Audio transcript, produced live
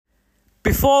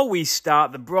Before we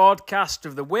start the broadcast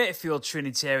of the Wakefield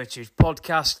Trinity Heritage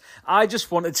podcast, I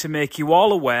just wanted to make you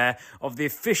all aware of the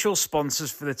official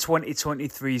sponsors for the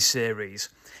 2023 series.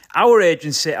 Our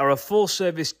agency are a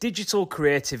full-service digital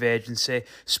creative agency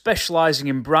specialising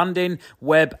in branding,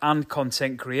 web and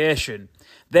content creation.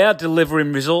 They are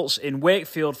delivering results in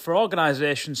Wakefield for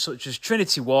organisations such as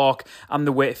Trinity Walk and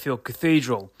the Wakefield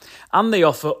Cathedral. And they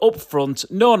offer upfront,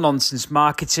 no-nonsense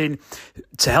marketing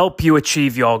to help you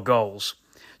achieve your goals.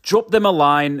 Drop them a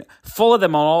line, follow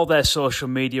them on all their social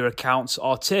media accounts,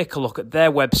 or take a look at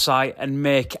their website and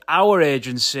make our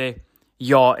agency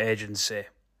your agency.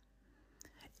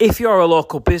 If you're a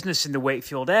local business in the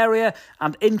Wakefield area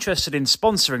and interested in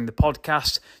sponsoring the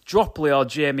podcast, drop Lee or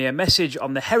Jamie a message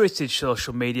on the Heritage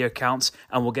social media accounts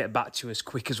and we'll get back to you as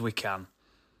quick as we can.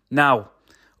 Now,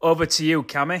 over to you,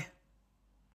 Cammy.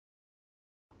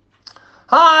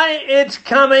 Hi, it's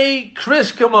Cammy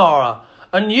Chris Kamara,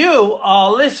 and you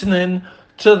are listening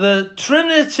to the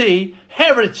Trinity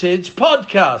Heritage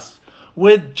Podcast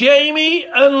with Jamie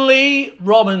and Lee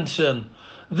Robinson.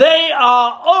 They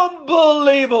are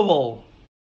unbelievable.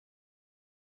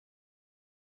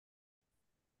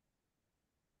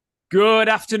 Good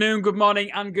afternoon, good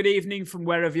morning, and good evening from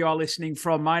wherever you are listening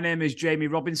from. My name is Jamie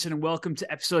Robinson, and welcome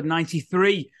to episode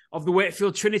 93 of the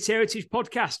Wakefield Trinity Heritage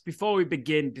Podcast. Before we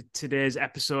begin today's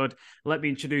episode, let me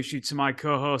introduce you to my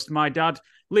co-host, my dad,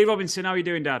 Lee Robinson. How are you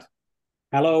doing, Dad?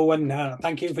 Hello, and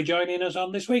thank you for joining us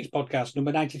on this week's podcast,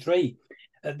 number 93.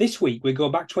 This week, we go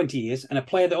back 20 years, and a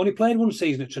player that only played one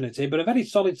season at Trinity, but a very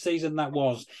solid season that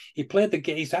was.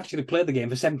 He's actually played the game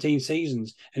for 17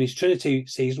 seasons, and his Trinity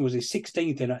season was his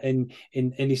 16th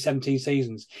in his 17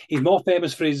 seasons. He's more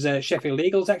famous for his Sheffield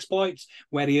Eagles exploits,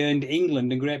 where he earned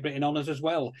England and Great Britain honours as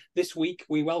well. This week,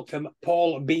 we welcome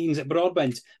Paul Beans at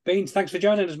Broadbent. Beans, thanks for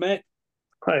joining us, mate.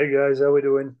 Hi, guys. How are we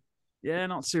doing? Yeah,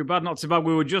 not too bad, not too bad.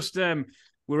 We were just...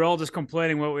 We were all just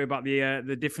complaining, weren't we, about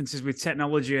the differences with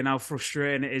technology and how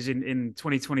frustrating it is in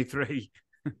 2023.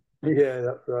 Yeah,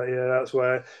 that's right. Yeah, that's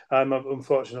why I'm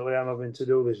having to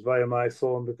do this via my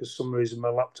phone because for some reason my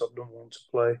laptop don't want to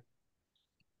play.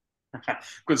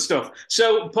 Good stuff.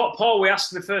 So, Paul, we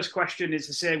asked the first question. It's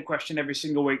the same question every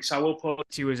single week, so I will put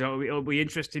it to you as well. It'll be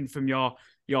interesting from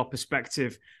your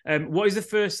perspective. What is the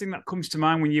first thing that comes to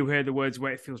mind when you hear the words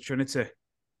Wakefield Trinity?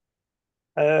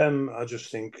 I just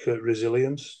think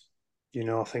resilience.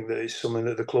 I think that it's something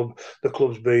that the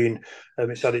club's been.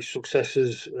 It's had its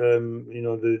successes.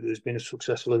 There's been as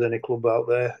successful as any club out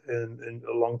there in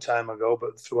a long time ago.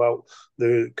 But throughout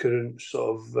the current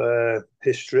sort of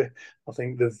history, I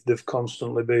think they've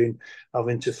constantly been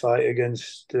having to fight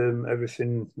against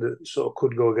everything that sort of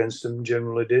could go against them.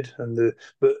 Generally did,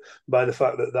 but by the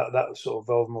fact that sort of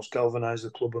almost galvanised the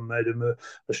club and made them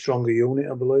a stronger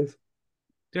unit, I believe.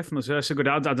 Definitely, so that's a good.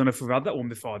 I don't know if we've had that one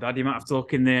before, Dad. You might have to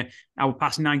look in our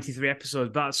past 93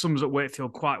 episodes. But that sums up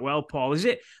Wakefield quite well, Paul. Is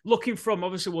it looking from,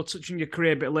 obviously we'll touch on your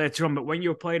career a bit later on, but when you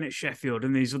were playing at Sheffield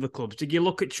and these other clubs, did you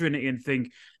look at Trinity and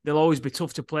think they'll always be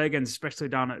tough to play against, especially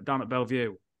down at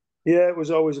Bellevue? Yeah, it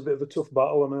was always a bit of a tough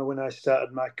battle. I mean, when I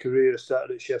started my career, I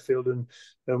started at Sheffield, and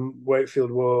Wakefield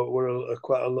were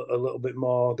quite a little bit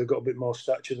more. They got a bit more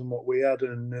stature than what we had,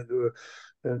 and they were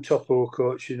Topo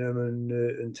coaching them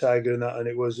and Tiger and that, and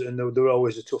they were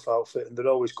always a tough outfit, and they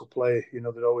always could play. They'd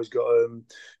always got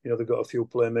they've got a few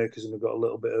playmakers, and they've got a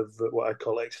little bit of what I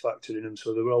call X factor in them.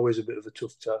 So they were always a bit of a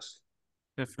tough task.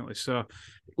 Definitely. So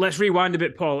let's rewind a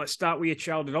bit, Paul. Let's start with your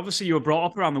childhood. Obviously, you were brought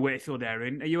up around the Wakefield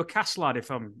area. Are you a Cass lad,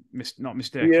 if I'm not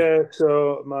mistaken? Yeah.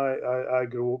 So I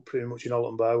grew up pretty much in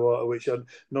Alton Bywater, which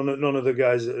none of the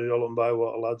guys that are Alton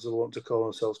Bywater lads will want to call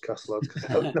themselves Cass lads because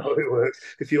that's not how it works.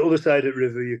 If you're other side of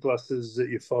river, your class is that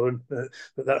you're foreign, but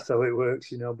that's how it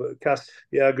works, But Cass,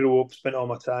 yeah, I grew up, spent all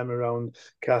my time around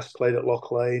Cass, played at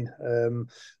Loch Lane.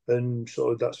 And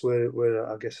sort of that's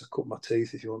where I guess I cut my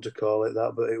teeth, if you want to call it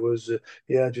that. But it was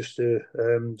just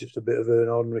a bit of an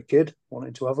ordinary kid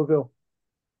wanting to have a go.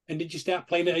 And did you start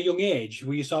playing at a young age?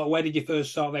 Where did you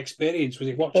first sort of experience? Was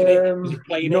it watching it? Was it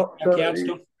playing it? Backyard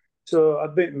stuff? So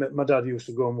my dad used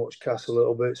to go and watch Cass a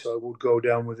little bit, so I would go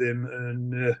down with him,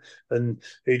 and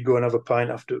he'd go and have a pint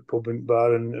after the pub and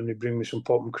bar, and he'd bring me some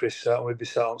pop and crisps out, and we'd be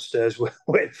sat on stairs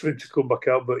waiting for him to come back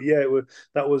out. But yeah,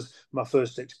 that was my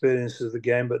first experience of the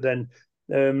game. But then,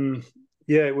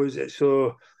 it was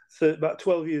so. About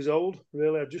 12 years old,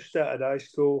 really. I just started high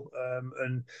school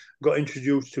and got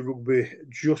introduced to rugby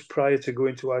just prior to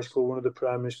going to high school. One of the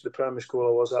primary school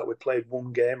I was at, we played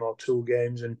one game or two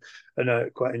games, and I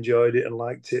quite enjoyed it and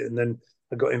liked it. And then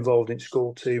I got involved in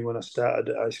school team when I started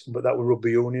at high school, but that was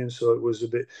rugby union, so it was a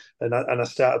bit. And I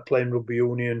started playing rugby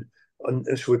union,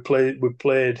 and so we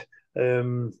played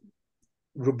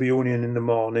rugby union in the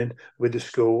morning with the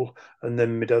school, and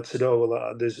then my dad said, "Oh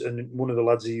well, there's," and one of the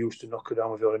lads he used to knock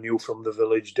around with, or I knew from the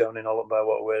village down in Alumni,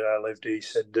 where I lived. He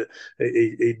said that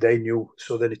they knew,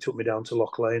 so then he took me down to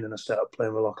Loch Lane, and I started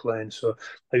playing with Loch Lane. So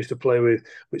I used to play with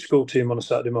school team on a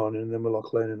Saturday morning, and then with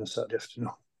Loch Lane on a Saturday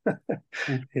afternoon.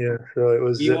 Yeah, so it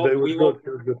was, but it was good.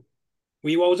 It was good. Were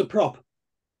you always a prop?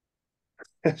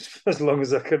 As long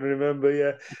as I can remember,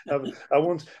 yeah. I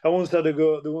once had a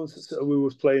go. The ones that we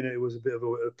was playing it was a bit of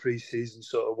a pre-season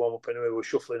sort of warm up. Anyway, we were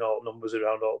shuffling all numbers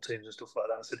around all teams and stuff like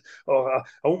that. I said, "Oh,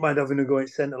 I won't mind having a go in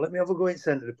centre. Let me have a go in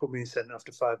centre." They put me in centre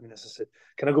after 5 minutes. I said,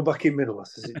 "Can I go back in middle?" I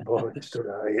said, "It's boring." Stood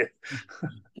out here.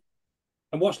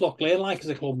 And what's Loch Lane like as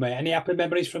a club, mate? Any happy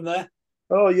memories from there?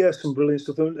 Oh yeah, some brilliant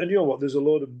stuff, and you know what? There's a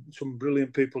load of some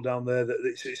brilliant people down there. That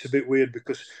it's a bit weird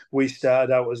because we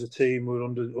started out as a team. We were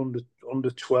under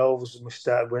 12s,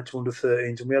 and went to under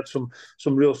 13s, and we had some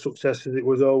real successes. It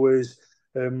was always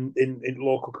in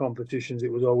local competitions.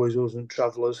 It was always us and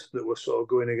Travellers that were sort of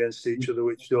going against each other,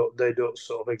 which don't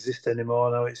sort of exist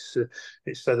anymore now.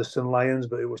 It's Featherstone Lions,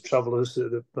 but it was Travellers,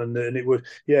 and it was,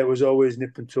 yeah, it was always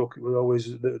nip and tuck. It was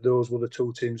always those were the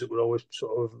two teams that were always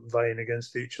sort of vying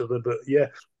against each other. But yeah,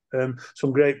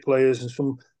 some great players and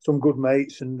some good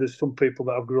mates, and there's some people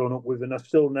that I've grown up with, and I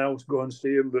still now go and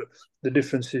see them. But the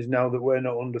difference is now that we're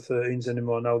not under 13s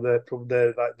anymore. Now they're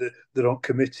like they're on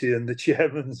committee and the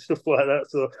chairman and stuff like that.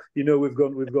 So we've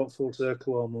gone full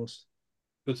circle almost.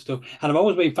 Good stuff. And I've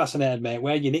always been fascinated, mate,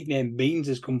 where your nickname Beans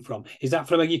has come from. Is that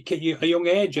from a young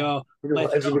age or You know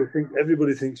what, later on?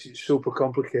 everybody thinks it's super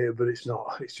complicated, but it's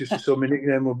not. It's just so my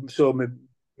nickname.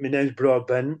 My name's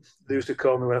Broadbent. They used to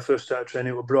call me when I first started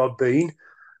training, it was Broadbean,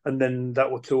 and then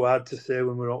that was too hard to say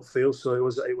when we were on field. So it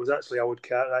was actually Howard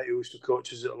Cartwright who used to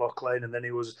coach us at Loch Lane, and then he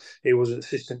was an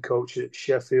assistant coach at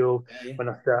Sheffield Yeah, yeah. when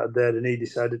I started there, and he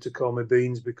decided to call me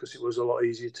Beans because it was a lot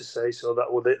easier to say. So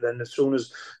that was it. Then as soon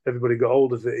as everybody got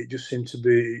hold of it, it just seemed to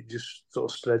be it just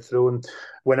sort of spread through. And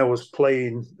when I was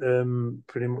playing,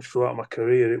 pretty much throughout my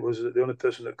career, it was the only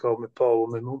person that called me Paul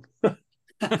was my mum.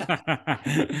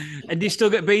 And do you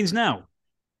still get beans now?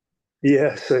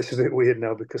 Yeah, so it's a bit weird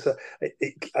now because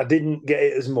I didn't get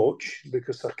it as much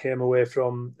because I came away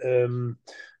from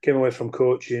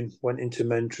coaching, went into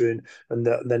mentoring, and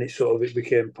then it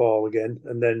became Paul again,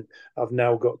 and then I've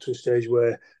now got to a stage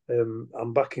where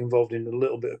I'm back involved in a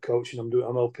little bit of coaching. I'm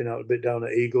helping out a bit down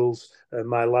at Eagles.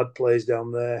 My lad plays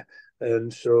down there.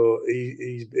 And so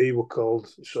he was called,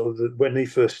 so that when he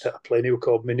first started playing, he was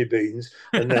called Mini Beans,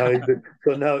 and now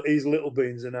he's Little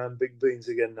Beans, and I'm Big Beans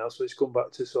again now. So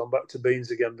I'm back to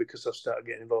Beans again because I've started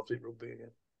getting involved in rugby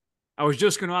again. I was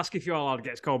just going to ask if your lad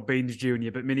gets called Beans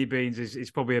Junior, but Mini Beans is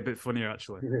probably a bit funnier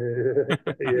actually. Yeah,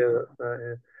 that's right.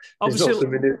 Yeah. He's Obviously, not so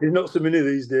many. He's not so many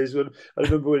these days. I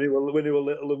remember when he was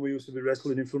little, and we used to be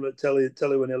wrestling in front of telly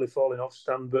when nearly falling off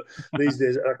stand. But these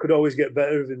days, I could always get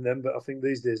better than them. But I think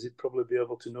these days he'd probably be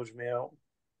able to nudge me out.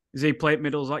 does he play at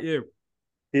middles like you?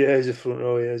 Yeah, he's a front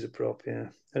row. Yeah, he's a prop. Yeah,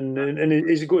 and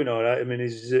he's going all right. I mean,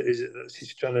 he's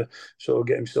trying to sort of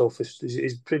get himself.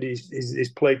 He's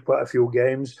played quite a few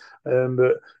games,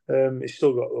 but he's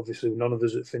still got obviously none of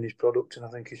us at finished product, and I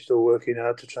think he's still working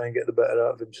hard to try and get the better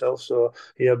out of himself. So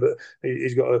yeah, but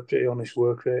he's got a pretty honest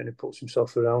work rate, and he puts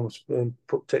himself around and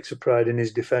takes a pride in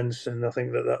his defence, and I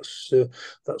think that's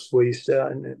where you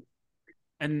start, isn't it?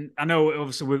 And I know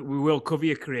obviously we will cover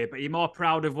your career, but you're more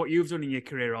proud of what you've done in your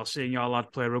career or seeing your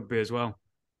lad play rugby as well?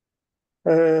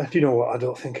 Do you know what? I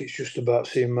don't think it's just about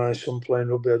seeing my son playing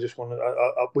rugby. I just want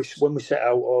to. When we set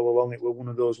out all along, it was one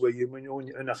of those where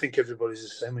and I think everybody's the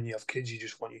same. When you have kids, you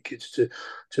just want your kids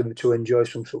to enjoy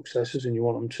some successes, and you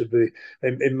want them to be.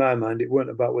 In my mind, it weren't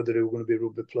about whether they were going to be a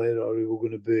rugby player or they were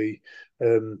going to be,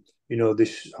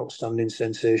 this outstanding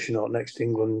sensation or next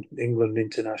England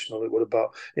international. It was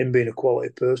about him being a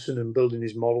quality person and building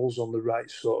his models on the right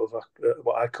sort of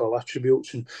what I call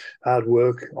attributes, and hard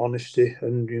work, honesty,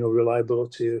 and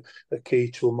reliability are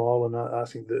key to them all. And I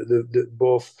think that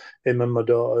both him and my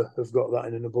daughter have got that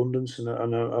in an abundance, and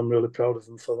I'm really proud of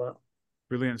them for that.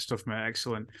 Brilliant stuff, mate.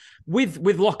 Excellent. With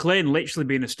Loch Lane literally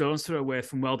being a stone's throw away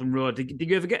from Weldon Road, did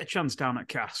you ever get a chance down at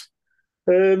Cass?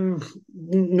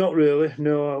 Not really.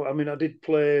 No, I mean I did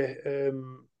play. I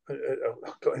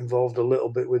got involved a little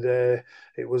bit with it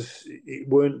was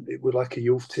like a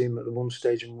youth team at the one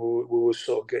stage, and we were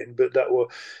sort of getting, but that were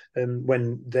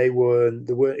when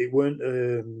it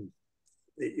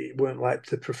weren't like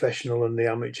the professional and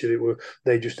the amateur.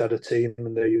 They just had a team,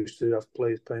 and they used to have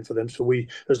players playing for them. So we,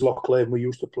 as Loch Lane, we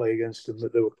used to play against them.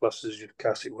 They were classed as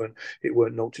Cass. It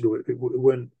weren't not to do it. It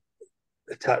weren't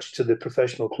attached to the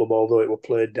professional club, although it were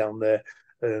played down there.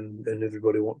 and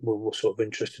everybody were sort of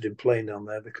interested in playing down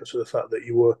there because of the fact that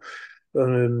you were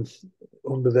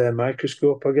under their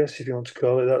microscope, I guess, if you want to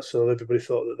call it that. So everybody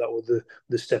thought that was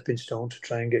the stepping stone to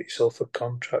try and get yourself a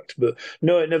contract. But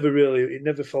no, it never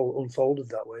unfolded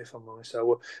that way, if I'm honest.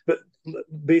 But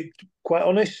be quite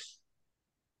honest,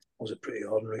 I was a pretty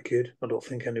ordinary kid. I don't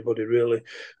think anybody really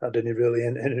had any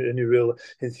real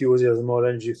enthusiasm or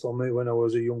energy for me when I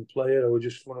was a young player. I was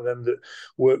just one of them that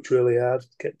worked really hard,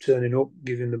 kept turning up,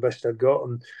 giving the best I got,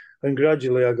 and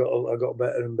gradually I got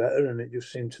better and better, and it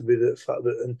just seemed to be the fact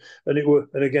that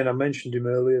and again I mentioned him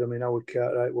earlier. I mean, Howard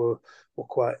Cartwright were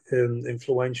quite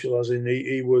influential, as in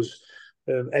he was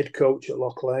head coach at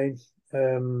Loch Lane.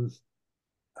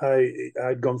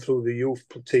 I'd gone through the youth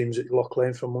teams at Loch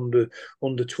Lane from under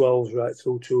 12s right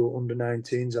through to under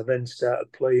 19s. I then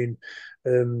started playing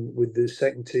with the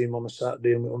second team on a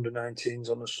Saturday and with under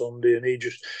 19s on a Sunday, and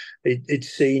he'd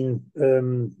seen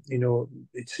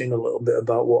he'd seen a little bit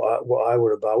about what I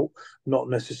were about. Not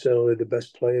necessarily the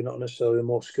best player, not necessarily the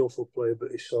most skillful player,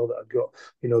 but he saw that I'd got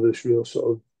this real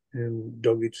sort of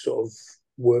dogged sort of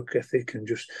work ethic, and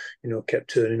just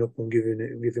kept turning up and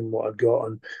giving what I'd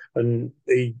got, and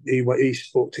he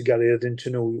spoke to Gary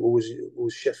Eddington, who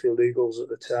was Sheffield Eagles at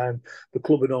the time. The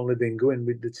club had only been going,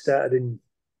 they'd started in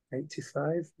 85,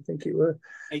 I think it were,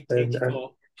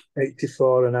 84.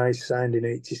 84, and I signed in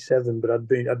 87. But I'd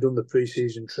done the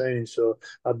pre-season training, so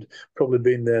I'd probably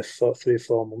been there for 3 or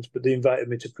 4 months. But they invited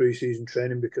me to pre-season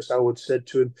training because Howard said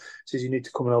to him, says, "You need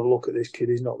to come and have a look at this kid.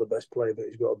 He's not the best player, but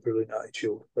he's got a brilliant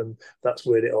attitude." And that's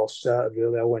where it all started,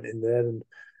 really. I went in there, and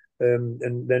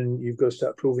then you've got to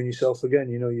start proving yourself again.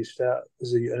 You start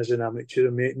as an amateur.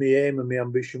 And my aim and my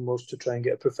ambition was to try and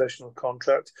get a professional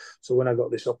contract. So when I got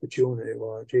this opportunity,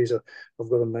 well, geez, I've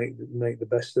got to make the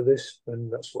best of this,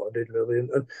 and that's what I did, really.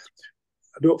 And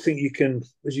I don't think you can,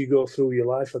 as you go through your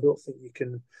life, I don't think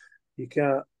you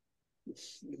can't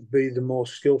be the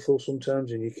most skillful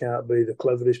sometimes, and you can't be the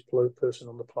cleverest person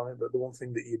on the planet. But the one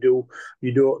thing that you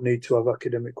don't need to have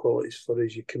academic qualities for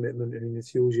is your commitment and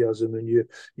enthusiasm and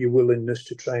your willingness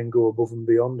to try and go above and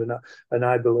beyond. And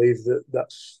I believe that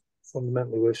that's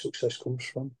fundamentally where success comes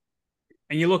from.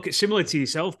 And you look at, similar to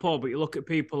yourself, Paul, but you look at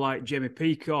people like Jamie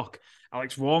Peacock,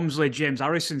 Alex Walmsley, James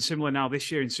Harrison, similar now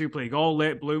this year in Super League, all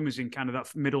late bloomers in kind of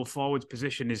that middle forwards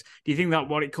position. Do you think that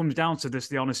what it comes down to, this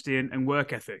the honesty and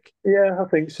work ethic? Yeah, I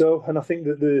think so. And I think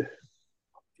that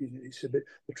it's a bit,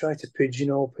 they try to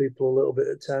pigeonhole people a little bit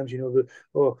at times.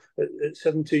 At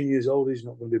 17 years old, he's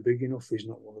not going to be big enough. He's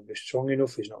not going to be strong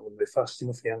enough. He's not going to be fast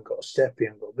enough. He hasn't got a step. He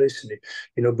hasn't got this,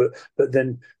 but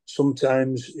then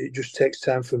sometimes it just takes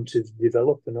time for him to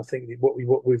develop. And I think what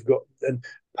we've got, and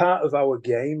part of our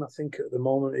game, I think at the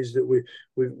moment, is that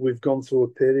we've gone through a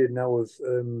period now of,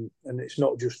 and it's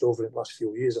not just over the last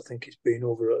few years. I think it's been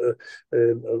over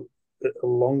a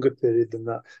longer period than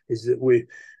that. Is that we're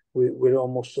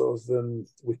almost sort of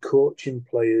we're coaching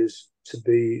players to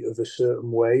be of a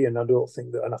certain way, and I don't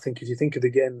think that. And I think if you think of the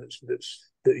game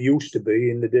that used to be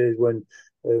in the days when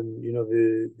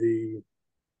the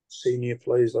senior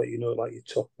players like your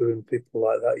Topper and people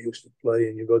like that used to play,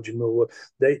 and your Roger Miller,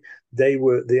 they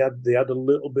had a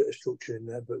little bit of structure in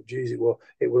there, but geez, it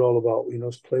were all about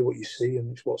play what you see,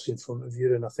 and it's what's in front of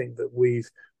you. And I think that we've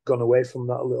gone away from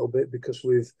that a little bit because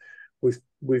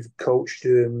we've coached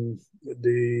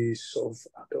the sort of,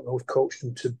 I don't know, we've coached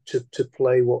them to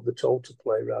play what they're told to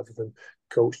play rather than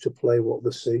coach to play what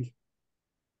they see.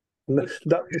 And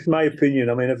that's just my opinion.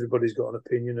 I mean, everybody's got an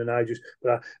opinion, and I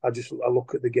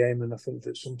look at the game and I think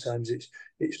that sometimes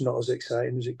it's not as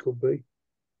exciting as it could be.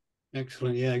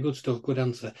 Excellent, yeah, good stuff, good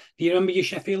answer. Do you remember your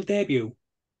Sheffield debut?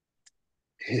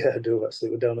 Yeah, I do actually.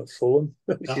 We're down at Fulham.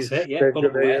 That's it, yeah.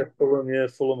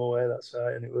 Fulham away. That's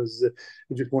right. And it was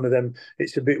just one of them.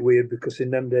 It's a bit weird because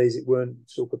in them days it weren't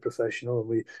super professional,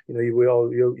 and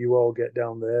you all get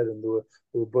down there, and there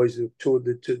were boys,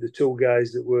 the two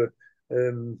guys that were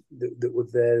that were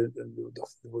there,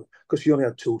 because you only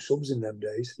had 2 subs in them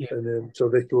days, yeah. And so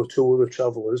there were 2 other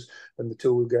travellers, and the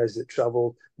 2 guys that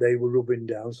travelled, they were rubbing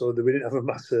down. So we didn't have a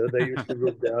masseur; they used to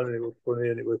rub down, and it was funny,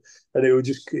 and it was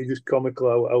just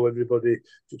comical how everybody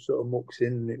just sort of mucks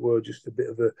in, and it was just a bit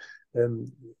of a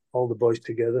all the boys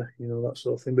together, that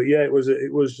sort of thing. But yeah, it was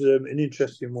an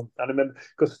interesting one, and I remember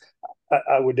because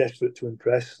I was desperate to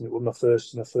impress, and it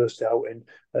was my first outing,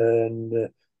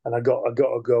 and I got a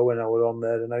go, and I was on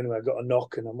there, and anyway I got a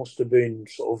knock, and I must have been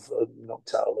sort of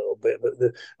knocked out a little bit.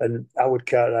 And Howard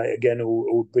Cartwright again,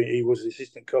 he was the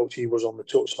assistant coach. He was on the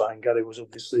touchline. Gary was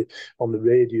obviously on the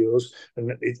radios,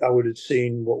 and Howard had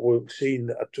seen what we've seen,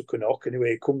 that I took a knock.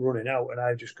 Anyway, he come running out, and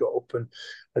I just got up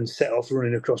and set off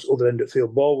running across the other end of the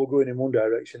field. Ball were going in one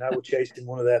direction. I was chasing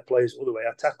one of their players the other way.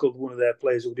 I tackled one of their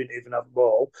players who didn't even have the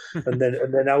ball, and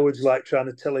then Howard's like trying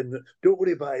to tell him that don't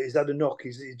worry about it. He's had a knock.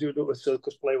 He's doing a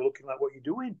circus play, looking like what you're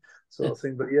doing, sort of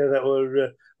thing. But yeah, that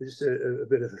were just a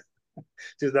bit of.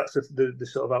 That's the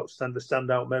sort of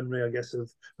standout memory, I guess, of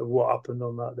what happened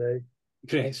on that day.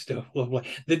 Great stuff, lovely.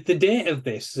 The date of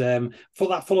this for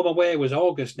that Fulham away was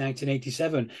August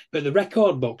 1987, but the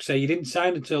record books say you didn't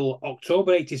sign until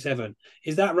October 87.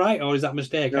 Is that right, or is that a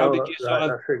mistake? No, How did you right,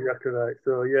 that's exactly right.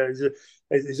 So yeah,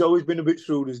 he's always been a bit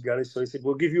shrewd, as Gary. So he said,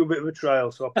 "We'll give you a bit of a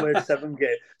trial." So I played seven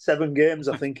games,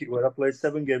 I think it was. I played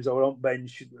 7 games. I was on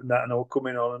bench and that, and I was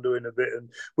coming on and doing a bit, and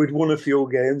we'd won a few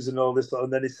games and all this.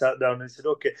 And then he sat down and he said,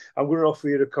 "Okay, I'm going to offer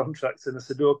you a contract." And I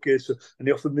said, "Okay." So and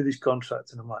he offered me this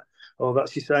contract, and I'm like, "Oh,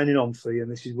 that's your signing on fee,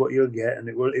 and this is what you'll get." And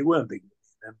it weren't big in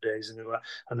them days,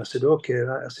 and I said, "Okay,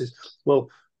 right." I says, "Well,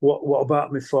 what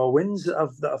about my 4 wins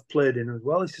that I've played in as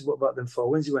well?" He says, "What about them 4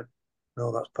 wins?" He went,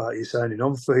 "No, that's part of your signing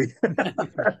on fee."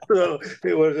 So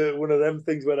it was one of them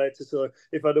things where I had to. So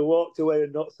if I'd have walked away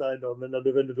and not signed on, then I'd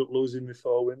have ended up losing my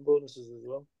 4 win bonuses as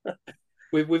well.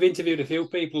 We've interviewed a few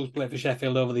people who's played for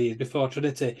Sheffield over the years before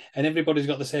Trinity, and everybody's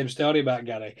got the same story about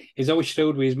Gary. He's always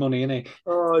shrewd with his money, isn't he?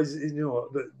 Oh, you know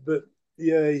what? But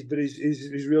yeah,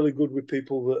 he's really good with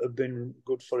people that have been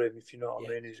good for him. If you know what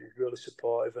I mean, he's really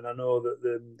supportive. And I know that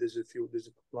there's a couple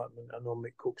like I know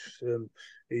Mick Cooks.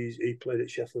 He played at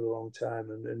Sheffield a long time,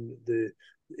 and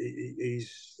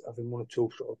he's having 1 or 2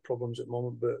 sort of problems at the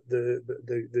moment. But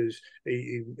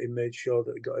he made sure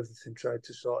that he got everything, tried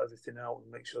to sort everything out,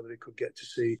 and make sure that he could get to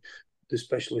see the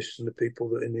specialists and the people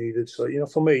that he needed. So,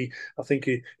 for me, I think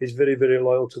he's very, very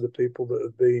loyal to the people that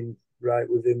have been right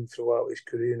with him throughout his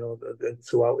career, and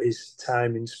throughout his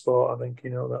time in sport. I think,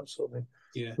 that sort of thing.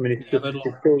 Yeah. I mean,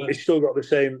 he's still got the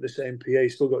same PA.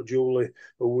 He's still got Julie,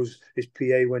 who was his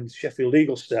PA when Sheffield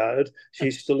Eagles started.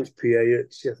 She's still his PA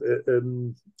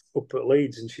up at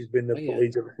Leeds, and she's been there for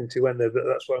Leeds ever since he went there. But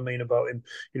that's what I mean about him,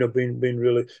 being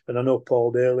really. And I know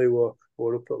Paul Daly were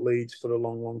up at Leeds for a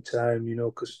long, long time,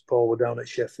 because Paul were down at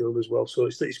Sheffield as well. So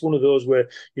it's one of those where,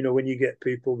 when you get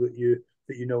people that you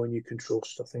and you can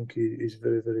trust, I think he's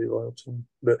very, very loyal to him.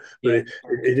 But he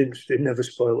never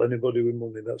spoiled anybody with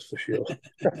money, that's for sure.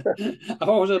 I've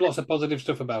always heard lots of positive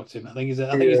stuff about him. I think he's a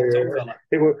top fella.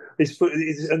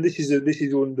 And this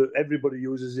is one that everybody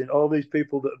uses in all these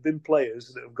people that have been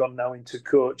players that have gone now into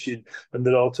coaching, and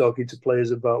they're all talking to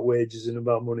players about wages and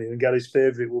about money. And Gary's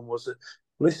favourite one was that,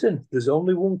 listen, there's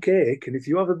only one cake, and if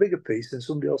you have a bigger piece, then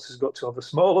somebody else has got to have a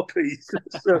smaller piece.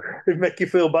 So it make you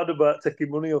feel bad about taking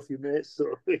money off your mates,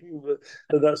 sort of thing.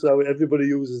 But that's how everybody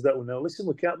uses that one now. Listen,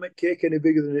 we can't make cake any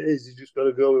bigger than it is. You just got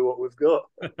to go with what we've got.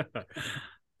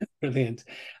 Brilliant.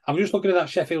 I'm just looking at that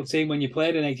Sheffield team when you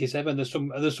played in '87.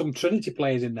 There's some Trinity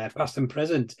players in there, past and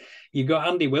present. You've got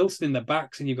Andy Wilson in the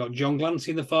backs, and you've got John Glancy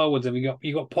in the forwards, and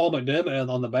you got Paul McDermott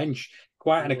on the bench.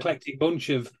 Quite an eclectic bunch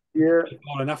of before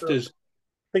and afters.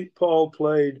 I think Paul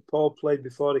played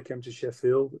before he came to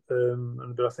Sheffield,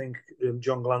 but I think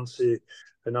John Glancy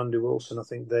and Andy Wilson, I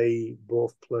think they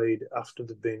both played after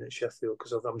they'd been at Sheffield,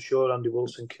 because I'm sure Andy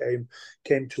Wilson came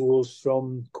to us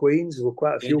from Queens. There were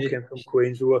quite a few came from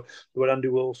Queens. There were Andy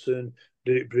Wilson,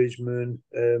 Derek Bridgman,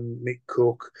 Mick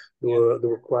Cook. There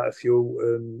were quite a few,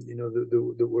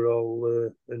 that were all,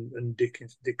 and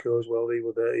Dicko as well. He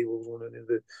was there. He was one of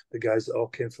the guys that all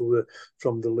came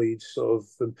from the Leeds sort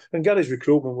of. And Gary's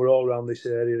recruitment were all around this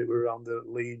area. It were around the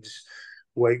Leeds,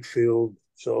 Wakefield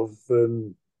sort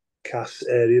of. Cass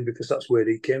area, because that's where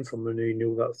he came from, and he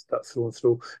knew that through and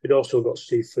through. It also got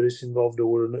Steve Ferris involved, who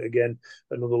were again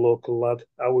another local lad.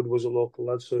 Howard was a local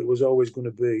lad, so it was always going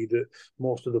to be that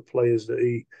most of the players that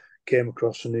he came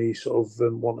across and he sort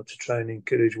of wanted to try and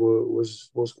encourage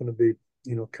was going to be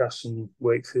Cass and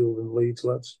Wakefield and Leeds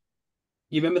lads.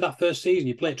 You remember that first season?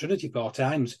 You played Trinity 4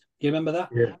 times. Do you remember that?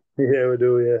 Yeah, we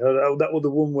do. Yeah, that was the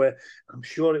one where I'm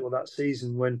sure it was that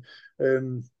season when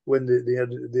they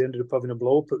ended up having a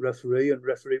blow up at referee, and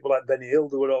referee were like Benny Hill.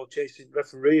 They were all chasing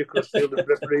referee across field, and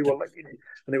referee were like,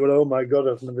 and it was, oh my God,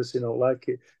 I've never seen it like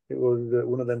it. It was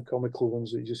one of them comical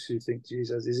ones that you think,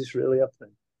 Jesus, is this really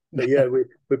happening? But yeah, we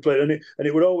played, and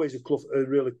it was always a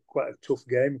really quite a tough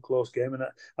game, close game. And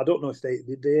I don't know if they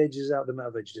edged us out. They might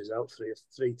have edged us out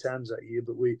three times that year,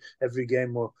 but every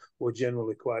game were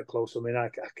generally quite close. I mean, I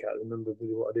can't remember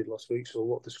really what I did last week, so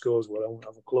what the scores were, I won't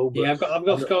have a clue. But Yeah, I've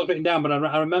got scores written down, but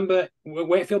I remember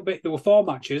Wakefield. There were 4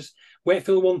 matches.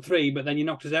 Wakefield won 3, but then you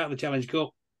knocked us out of the Challenge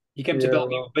Cup. You came to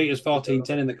Belgium, beat us 14-10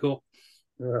 in the cup.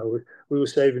 We were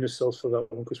saving ourselves for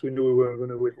that one because we knew we weren't going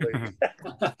to win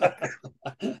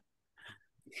league.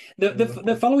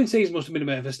 The following season must have been a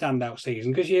bit of a standout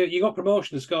season because you got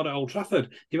promotion and scored at Old Trafford.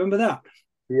 Do you remember that?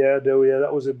 Yeah, no, yeah,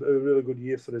 that was a really good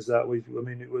year for us. That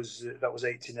was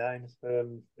 89,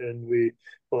 and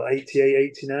 88,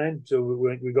 89. So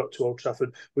we got to Old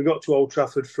Trafford. We got to Old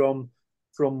Trafford from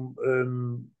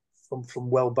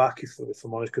well back, if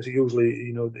I'm honest, because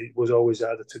usually, it was always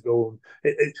harder to go.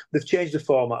 They've changed the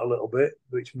format a little bit,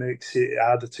 which makes it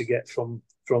harder to get from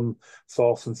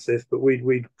fourth and fifth. But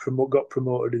we got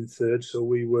promoted in third, so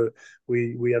we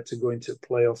had to go into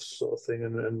playoffs sort of thing,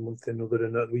 and one thing other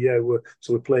than that.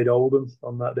 So we played Oldham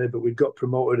on that day, but we got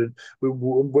promoted, and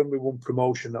when we won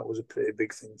promotion, that was a pretty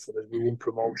big thing for us. We won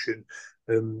promotion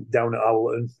down at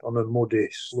Allerton on a muddy,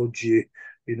 sludgy,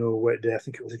 wet day. I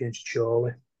think it was against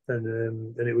Chorley.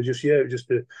 And it was just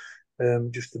the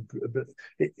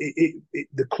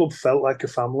club felt like a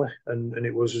family, and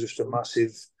it was just a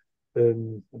massive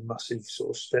sort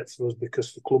of step for us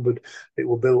because the club it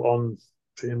were built on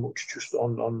pretty much just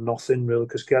on nothing really,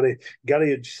 because Gary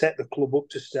had set the club up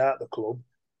to start the club,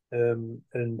 and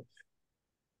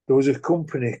there was a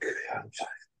company.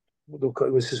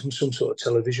 It was some sort of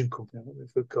television company. I don't know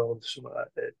if they called something like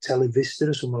Televista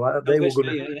or something like that.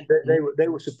 They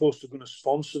were supposed to going to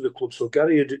sponsor the club. So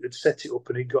Gary had set it up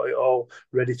and he got it all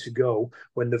ready to go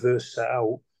when they first set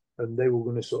out, and they were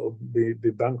going to sort of be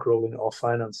bankrolling it or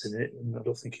financing it. And I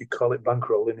don't think you'd call it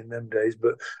bankrolling in them days,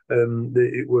 but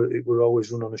it were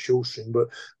always run on a shoestring. But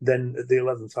then at the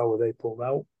 11th hour they pulled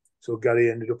out. So Gary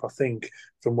ended up, I think,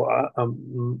 from what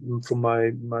from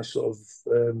my sort of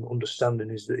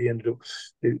understanding, is that he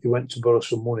went to borrow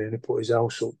some money and he put his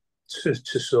house up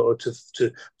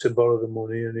to borrow the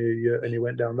money, and he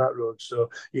went down that road.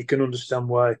 So you can understand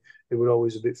why they were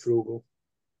always a bit frugal.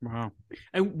 Wow.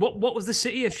 And what was the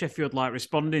city of Sheffield like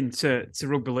responding to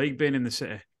rugby league being in the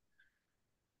city?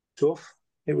 Tough.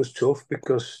 It was tough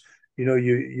because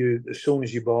you as soon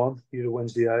as you're born, you're a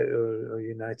Wednesdayite or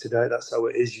United eye. That's how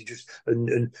it is. You just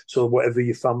and so whatever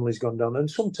your family's gone down, and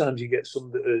sometimes you get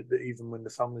some that even when the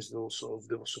families they'll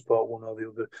support one or the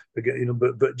other. They get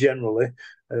but generally,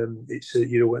 it's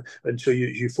and so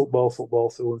you football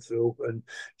through and through, and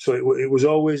so it was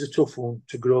always a tough one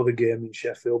to grow the game in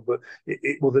Sheffield. But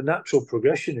it was a natural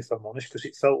progression, if I'm honest, because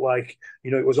it felt like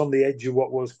it was on the edge of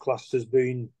what was classed as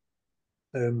being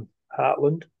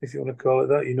heartland, if you want to call it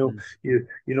that. You're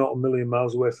not a million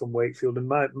miles away from Wakefield, and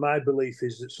my belief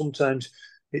is that sometimes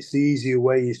it's the easier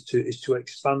way is to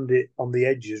expand it on the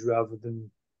edges rather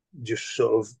than just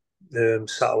sort of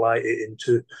satellite it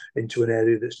into an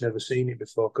area that's never seen it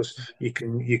before, because you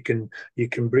can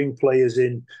bring players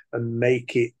in and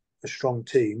make it a strong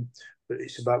team, but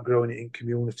it's about growing it in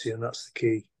community, and that's the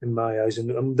key in my eyes.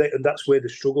 And that's where they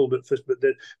struggled at first. But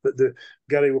the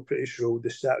Gary were pretty shrewd. They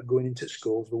started going into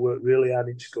schools. They worked really hard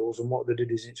in schools, and what they did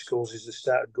is in schools is they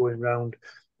started going round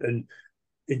and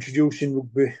introducing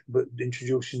rugby, but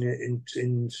introducing it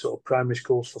in sort of primary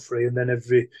schools for free. And then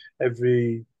every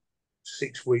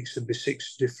 6 weeks there'd be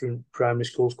 6 different primary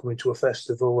schools coming to a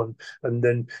festival, and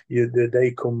then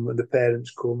they come and the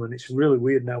parents come, and it's really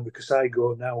weird now because I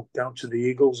go now down to the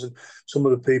Eagles, and some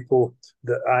of the people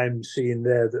that I'm seeing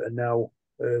there that are now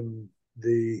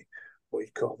the what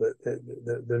you call it,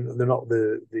 they're not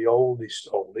the oldest,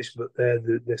 but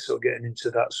they're sort of getting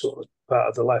into that sort of part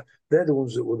of the life. They're the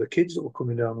ones that were the kids that were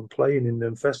coming down and playing in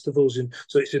them festivals, and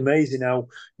so it's amazing how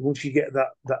once you get that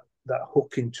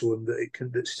hook into them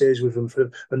that stays with them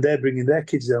and they're bringing their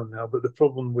kids down now. But the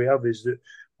problem we have is that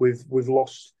we've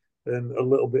lost a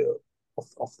little bit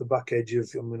off the back edge of.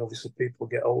 I mean, obviously people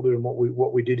get older, and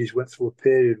what we did is went through a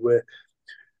period where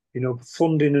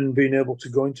funding and being able to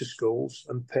go into schools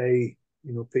and pay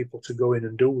people to go in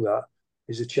and do that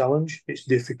is a challenge. It's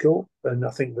difficult, and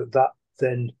I think that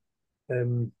then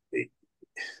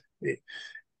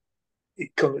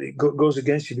it goes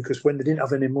against you, because when they didn't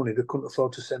have any money, they couldn't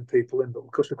afford to send people in. But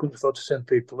because they couldn't afford to send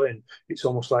people in, it's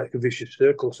almost like a vicious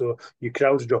circle. So your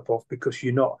crowds drop off because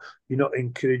you're not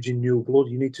encouraging new blood.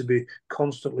 You need to be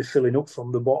constantly filling up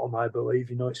from the bottom, I believe.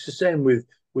 It's the same with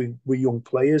with young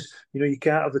players. You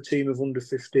can't have a team of under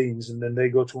 15s and then they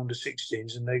go to under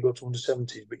 16s and they go to under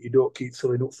 17s, but you don't keep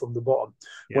filling up from the bottom.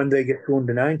 Yeah. When they get to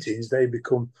under 19s,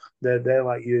 they're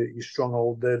like your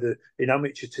stronghold. In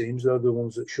amateur teams, they're the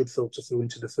ones that should filter through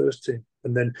into the first team,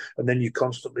 and then you're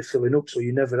constantly filling up, so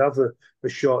you never have a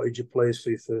shortage of players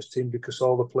for your first team because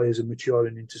all the players are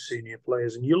maturing into senior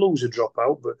players, and you lose a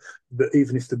dropout, but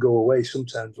even if they go away,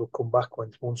 sometimes they'll come back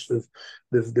once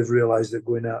they've realised that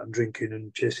going out and drinking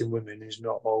and chasing women is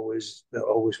not always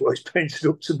what it's painted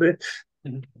up to be.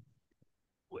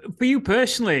 For you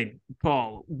personally,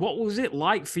 Paul, what was it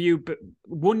like for you? But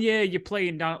 1 year you're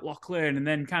playing down at Loch Lane, and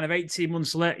then kind of 18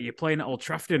 months later you're playing at Old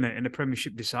Trafford in a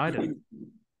Premiership decider.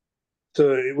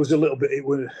 So it was a little bit. It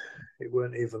weren't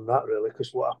even that really,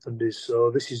 because what happened is,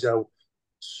 so this is how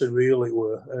surreal it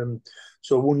were.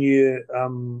 So 1 year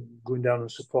I'm going down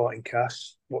and supporting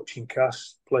Cass, watching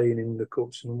Cass playing in the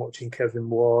cups, and watching Kevin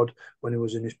Ward when he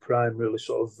was in his prime, really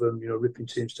sort of ripping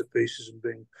teams to pieces and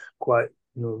being quite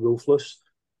ruthless.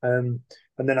 And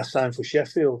then I signed for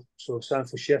Sheffield. So I signed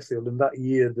for Sheffield, and that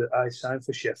year that I signed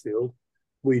for Sheffield,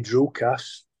 we drew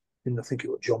Cass. And I think it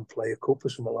was John Player Cup or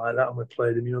something like that, and we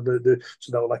played him.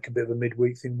 So that was like a bit of a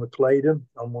midweek thing. We played him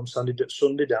on one Sunday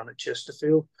down at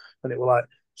Chesterfield, and it was like,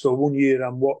 so 1 year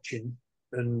I'm watching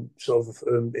and sort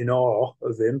of in awe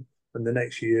of him, and the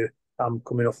next year I'm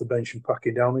coming off the bench and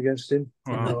packing down against him.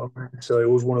 Wow. So it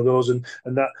was one of those, and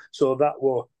that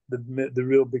was the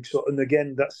real big sort. And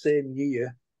again, that same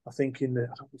year, I think in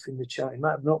the chat, it might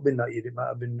have not been that year. It might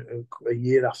have been a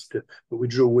year after, but we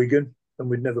drew Wigan. And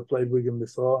we'd never played Wigan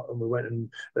before, and we went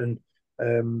and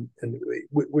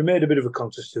we made a bit of a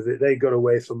contest of it. They got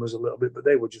away from us a little bit, but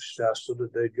they were just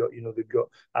star-studded. They'd got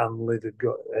Anley, they'd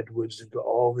got Edwards, they'd got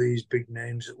all these big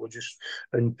names that were just,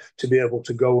 and to be able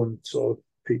to go and sort of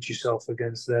pitch yourself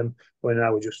against them when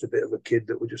I was just a bit of a kid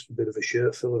that was just a bit of a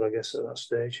shirt filler, I guess, at that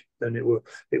stage. Then it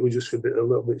was just a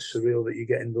little bit surreal that you're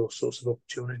getting those sorts of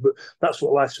opportunities. But that's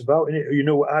what life's about, isn't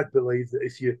it? What I believe, that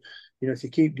if you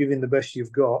keep giving the best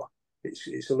you've got,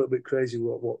 it's a little bit crazy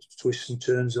what twists and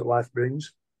turns that life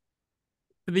brings.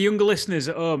 For the younger listeners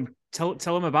at home, tell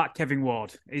them about Kevin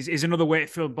Ward. He's another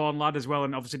Wakefield-born lad as well,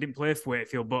 and obviously didn't play for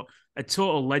Wakefield, but a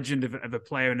total legend of a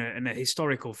player and a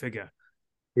historical figure.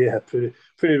 Yeah, pretty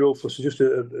ruthless. Just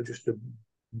a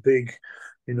big,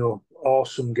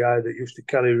 awesome guy that used to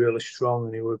carry really strong,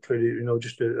 and he was pretty,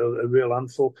 just a real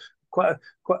handful. I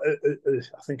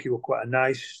think he was quite a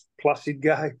nice, placid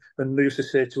guy, and they used to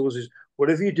say to us is,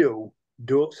 whatever you do,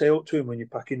 don't say up to him when you're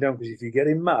packing down, because if you get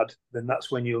him mad, then that's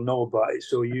when you'll know about it.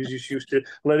 So you just used to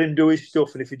let him do his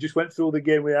stuff, and if he just went through the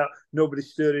game without nobody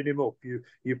stirring him up, you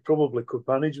probably could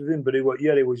manage with him. But he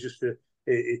was just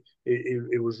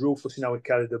he was ruthless in how he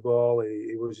carried the ball.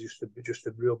 He was just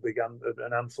a real big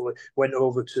handful. Went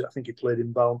over to, I think he played at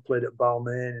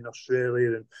Balmain in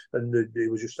Australia, and he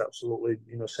was just absolutely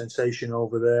sensation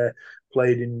over there.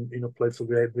 Played for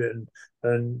Great Britain,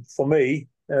 and for me,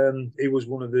 he was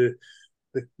one of the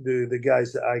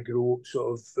guys that I grew up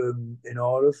sort of in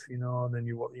awe of, and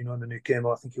then he came.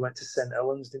 I think he went to St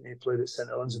Helens, didn't he? He played at St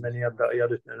Helens, and then he had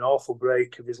an awful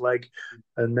break of his leg,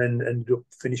 and then ended up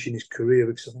finishing his career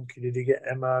because I think did he get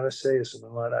MRSA or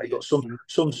something like that? He got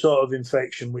some sort of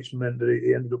infection, which meant that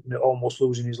he ended up almost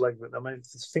losing his leg. But I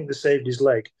think they saved his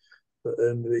leg. But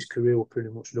his career was pretty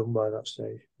much done by that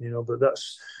stage, But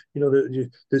that's,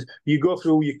 you go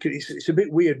through. It's a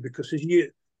bit weird because as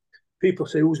people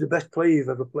say, who's the best player you've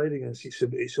ever played against?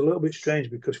 It's a little bit strange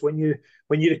because when you're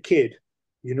a kid,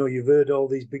 you've heard all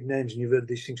these big names and you've heard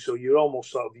these things, so you're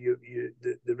almost sort of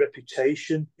the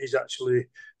reputation is actually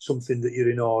something that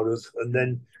you're in awe of, and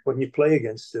then when you play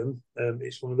against them,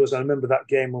 it's one of those. I remember that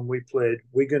game when we played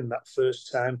Wigan that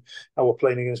first time I was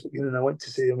playing against Wigan, and I went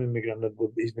to see him. My granddad,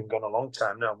 he's been gone a long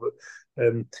time now, but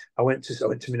I went to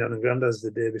my nan and granddad's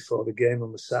the day before the game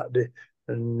on the Saturday.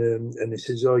 And he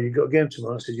says, "Oh, you got a game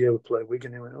tomorrow?" I said, "Yeah, we play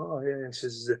Wigan." He went, "Oh, yeah." He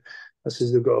says, "I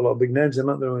says they've got a lot of big names,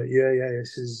 haven't they?" I went, "Yeah." He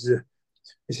says,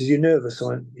 "You're nervous?" I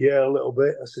went, "Yeah, a little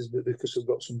bit." I says, "But because I've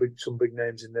got some big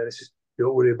names in there." He says,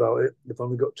 "Don't worry about it. They've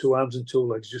only got 2 arms and 2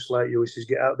 legs, just like you." He says,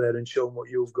 "Get out there and show them what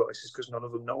you've got." He says, "Because none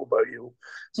of them know about you."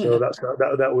 So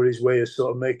that was his way of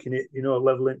sort of making it, a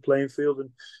level playing field. And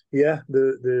yeah, but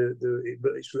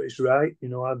it's right.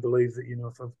 I believe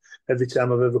that every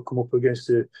time I've ever come up against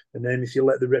a name, if you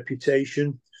let the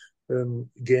reputation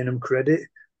gain them credit,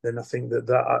 then I think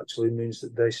that actually means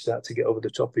that they start to get over the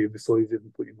top of you before you've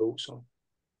even put your boots on.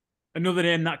 Another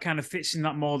name that kind of fits in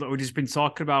that mold that we've just been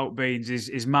talking about, Beans,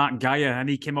 is Mark Geyer, and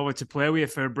he came over to play with you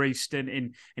for a brief stint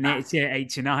in 88,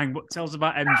 89. What tells us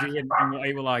about MG and what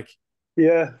he was like?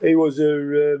 Yeah, he was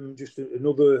just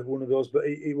another one of those, but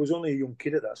he was only a young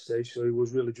kid at that stage, so he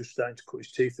was really just starting to cut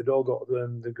his teeth. They've got a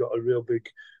um, real big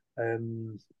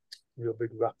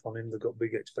rap on him. They've got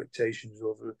big expectations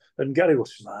over. And Gary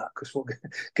was smart because what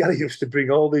Gary used to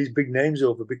bring all these big names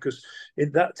over because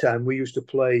in that time we used to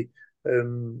play.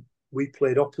 We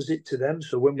played opposite to them,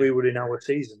 so when we were in our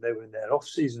season, they were in their off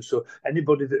season. So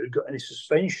anybody that had got any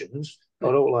suspensions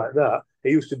or all like that,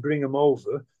 he used to bring them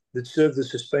over. They'd serve the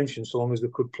suspension so long as they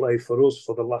could play for us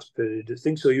for the last period. I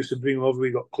think so. He used to bring them over. We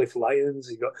got Cliff Lyons.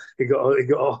 He got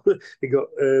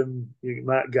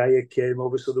Mark Geyer came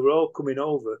over. So they were all coming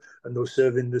over and they were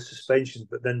serving the suspensions.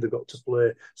 But then they got to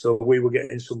play. So we were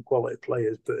getting some quality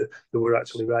players, but they were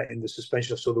actually right in the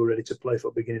suspension. So they were ready to play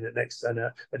for beginning at next and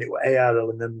it was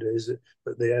ARL in them days.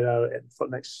 But the ARL for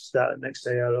next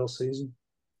ARL season.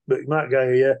 But Mark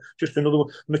Geyer, yeah, just another one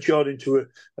matured into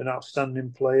an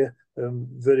outstanding player.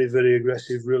 Very, very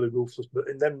aggressive, really ruthless. But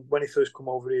and then when he first come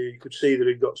over here, you could see that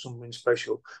he'd got something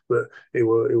special. But he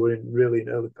were in really an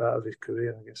early part of his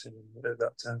career, I guess, at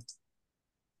that time.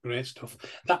 Great stuff.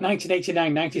 That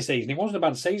 1989-90 season, it wasn't a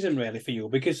bad season really for you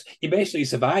because you basically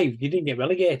survived. You didn't get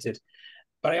relegated.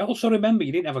 But I also remember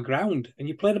you didn't have a ground and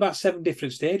you played about 7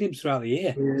 different stadiums throughout the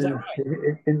year. Yeah, is that right?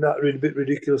 Isn't that a bit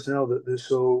ridiculous now that they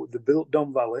built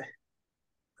Don Valley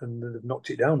and they've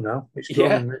knocked it down now. It's gone.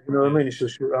 Yeah. And, you know what I mean? It's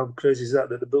just how crazy is that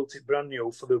they built it brand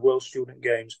new for the World Student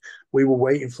Games. We were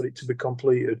waiting for it to be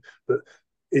completed, but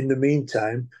in the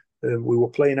meantime, we were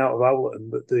playing out of Owlerton,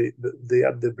 but they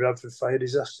had the Bradford fire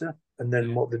disaster. And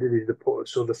then what they did is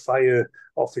the fire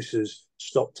officers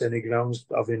stopped any grounds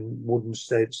having wooden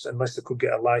states unless they could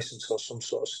get a license or some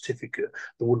sort of certificate.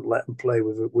 They wouldn't let them play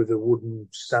with a wooden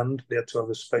stand. They had to have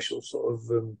a special sort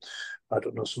of I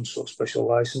don't know, some sort of special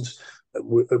license.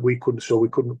 We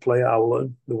couldn't play at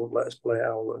Owlerton. They wouldn't let us play at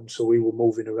Owlerton. So we were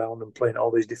moving around and playing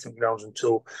all these different grounds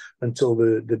until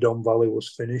the Don Valley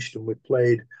was finished, and we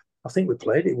played. I think we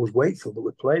played. It was Wakefield that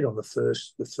we played on the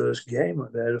first game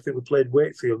there. I think we played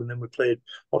Wakefield, and then we played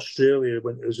Australia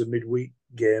when it was a midweek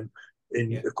game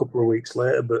a couple of weeks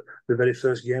later. But the very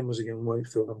first game was against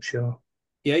Wakefield, I'm sure.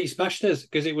 Yeah, you smashed us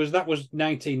because that was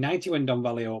 1990 when Don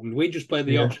Valley opened. We just played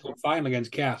the Yorkshire Cup final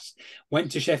against Cass.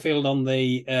 Went to Sheffield on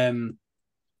the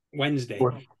Wednesday.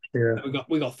 Yeah,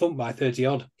 we got thumped by 30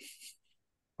 odd.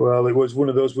 Well, it was one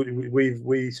of those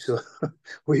we used to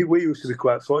be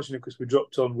quite fortunate because we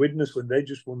dropped on Widnes when they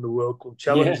just won the World Club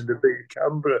Challenge and they beat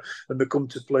Canberra and they come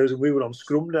to players and we were on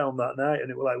scrum down that night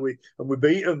and it was like we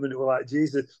beat them and it was like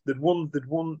geez they'd won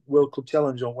World Club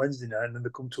Challenge on Wednesday night and then they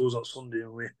come to us on Sunday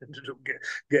and we ended up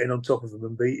getting on top of them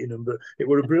and beating them. But it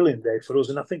was a brilliant day for us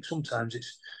and I think sometimes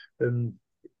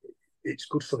it's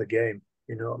good for the game.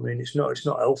 You know what I mean? It's not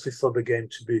healthy for the game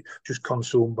to be just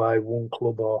consumed by one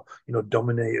club or,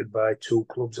 dominated by two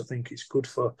clubs. I think it's good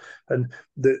for, and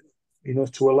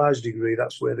to a large degree,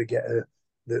 that's where they get it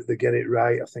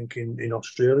right. I think in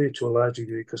Australia to a large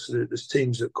degree because there's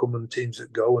teams that come and teams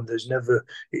that go, and it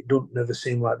don't never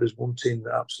seem like there's one team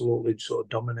that absolutely sort of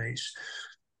dominates.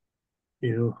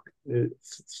 Forever.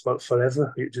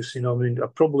 It just,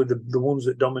 probably the ones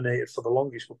that dominated for the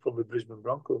longest were probably Brisbane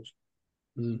Broncos.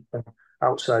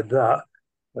 Outside that,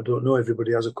 I don't know.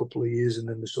 Everybody has a couple of years and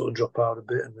then they sort of drop out a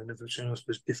bit, and then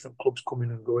there's different clubs coming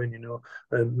and going.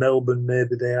 Melbourne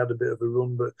maybe they had a bit of a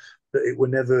run, but it were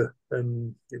never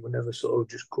sort of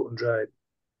just cut and dried.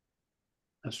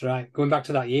 That's right. Going back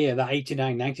to that year, that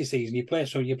 89-90 season, you played at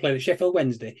Sheffield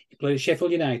Wednesday, you played at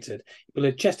Sheffield United, you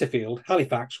played at Chesterfield,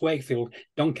 Halifax, Wakefield,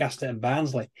 Doncaster, and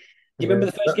Barnsley. Do you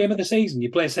remember the first game of the season? You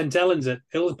played St Helens at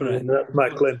Hillsborough. That's my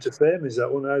claim to fame. Is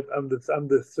that one? I'm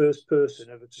the first person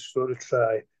ever to score a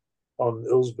try on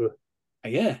Hillsborough. Oh,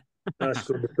 yeah. I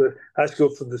scored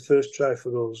for the first try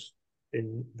for us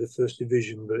in the first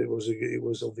division, but it was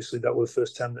obviously that was the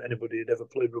first time that anybody had ever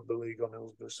played rugby league on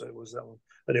Hillsborough, so it was that one.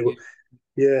 And it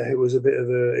was a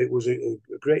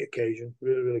great occasion,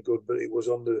 really really good, but it was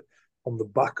on the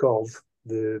back of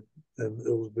the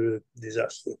Hillsborough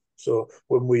disaster. So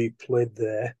when we played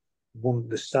there,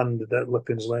 the stand that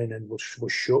Lippins Lane end was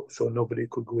shut, so nobody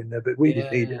could go in there. But we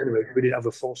didn't need it anyway. We didn't have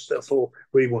a full.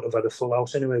 We wouldn't have had a full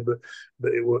house anyway. But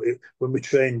when we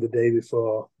trained the day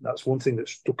before, that's one thing that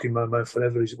stuck in my mind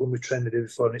forever. Is when we trained the day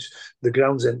before, and the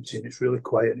ground's empty and it's really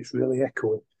quiet and it's really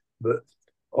echoey, but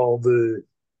all the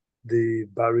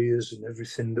barriers and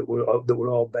everything that were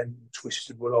all bent and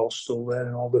twisted were all still there,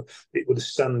 and the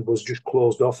stand was just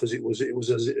closed off as it was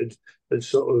as it had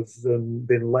sort of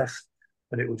been left,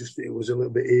 and it was a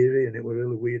little bit eerie and it was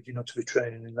really weird, to be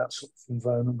training in that sort of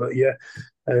environment. But yeah,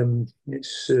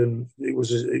 it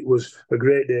was a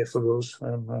great day for us,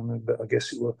 but I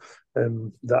guess it was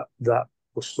that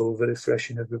was still very fresh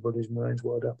in everybody's minds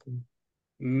what had happened.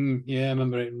 Yeah, I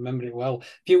remember it well. A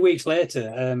few weeks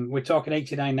later, we're talking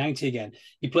 89, 90 again.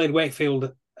 He played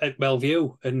Wakefield at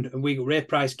Bellevue, and Ray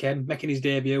Price came making his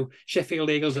debut. Sheffield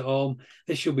Eagles at home.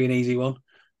 This should be an easy one.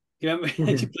 You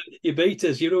remember? You beat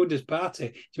us. You ruined us party.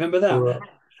 Do you remember that? Well,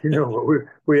 what,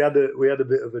 we had a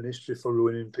bit of an history for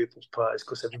ruining people's parties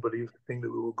because everybody used to think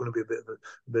that we were going to be a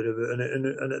bit of a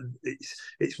and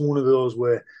it's one of those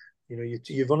where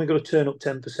you've only got to turn up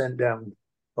 10% down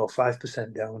or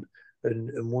 5% down,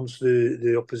 and once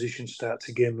the opposition starts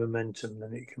to gain momentum,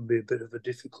 then it can be a bit of a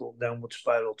difficult downward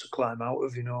spiral to climb out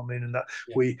of. You know what I mean? And that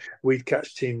we'd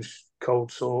catch teams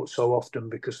cold so often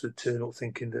because they turn up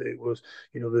thinking that it was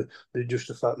just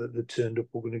the fact that they turned up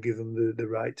were going to give them the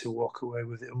right to walk away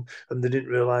with it, and they didn't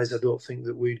realise. I don't think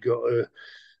that we'd got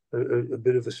a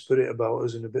bit of a spirit about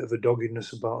us and a bit of a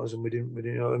doggedness about us, and we didn't.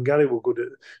 And Gary were good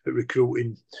at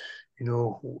recruiting. I don't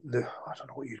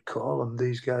know what you'd call them,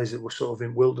 these guys that were sort of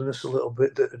in wilderness a little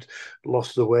bit, that had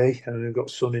lost the way. And they've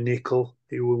got Sonny Nickel,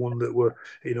 he were one that were,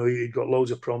 he'd got loads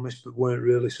of promise, but weren't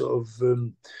really sort of,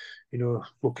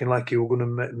 looking like he were going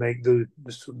to make the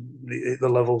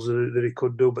levels that he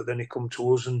could do. But then he come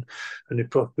to us and he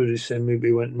probably said maybe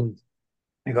he went and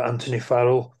he got Anthony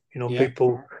Farrell,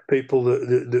 people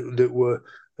that were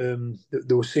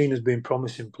they were seen as being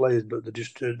promising players, but they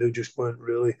just weren't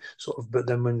really sort of. But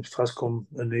then when Faz come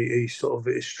and he sort of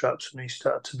hit his straps and he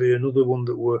started to be another one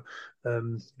that were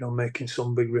making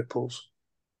some big ripples.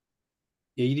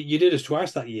 Yeah, you did us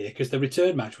twice that year because the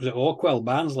return match was at Orkwell,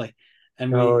 Barnsley,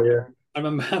 and yeah. I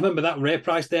remember that Ray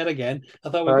Price there again. I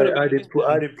thought I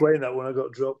didn't play in that when I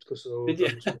got dropped because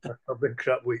I've been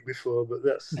crap week before. But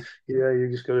that's you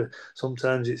just got to.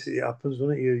 Sometimes it happens,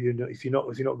 doesn't it? If you're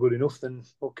not good enough, then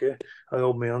okay, I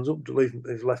hold my hands up.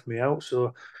 They've left me out,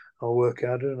 so I'll work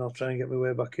harder and I'll try and get my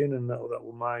way back in. And that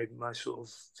was my sort of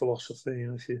philosophy.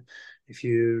 If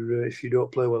you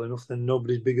don't play well enough, then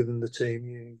nobody's bigger than the team.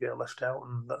 You get left out,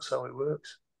 and that's how it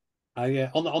works.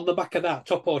 On the back of that,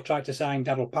 Topo tried to sign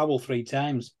Daryl Powell 3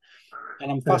 times.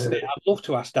 And I'm fascinated. I'd love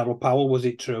to ask Daryl Powell, was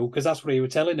it true? Because that's what he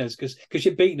was telling us. Because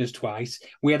you've beaten us twice.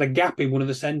 We had a gap in one of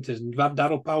the centres, and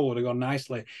Daryl Powell would have gone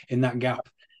nicely in that gap.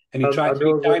 And he tried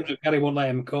 3 times, but Gary wouldn't let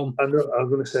him come. I was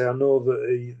going to say, I know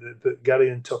that Gary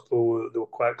and Topo were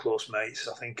quite close mates.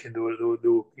 I think there were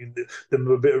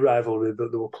a bit of rivalry,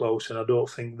 but they were close. And I don't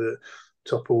think that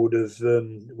Topper would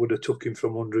have took him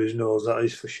from under his nose. That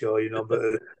is for sure, But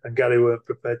and Gary weren't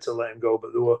prepared to let him go.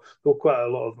 But there were quite a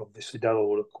lot of, obviously Darryl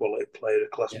was a quality player, a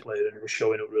class player, and he was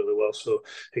showing up really well. So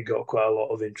he got quite a lot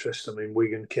of interest. I mean,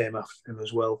 Wigan came after him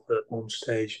as well at one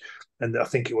stage, and I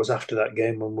think it was after that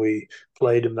game when we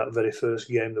played him, that very first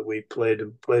game that we played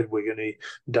Wigan.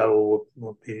 Darryl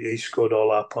he scored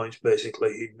all our points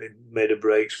basically. He made a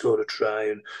break, scored a try,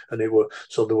 and it were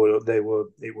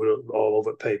all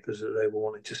over papers that they were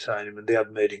wanting to sign him, and they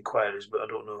had made inquiries, but I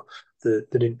don't know. They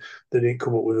didn't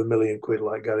come up with £1 million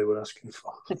like Gary were asking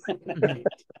for.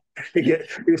 he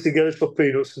used to get us for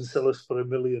peanuts and sell us for £1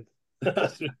 million.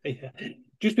 That's right, yeah.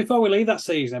 Just before we leave that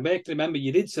season, I make remember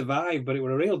you did survive, but it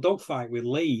was a real dogfight with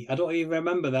Lee. I don't even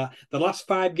remember that. The last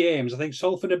 5 games, I think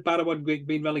Salford and Barrow had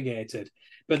been relegated,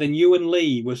 but then you and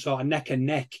Lee were sort of neck and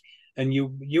neck, and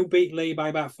you beat Lee by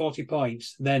about 40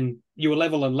 points. Then you were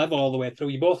level all the way through.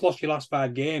 You both lost your last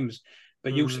 5 games,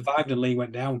 but you survived and Lee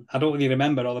went down. I don't really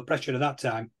remember all the pressure at that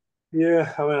time.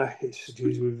 Yeah, I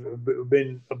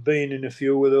mean, I've been in a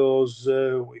few of those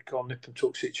what you call nip and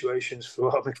tuck situations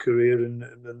throughout my career, and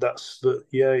but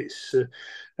yeah, it's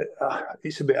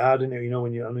a bit hard, isn't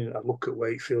it? I look at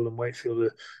Wakefield, and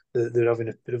Wakefield they're having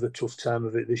a bit of a tough time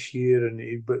of it this year,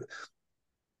 but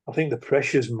I think the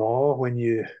pressure's more when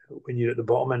you're at the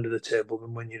bottom end of the table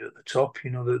than when you're at the top.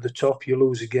 The top, you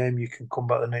lose a game, you can come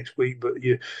back the next week, but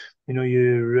your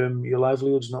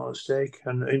livelihood's not at stake.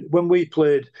 And when we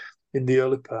played in the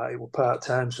early part, it was part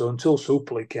time. So until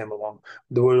Super League came along,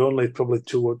 there were only probably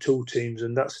two teams,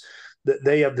 and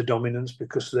they had the dominance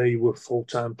because they were full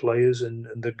time players and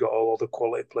they'd got all the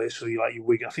quality players. So your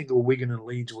Wigan, I think the Wigan and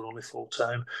Leeds were only full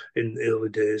time in the early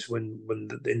days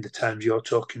in the times you're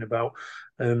talking about.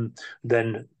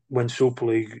 Then when Super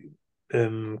League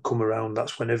come around,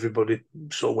 that's when everybody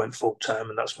sort of went full time,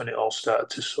 and that's when it all started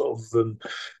to sort of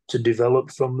to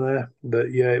develop from there.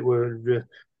 But yeah, it were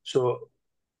so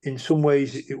in some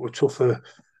ways it were tougher.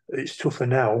 It's tougher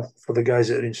now for the guys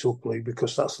that are in Super League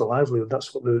because that's the livelihood.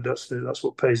 That's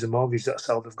what pays the mortgage. That's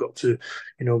how they've got to,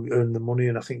 earn the money.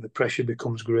 And I think the pressure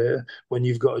becomes greater when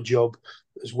you've got a job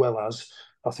as well as.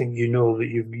 I think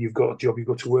that you've got a job. You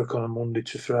go to work on a Monday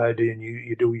to Friday, and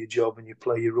you do your job and you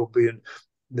play your rugby, and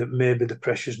that maybe the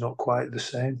pressure's not quite the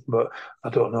same. But I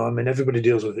don't know. I mean, everybody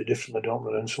deals with it differently, don't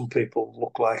they? And some people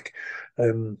look like,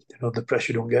 the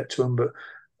pressure don't get to them. But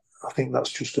I think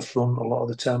that's just a front a lot of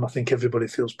the time. I think everybody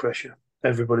feels pressure.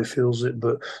 Everybody feels it,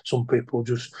 but some people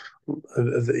just,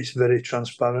 it's very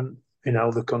transparent in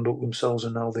how they conduct themselves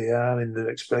and how they are in their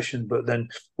expression. But then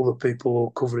other people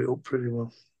will cover it up pretty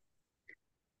well.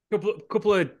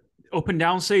 Couple of up and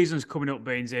down seasons coming up,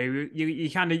 Beansy.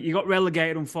 You got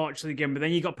relegated unfortunately again, but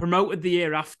then you got promoted the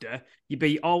year after. You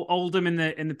beat Oldham in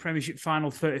the Premiership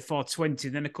final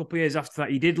 34-20. Then a couple of years after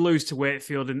that, you did lose to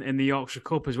Wakefield in the Yorkshire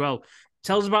Cup as well.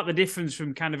 Tell us about the difference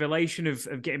from kind of elation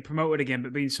of getting promoted again,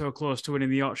 but being so close to winning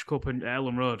the Yorkshire Cup at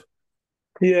Ellen Road.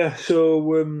 Yeah,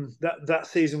 so that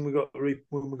season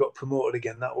when we got promoted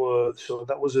again, that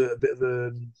was a bit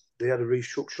of they had a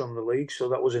restructure on the league, so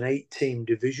that was an 8-team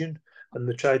division, and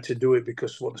they tried to do it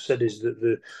because what they said is that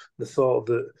the thought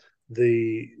that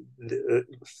the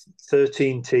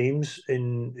 13 teams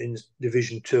in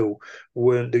Division Two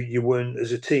weren't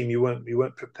as a team you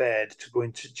weren't prepared to go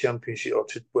into Championship or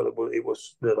to it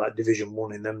was like Division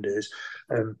One in them days.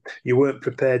 You weren't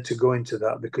prepared to go into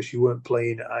that because you weren't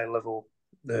playing at high level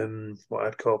what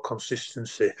I'd call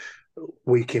consistency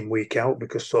week in week out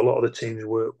because a lot of the teams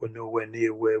were nowhere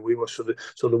near where we were. So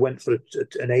they went for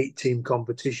an 8-team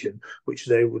competition, which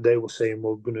they were saying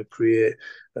we're going to create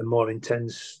a more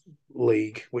intense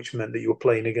league, which meant that you were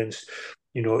playing against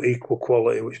equal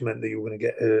quality, which meant that you were going to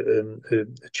get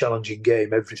a challenging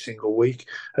game every single week,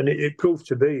 and it proved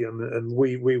to be. And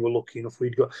we were lucky enough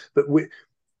but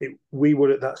we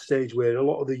were at that stage where a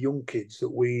lot of the young kids that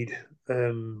we'd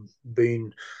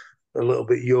been a little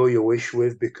bit yo-yo-ish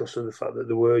with because of the fact that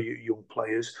there were young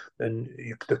players and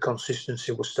the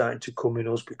consistency was starting to come in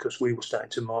us because we were starting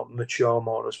to mature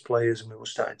more as players and we were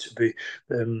starting to be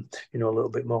a little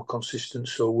bit more consistent.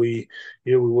 So we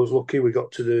was lucky we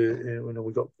got to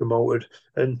we got promoted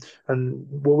and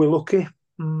were we lucky?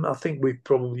 I think we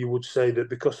probably would say that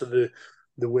because of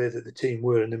the way that the team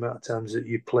were and the amount of times that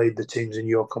you played the teams in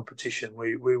your competition,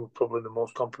 we were probably the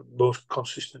most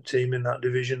consistent team in that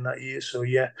division that year. So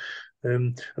yeah,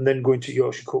 and then going to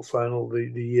Yorkshire Cup final the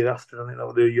year after, I think that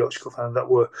was the Yorkshire Cup final. That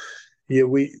were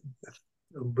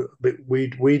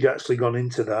we'd actually gone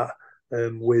into that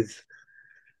with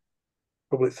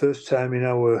probably the first time in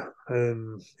our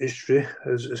history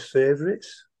as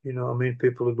favourites. You know what I mean?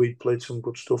 We'd played some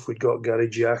good stuff. We'd got Gary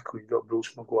Jack, we'd got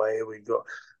Bruce Maguire, we'd got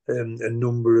a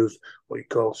number of what you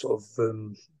call sort of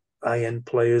high-end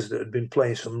players that had been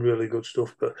playing some really good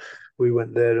stuff. But we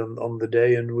went there on the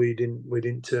day and we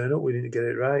didn't turn up. We didn't get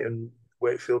it right. And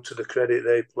Wakefield, to the credit,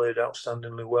 they played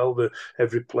outstandingly well.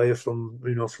 Every player from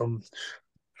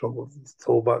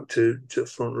fullback to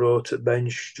front row to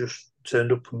bench just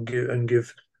turned up and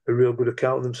give a real good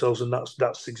account of themselves, and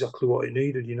that's exactly what it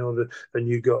needed. And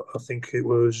you got, I think it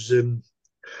was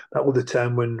that was the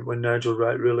time when Nigel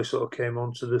Wright really sort of came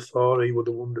onto the fore. He was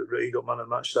the one that he got man of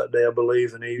the match that day, I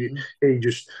believe, and he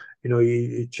just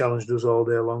he challenged us all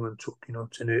day long and took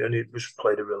and he just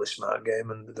played a really smart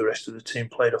game, and the rest of the team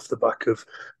played off the back of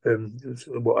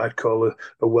what I'd call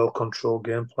a well controlled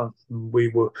game plan. We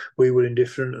were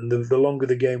indifferent, and the longer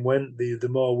the game went, the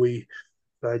more we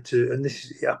tried to, and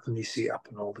this happen. You see it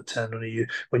happen all the time.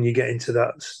 When you get into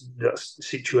that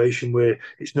situation where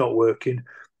it's not working,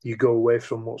 you go away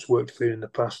from what's worked for you in the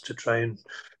past to try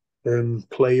and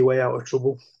play your way out of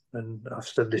trouble. And I've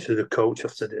said this as a coach,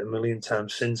 I've said it a million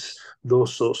times since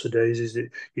those sorts of days, is that,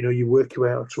 you work your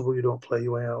way out of trouble, you don't play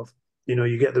your way out of,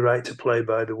 you get the right to play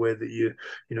by the way that you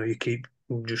keep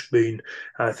just being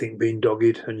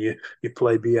dogged, and you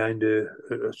play behind a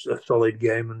solid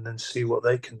game and then see what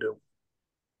they can do.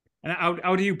 And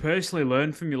how do you personally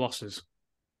learn from your losses?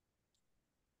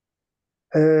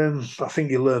 I think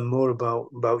you learn more about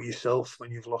yourself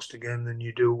when you've lost a game than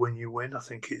you do when you win. I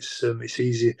think it's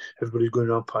easy. Everybody's going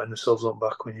around patting themselves on the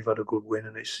back when you've had a good win,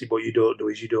 and it's what you don't do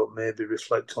is you don't maybe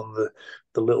reflect on the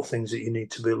little things that you need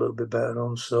to be a little bit better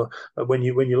on. So when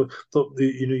you look,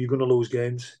 you're going to lose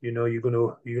games. You're going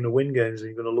to win games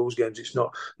and you're going to lose games. It's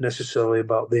not necessarily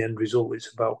about the end result.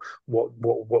 It's about what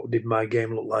did my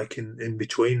game look like in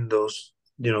between those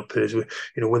periods.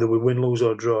 Whether we win, lose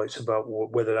or draw, it's about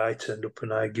whether I turned up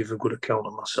and I give a good account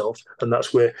of myself. And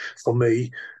that's where, for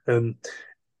me,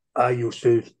 I used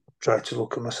to try to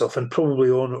look at myself and probably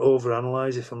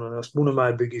overanalyze, if I'm honest. One of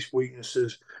my biggest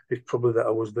weaknesses is probably that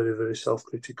I was very, very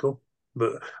self-critical.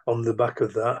 But on the back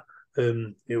of that,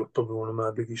 it was probably one of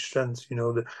my biggest strengths.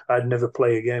 That I'd never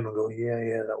play a game and go,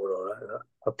 yeah, that was all right.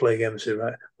 I'd play a game and say,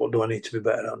 right, what do I need to be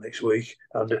better at next week?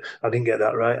 And I didn't get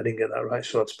that right.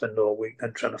 So I'd spend all week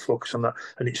then trying to focus on that.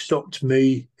 And it stopped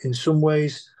me in some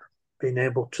ways. being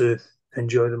able to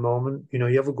enjoy the moment. You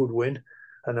have a good win,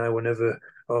 and I were never,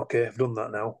 okay, I've done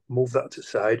that now. Move that to the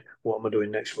side. What am I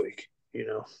doing next week?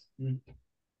 Mm.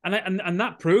 And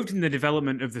that proved in the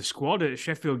development of the squad at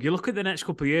Sheffield. You look at the next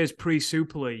couple of years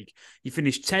pre-Super League, you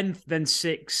finished 10th, then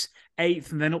 6th,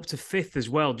 8th, and then up to 5th as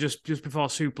well, just before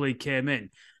Super League came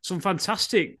in. Some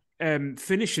fantastic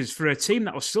finishes for a team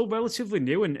that was still relatively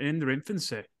new and in their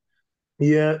infancy.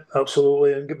 Yeah,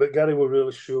 absolutely. But Gary was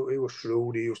really shrewd. He was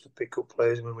shrewd. He used to pick up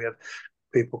players when we had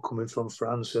people coming from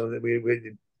France, so that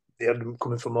they had them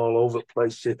coming from all over the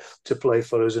place to play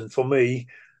for us. And for me,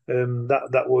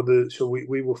 that were so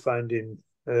we were finding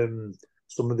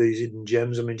some of these hidden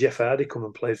gems. I mean, Jeff Hardy come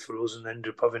and played for us and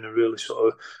ended up having a really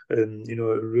sort of a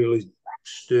really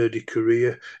sturdy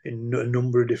career in a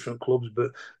number of different clubs,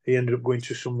 but he ended up going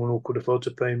to someone who could afford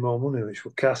to pay more money, which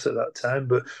was Cass at that time.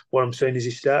 But what I'm saying is he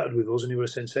started with us and he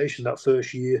was a sensation. That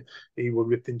first year, he was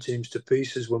ripping teams to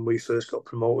pieces when we first got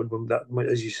promoted.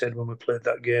 As you said, when we played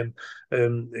that game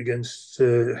against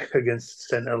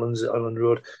St Helens at Ellen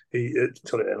Road,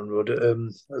 Ellen Road at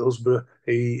Hillsborough,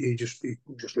 he just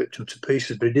ripped them to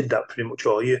pieces. But he did that pretty much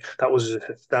all year. That was a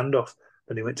standoff.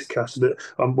 And he went to Castle.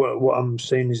 But what I'm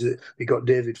saying is that he got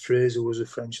David Fraser, who was a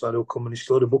French lad who come and he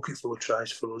scored a bucket full of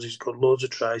tries for us. He's got loads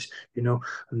of tries, And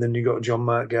then you got John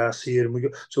Mark Garcia,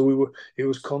 and He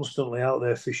was constantly out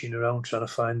there fishing around trying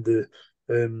to find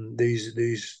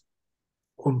these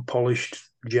unpolished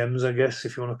gems, I guess,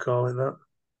 if you want to call it that.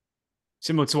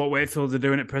 Similar to what Wakefield are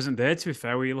doing at present day, to be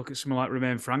fair, where you look at someone like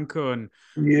Romain Franco and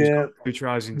he's Yeah, got 2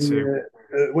 tries in 2. yeah.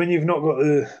 When you've not got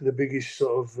the biggest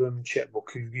sort of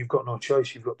checkbook, you've got no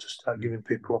choice. You've got to start giving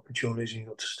people opportunities. You've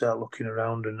got to start looking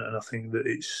around, and I think that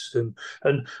it's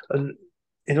and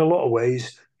in a lot of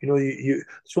ways, you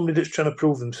somebody that's trying to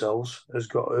prove themselves has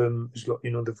got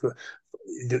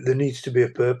there needs to be a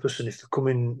purpose, and if they're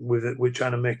coming with it, we're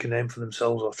trying to make a name for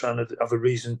themselves or trying to have a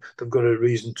reason. They've got a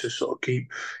reason to sort of keep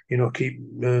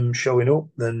showing up.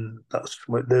 Then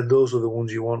those are the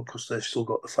ones you want because they've still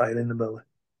got the fire in the belly.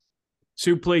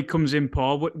 Super League comes in,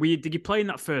 Paul. Did you play in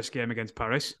that first game against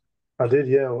Paris? I did,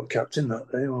 yeah. I was captain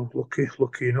that day. Well,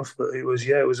 lucky enough, but it was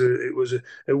a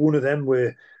one of them where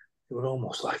it was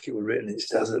almost like it was written in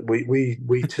stars that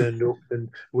we turned up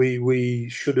and we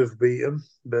should have beat them,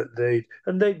 but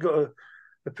they'd got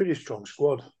a pretty strong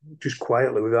squad, just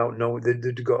quietly without knowing.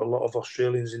 They'd got a lot of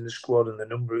Australians in the squad and the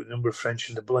number of French,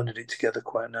 and they blended it together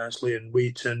quite nicely. And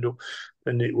we turned up,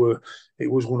 and it was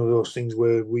one of those things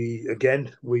where we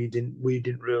didn't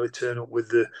really turn up with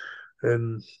the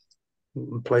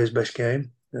players' best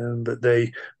game. But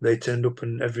they turned up,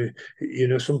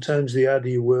 and sometimes the harder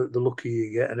you work, the luckier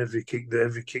you get, and every kick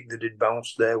they did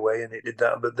bounced their way, and it did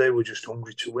that. But they were just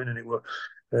hungry to win, and it were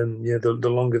the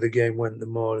longer the game went, the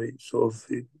more it was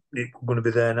going to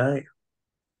be their night.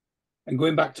 And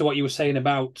going back to what you were saying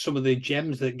about some of the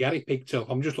gems that Gary picked up,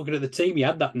 I'm just looking at the team he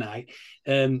had that night.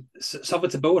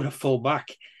 Salvatore full back,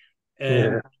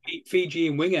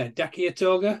 Fijian winger Dakia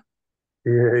Toga.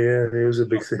 Yeah, it was a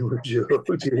big thing with Joe.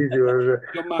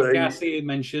 John Mark Garcia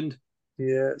mentioned.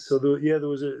 Yeah, so there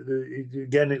was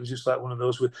again. It was just like one of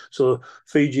those. So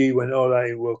Fiji went all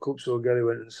right in World Cup. So Gary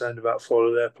went and signed about 4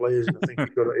 of their players, and I think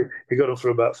he got them for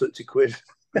about 30 quid.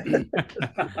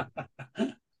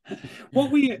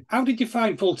 How did you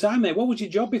find full time, mate? What was your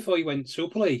job before you went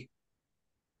Super League?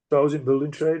 So I was in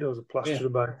building trade. I was a plasterer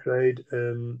by trade,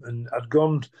 and I'd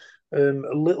gone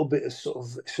a little bit of sort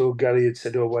of. So Gary had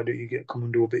said, "Oh, why don't you come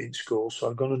and do a bit in school?" So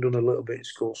I'd gone and done a little bit in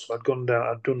school. So I'd gone down.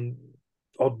 I'd done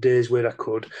odd days where I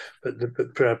could,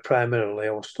 but primarily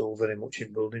I was still very much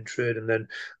in building trade. And then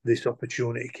this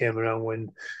opportunity came around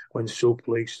when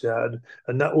Super League started,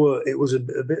 and it was a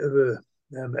bit of a.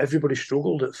 Everybody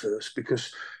struggled at first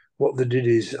because what they did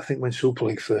is, I think when Super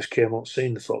League first came on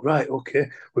scene, they thought, right, okay,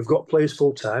 we've got players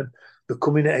full time. They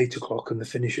come in at 8 o'clock and they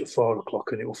finish at 4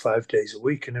 o'clock, and it was 5 days a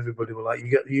week. And everybody were like,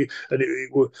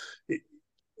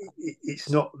 it's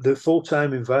not the full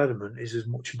time environment is as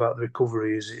much about the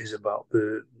recovery as it is about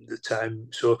the time.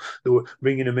 So they were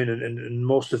bringing them in, and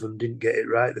most of them didn't get it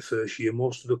right the first year.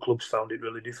 Most of the clubs found it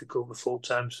really difficult, the full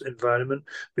time environment,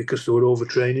 because they were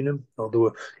overtraining them, or they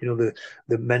were,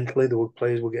 the mentally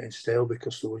players were getting stale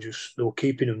because they were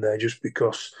keeping them there just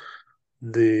because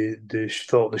they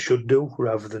thought they should do,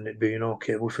 rather than it being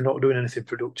okay. Well, if we're not doing anything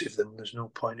productive, then there's no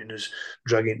point in us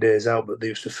dragging days out. But they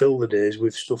used to fill the days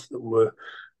with stuff that were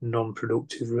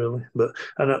non-productive, really. But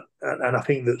and I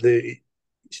think that it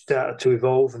started to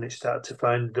evolve, and it started to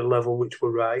find the level which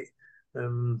were right. For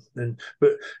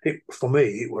me,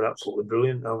 it was absolutely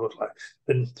brilliant. I was like,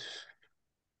 and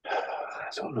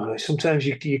I don't know. Sometimes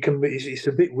you can be. It's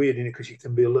a bit weird, because you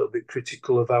can be a little bit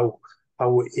critical of how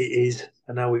how it is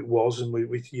and how it was, and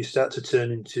you start to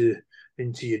turn into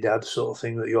your dad sort of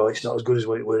thing, that it's not as good as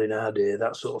what it were in our day,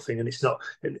 that sort of thing. And it's not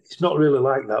really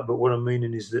like that. But what I'm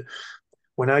meaning is that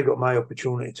when I got my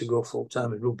opportunity to go full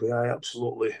time in rugby, I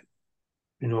absolutely,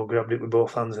 grabbed it with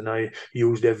both hands, and I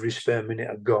used every spare minute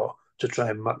I got to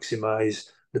try and maximise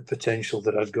the potential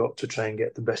that I'd got to try and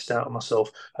get the best out of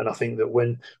myself. And I think that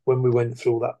when we went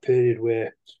through that period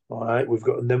where, all right, we've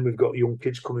got young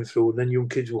kids coming through, and then young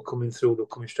kids were coming through, they're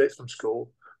coming straight from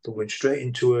school, they're going straight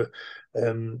into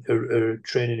a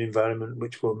training environment,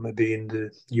 which were maybe in the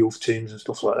youth teams and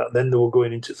stuff like that. Then they were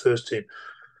going into first team.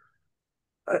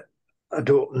 I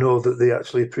don't know that they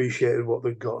actually appreciated what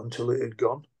they'd got until it had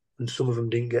gone. And some of them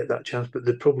didn't get that chance, but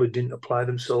they probably didn't apply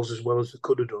themselves as well as they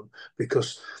could have done,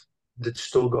 because they'd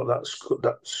still got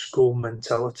that school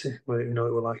mentality where, it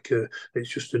was like it's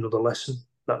just another lesson,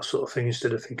 that sort of thing,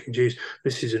 instead of thinking, geez,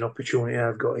 this is an opportunity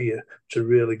I've got here to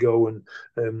really go and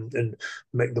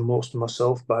make the most of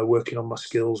myself by working on my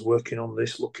skills, working on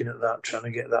this, looking at that, trying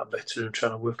to get that better, and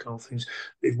trying to work on things.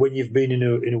 When you've been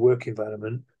in a work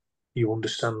environment, you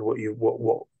understand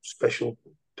what special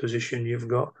position you've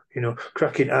got.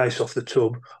 Cracking ice off the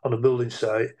tub on a building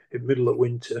site in the middle of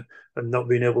winter and not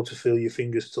being able to feel your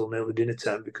fingers till nearly dinner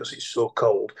time because it's so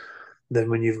cold. Then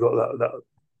when you've got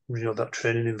that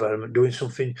training environment, doing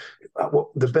something,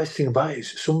 the best thing about it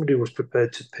is somebody was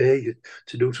prepared to pay you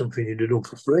to do something you'd have done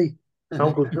for free.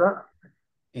 How good's that?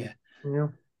 Yeah.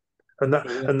 And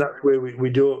that's where we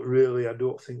don't really, I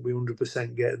don't think we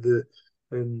 100% get the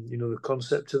the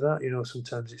concept of that.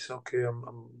 Sometimes it's okay,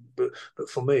 but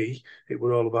for me, it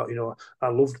were all about, I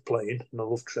loved playing and I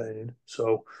loved training.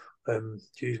 So,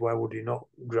 geez, why would you not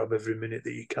grab every minute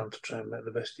that you can to try and make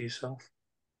the best of yourself?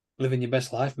 Living your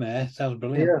best life, mate. Sounds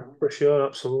brilliant. Yeah, for sure,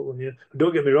 absolutely. Yeah,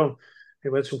 don't get me wrong. It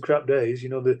went some crap days.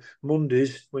 The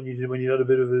Mondays when you had a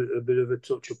bit of a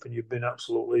touch up and you've been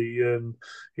absolutely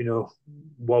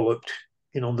walloped.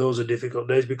 Those are difficult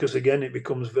days, because again it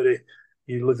becomes very,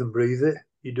 you live and breathe it.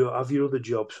 You don't have your other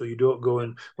job, so you don't go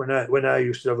and when I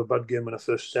used to have a bad game when I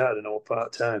first started and I was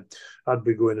part time, I'd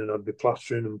be going and I'd be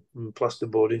plastering and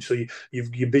plasterboarding. So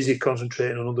you're busy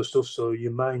concentrating on other stuff, so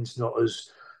your mind's not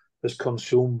as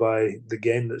consumed by the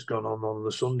game that's gone on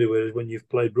the Sunday. Whereas when you've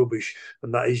played rubbish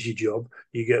and that is your job,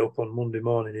 you get up on Monday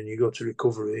morning and you go to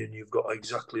recovery and you've got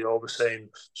exactly all the same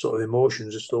sort of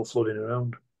emotions are still flooding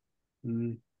around.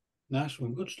 Nice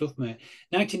one, good stuff, mate.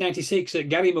 1996,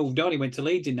 Gary moved on. He went to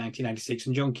Leeds in 1996,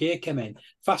 and John Keir came in.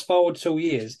 Fast forward 2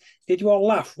 years. Did you all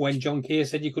laugh when John Keir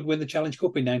said you could win the Challenge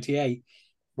Cup in '98?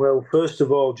 Well, first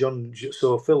of all,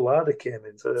 Phil Larder came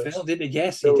in first. Phil did it,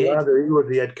 yes, Phil he did. Larder, he was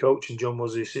the head coach and John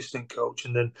was the assistant coach,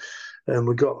 and then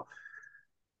we got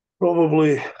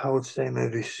probably, I would say,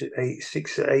 maybe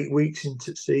 6 or 8 weeks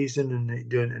into the season, and it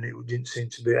didn't seem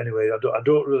to be. Anyway,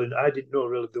 I didn't know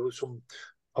really. There was some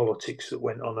politics that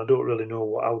went on. I don't really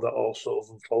know how that all sort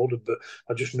of unfolded, but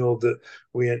I just know that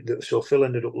so Phil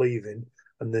ended up leaving,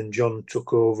 and then John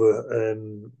took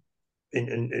over.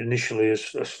 Initially, as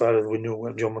far as we knew,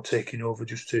 when John was taking over,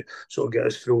 just to sort of get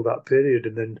us through that period,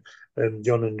 and then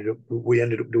we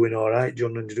ended up doing all right.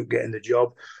 John ended up getting the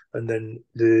job, and then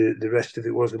the rest of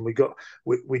it was, and we'd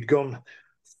gone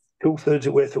 2/3 of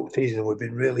the way through the season, and we'd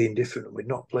been really indifferent, and we'd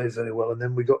not played very well, and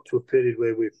then we got to a period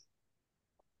where we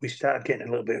started getting a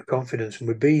little bit of confidence, and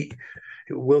we beat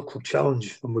it was World Club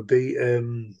Challenge, and we beat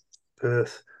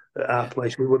Perth at our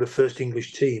place. We were the first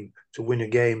English team to win a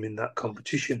game in that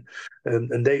competition,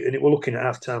 and it were looking at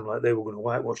half time like they were going to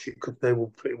whitewash it because they were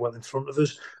pretty well in front of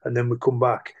us. And then we come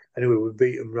back anyway. We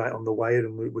beat them right on the wire,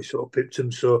 and we sort of pipped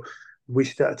them. So we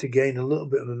started to gain a little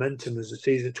bit of momentum as the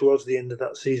season. Towards the end of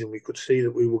that season, we could see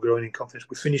that we were growing in confidence.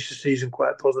 We finished the season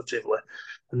quite positively,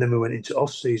 and then we went into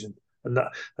off season, and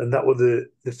that was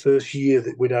the first year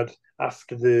that we'd had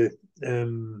after the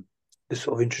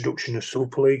sort of introduction of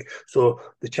Super League. So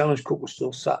the Challenge Cup was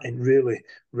still sat in really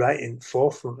right in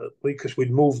forefront of the league because we'd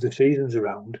moved the seasons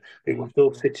around. It was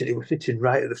sitting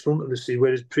right at the front of the season,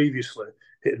 whereas previously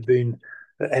it had been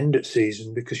at end of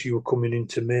season because you were coming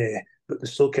into May, but they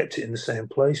still kept it in the same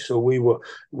place. So we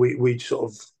sort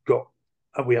of got.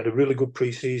 We had a really good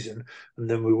pre-season, and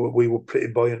then we were pretty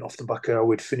buoyant off the back of how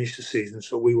we'd finished the season,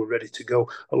 so we were ready to go.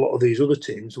 A lot of these other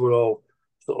teams were all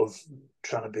sort of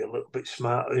trying to be a little bit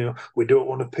smart. We don't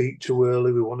want to peak too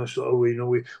early. We want to sort of, we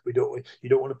don't. You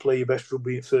don't want to play your best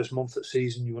rugby in first month of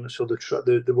season. You want to sort of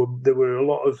there were a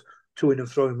lot of toing and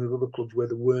throwing with other clubs where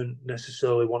they weren't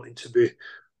necessarily wanting to be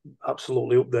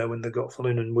absolutely up there when they got full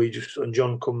in. And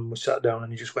John come and we sat down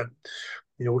and he just went,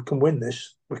 we can win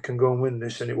this. We can go and win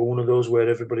this. And it was one of those where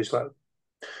everybody's like,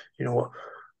 you know what?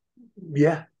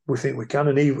 Yeah, we think we can.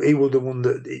 And he was the one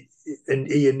that and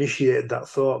he initiated that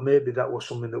thought. Maybe that was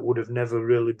something that would have never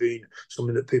really been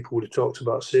something that people would have talked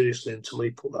about seriously until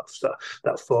he put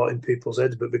that thought in people's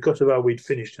heads. But because of how we'd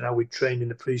finished and how we'd trained in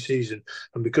the pre-season,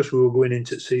 and because we were going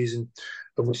into the season,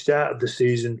 and we started the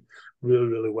season really,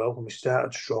 really well, and we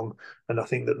started strong, and I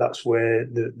think that's where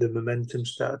the momentum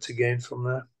started to gain from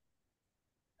there.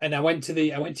 And I went to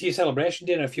your celebration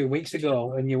dinner a few weeks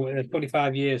ago, and you were a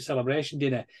 25-year celebration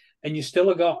dinner, and you still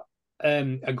have got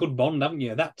a good bond, haven't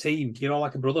you? That team, you're all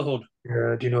like a brotherhood.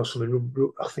 Yeah, do you know something?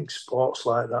 I think sports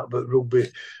like that, but rugby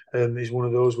is one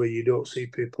of those where you don't see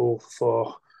people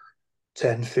for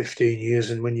 10, 15 years,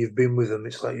 and when you've been with them,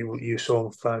 it's like you saw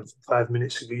them 5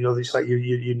 minutes ago. You know, it's like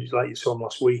you like you saw them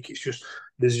last week. It's just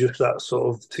there's just that sort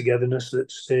of togetherness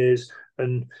that stays,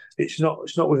 and it's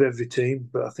not with every team,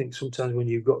 but I think sometimes when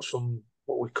you've got some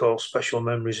what we call special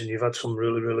memories, and you've had some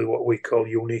really, really what we call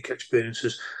unique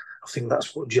experiences, I think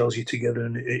that's what gels you together,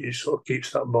 and it sort of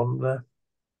keeps that bond there.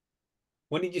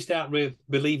 When did you start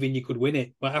believing you could win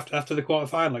it? Well, after the quarter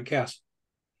final at Cass.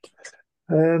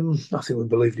 I think we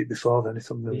believed it before then,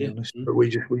 if I'm really honest. But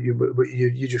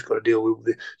you just got to deal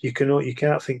with you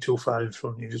can't think too far in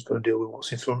front. You just got to deal with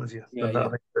what's in front of you. And I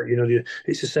think that,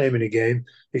 it's the same in a game.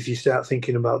 If you start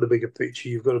thinking about the bigger picture,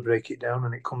 you've got to break it down,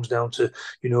 and it comes down to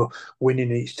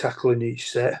winning each tackle in each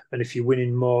set. And if you're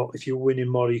winning more of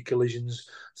your collisions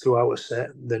throughout a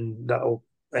set, then that'll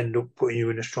end up putting you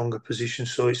in a stronger position.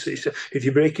 So if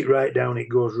you break it right down, it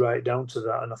goes right down to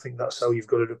that. And I think that's how you've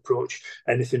got to approach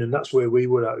anything. And that's where we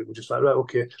were at. We were just like, right,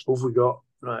 okay, what have we got?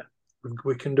 Right,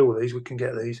 we can do these, we can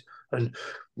get these. And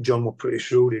John were pretty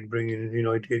shrewd in bringing,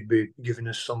 he'd be giving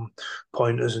us some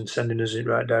pointers and sending us in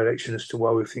the right direction as to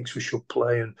why we think we should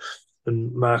play.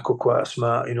 And Marco, quite a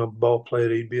smart, ball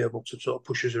player, he'd be able to sort of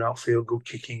push us around field, good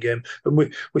kicking game. And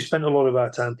we spent a lot of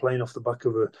our time playing off the back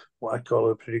of what I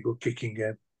call a pretty good kicking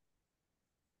game.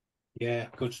 Yeah,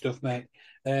 good stuff, mate.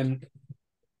 Tell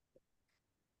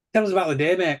us about the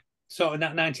day, mate. Sort of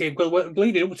that 98. Well,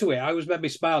 leading up to it, I always made me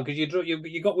smile because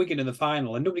you got Wigan in the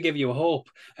final and nobody gave you a hope.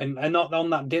 And not on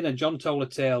that dinner, John told a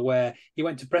tale where you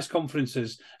went to press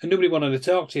conferences and nobody wanted to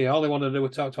talk to you. All they wanted to do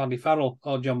was talk to Andy Farrell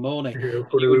or John Mooney. Yeah,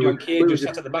 You and John Keane just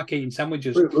sat at the back eating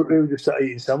sandwiches. We were just sat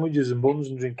eating sandwiches and buns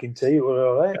and drinking tea. We were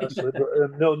all right, actually.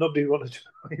 But no, nobody wanted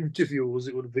to interview us.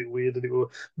 It would have been weird.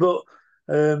 But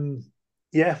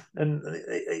yeah, and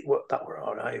that were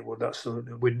all right.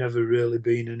 We'd never really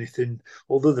been anything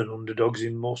other than underdogs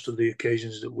in most of the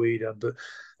occasions that we'd had. But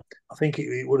I think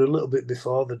it was a little bit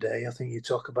before the day. I think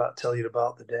tell you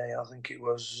about the day. I think it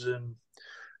was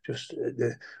just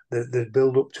the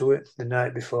build up to it the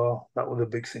night before. That was a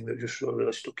big thing that just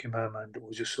really stuck in my mind. It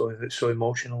was just so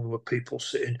emotional. There were people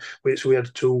sitting. So we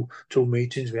had two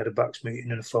meetings. We had a backs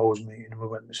meeting and a forwards meeting, and we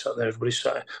went and sat there. Everybody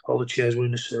sat. All the chairs were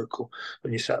in a circle,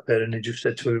 and you sat there, and they just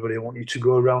said to everybody, "I want you to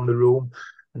go around the room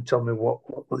and tell me what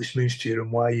this means to you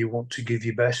and why you want to give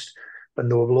your best." And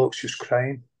there were blokes just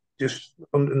crying, and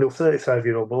they were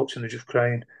 35-year-old blokes, and they're just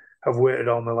crying. I've waited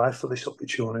all my life for this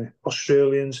opportunity.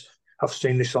 Australians. I've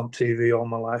seen this on TV all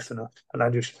my life, and I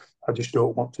just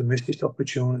don't want to miss this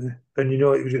opportunity. And it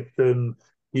was just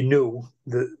you knew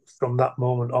that from that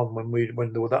moment on, when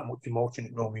there were that much emotion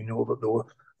in Rome, you know that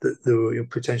there were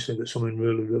potentially that something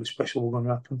really, really special was going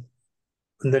to happen.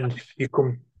 And then you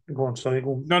come, go on, sorry,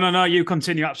 go on. No, you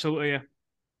continue, absolutely, yeah.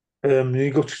 Then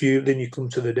you come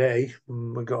to the day.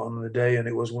 We got on the day, and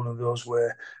it was one of those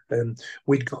where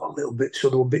we'd got a little bit. So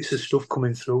there were bits of stuff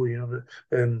coming through,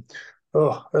 that.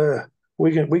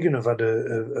 Wigan have had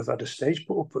a stage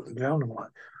put up at the ground. I'm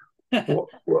like,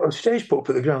 what a stage put up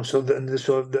at the ground. So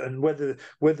and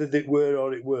whether they were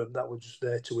or it weren't, that was just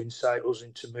there to incite us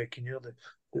into making it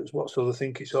was what sort of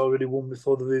think it's already won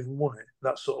before they've even won it,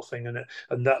 that sort of thing, and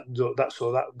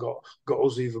that got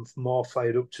us even more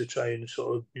fired up to try and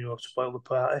sort of spoil the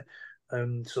party.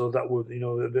 So that would,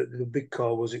 the big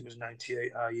call was it was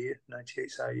 98 our year,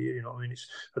 98's our year, you know what I mean?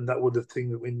 And that was the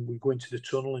thing that when we go into the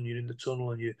tunnel and you're in the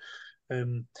tunnel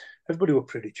and everybody were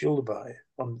pretty chilled about it.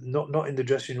 Not in the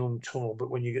dressing room tunnel,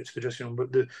 but when you get to the dressing room,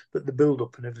 but the build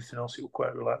up and everything else, it was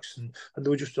quite relaxed, and they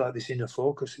were just like this inner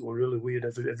focus. It was really weird.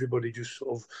 Everybody just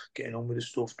sort of getting on with the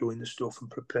stuff, doing the stuff, and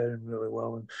preparing really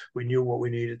well. And we knew what we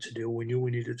needed to do. We knew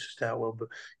we needed to start well, but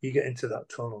you get into that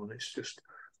tunnel, and it's just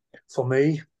for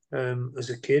me. As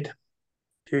a kid,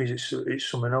 geez, it's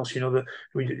something else. That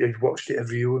I watched it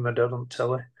every year with my dad on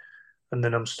telly, and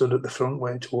then I'm stood at the front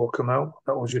waiting to walk him out.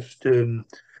 That was just,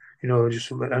 just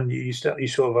something. And you sort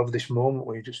of have this moment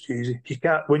where you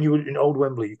can't. When you were in Old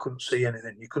Wembley, you couldn't see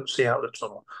anything. You couldn't see out the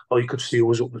tunnel. All you could see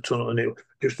was up the tunnel, and it was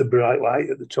just the bright light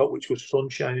at the top, which was sun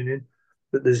shining in.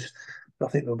 But I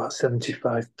think there were about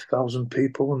 75,000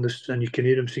 people, and you can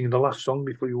hear them singing. The last song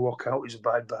before you walk out is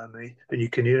 "Abide by Me," and you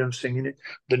can hear them singing it.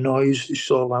 The noise is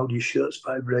so loud, your shirt's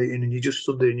vibrating, and you just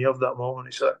stood there and you have that moment.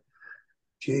 It's like,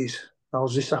 geez,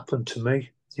 how's this happened to me?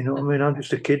 You know what I mean? I'm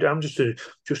just a kid. I'm just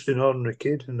an ordinary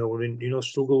kid, and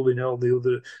struggled in all the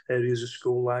other areas of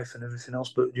school life and everything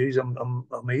else. But geez, I'm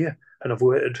here, and I've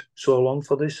waited so long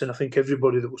for this. And I think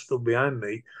everybody that was stood behind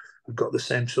me have got the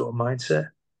same sort of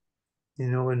mindset.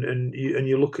 And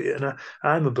you look at it, and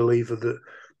I'm a believer that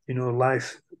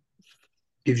life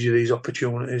gives you these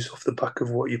opportunities off the back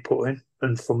of what you put in.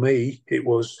 And for me, it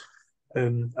was.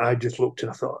 I just looked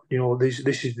and I thought,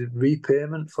 this is the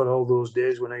repayment for all those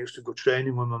days when I used to go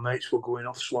training when my mates were going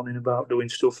off swanning about doing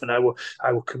stuff, and I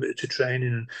were committed to training,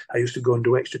 and I used to go and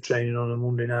do extra training on a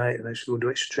Monday night, and I used to go and do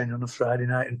extra training on a Friday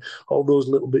night, and all those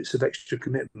little bits of extra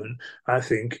commitment, I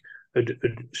think, had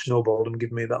snowballed and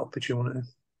given me that opportunity.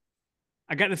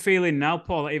 I get the feeling now,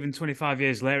 Paul, that even 25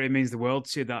 years later, it means the world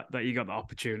to you that you got the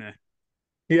opportunity.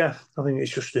 Yeah, I think I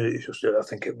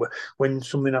think when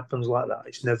something happens like that,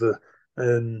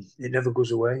 it never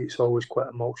goes away. It's always quite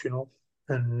emotional,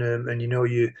 and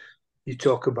you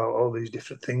talk about all these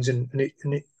different things, and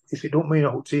if it don't mean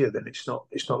out to you, then it's not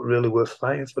really worth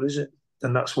fighting for, is it?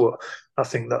 And that's what I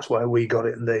think. That's why we got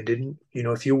it and they didn't.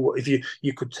 If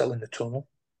you could tell in the tunnel,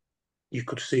 you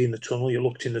could see in the tunnel. You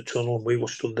looked in the tunnel, and we were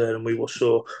stood there, and we were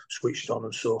so switched on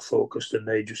and so focused, and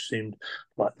they just seemed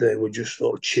like they were just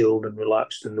sort of chilled and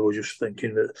relaxed, and they were just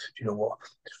thinking that, you know what,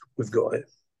 we've got it.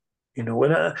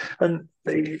 And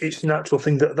it's a natural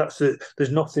thing that's it.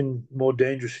 There's nothing more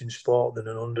dangerous in sport than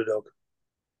an underdog,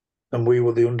 and we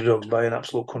were the underdogs by an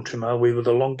absolute country mile. We were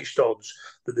the longest odds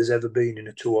that there's ever been in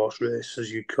a two-horse race, as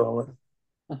you call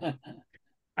it.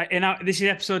 This is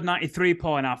episode 93,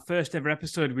 Paul. In our first ever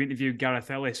episode, we interviewed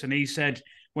Gareth Ellis, and he said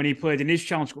when he played in his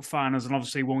Challenge Cup finals and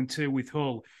obviously won 2 with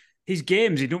Hull, his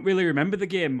games, he don't really remember the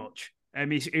game much.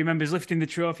 He remembers lifting the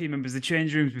trophy, he remembers the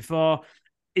change rooms before.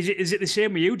 Is it the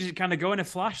same with you? Does it kind of go in a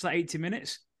flash, that 80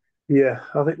 minutes? Yeah,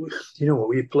 I think,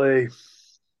 we play.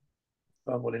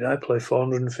 What did I play?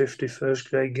 450 first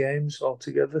grade games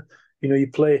altogether.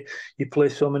 You play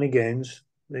so many games.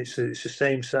 It's the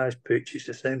same size pitch. It's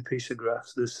the same piece of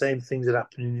grass. The same things that are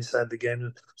happening inside the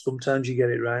game. Sometimes you get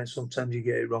it right. Sometimes you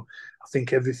get it wrong. I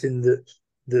think everything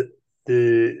that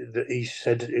he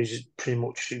said is pretty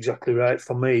much exactly right.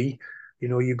 For me,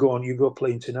 you go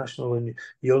play international, and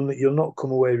you'll not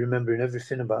come away remembering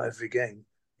everything about every game.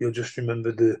 You'll just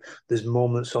remember there's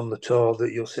moments on the tour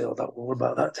that you'll say, "Oh, what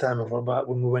about that time? And what about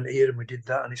when we went here and we did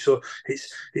that?" And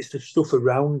it's the stuff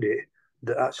around it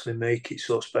that actually make it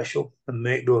so special and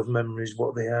make those memories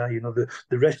what they are.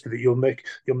 The rest of it, you'll make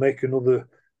another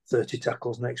 30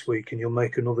 tackles next week, and you'll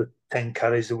make another 10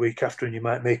 carries the week after, and you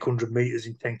might make 100 meters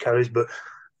in 10 carries, but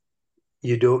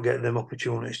you don't get them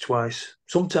opportunities twice.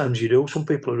 Sometimes you do. Some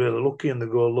people are really lucky and they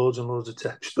go loads and loads of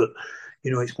times, but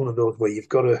it's one of those where you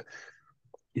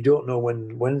don't know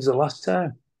when's the last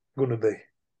time going to be.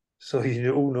 So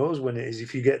who knows when it is.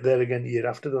 If you get there again the year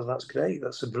after, then that's great.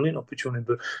 That's a brilliant opportunity,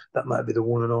 but that might be the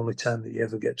one and only time that you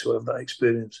ever get to have that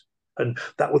experience. And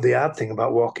that was the hard thing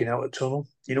about walking out of the tunnel.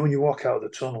 When you walk out of the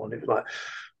tunnel and it's like,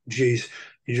 geez,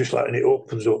 you just like, and it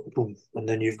opens up, boom, and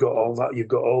then you've got all that. You've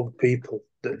got all the people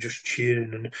that are just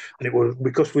cheering, and it was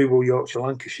because we were Yorkshire,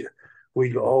 Lancashire. We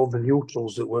got all the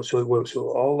neutrals that were, so it worked. So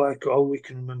all we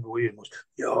can remember hearing was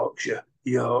Yorkshire,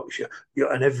 Yorkshire,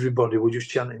 yeah, and everybody were just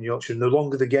chanting Yorkshire. And the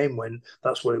longer the game went,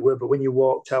 that's what it were. But when you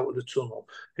walked out of the tunnel,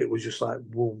 it was just like,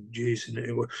 whoa, geez,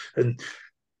 and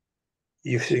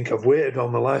you think, I've waited all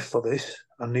my life for this.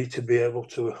 I need to be able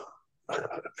to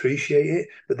appreciate it.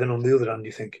 But then on the other hand,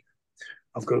 you think,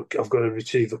 I've got to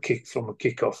retrieve a kick from a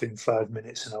kickoff in 5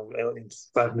 minutes, and in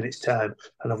 5 minutes time,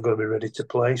 and I've got to be ready to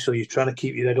play. So you're trying to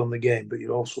keep your head on the game, but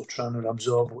you're also trying to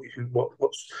absorb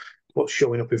what's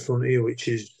showing up in front of you, which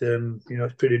is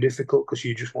it's pretty difficult because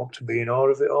you just want to be in awe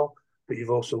of it all, but you've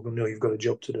also you've got a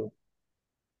job to do.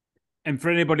 And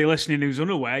for anybody listening who's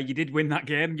unaware, you did win that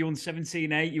game. You won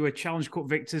 17-8. You were Challenge Cup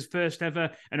victors, first ever,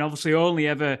 and obviously only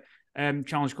ever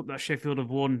Challenge Cup that Sheffield have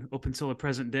won up until the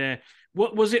present day.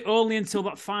 What was it only until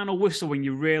that final whistle when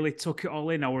you really took it all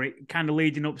in, or were it kind of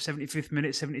leading up 75th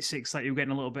minute, 76, like you were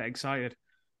getting a little bit excited?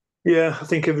 Yeah, I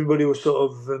think everybody was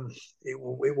sort of it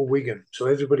were Wigan, so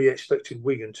everybody expected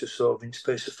Wigan to sort of in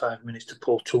space of 5 minutes to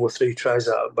pull 2 or 3 tries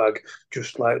out of the bag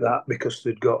just like that, because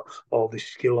they'd got all this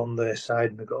skill on their side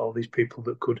and they've got all these people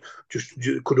that could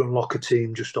unlock a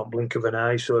team just on blink of an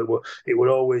eye. So it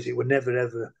were never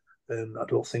ever I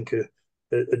don't think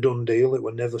a done deal. It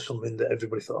was never something that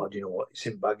everybody thought, oh, do you know what, it's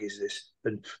in bag, is this?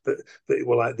 But it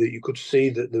was like that. You could see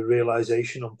that the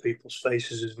realization on people's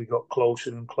faces as we got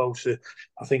closer and closer.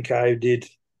 I think I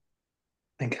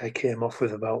came off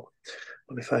with about,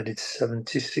 what if I did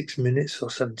 76 minutes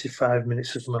or 75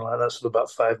 minutes or something like that, so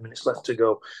about 5 minutes left to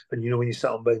go. And when you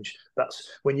sat on bench, that's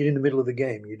when you're in the middle of the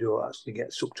game, you don't actually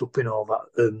get sucked up in all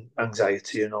that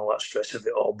anxiety and all that stress of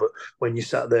it all. But when you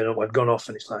sat there and I'd gone off,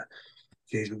 and it's like,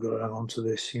 geez, we've got to hang on to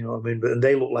this, you know what I mean? But and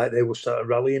they looked like they were starting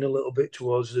rallying a little bit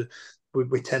towards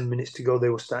with 10 minutes to go, they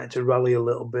were starting to rally a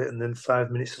little bit, and then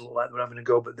 5 minutes it looked like they were having a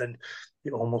go. But then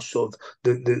it almost sort of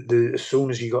the as soon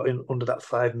as you got in under that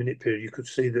 5 minute period, you could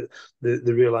see that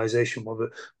the realization was that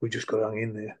we just got to hang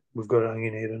in there. We've got to hang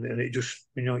in here, and it just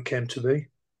it came to be.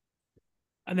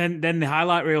 And then the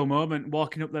highlight reel moment,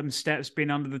 walking up them steps,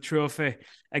 being under the trophy.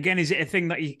 Again, is it a thing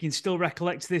that you can still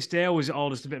recollect to this day, or was it all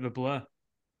just a bit of a blur?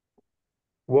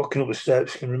 Walking up the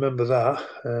steps, can remember that.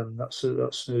 That's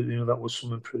that was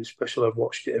something pretty special. I've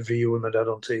watched it every year with my dad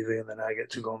on TV, and then I get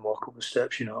to go and walk up the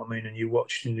steps. You know what I mean? And you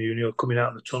watched, coming out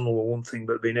of the tunnel were one thing,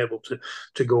 but being able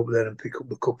to go up there and pick up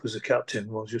the cup as a captain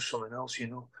was just something else.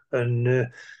 And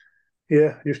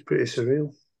yeah, just pretty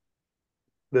surreal.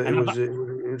 But And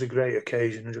it was a great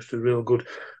occasion and just a real good,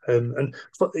 and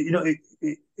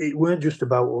it weren't just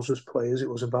about us as players. It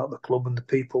was about the club and the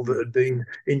people that had been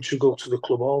integral to the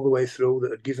club all the way through,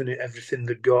 that had given it everything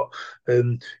they'd got.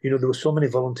 There were so many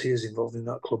volunteers involved in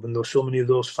that club, and there were so many of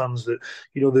those fans that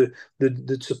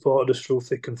that supported us through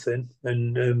thick and thin.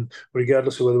 And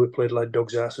regardless of whether we played like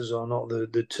dogs' asses or not,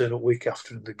 they'd turn up week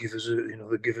after and they'd give us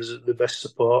the best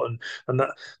support, and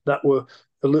that were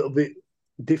a little bit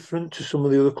different to some of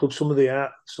the other clubs, some of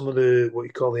the what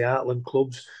you call the Heartland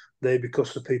clubs.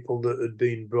 Because the people that had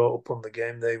been brought up on the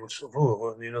game, they were sort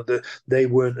of, they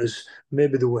weren't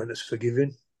as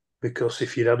forgiving, because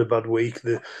if you'd had a bad week,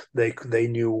 they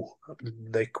knew,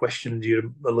 they questioned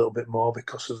you a little bit more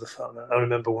because of the fact that I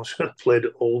remember once when I played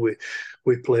at Hull,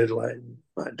 we played like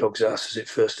dogs' asses at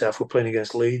first half. We're playing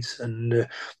against Leeds, and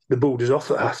the booed us off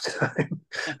at half time,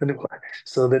 and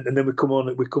then we come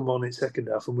on in second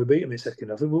half, and we beat them in second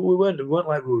half. And we weren't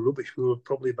like we were rubbish. We were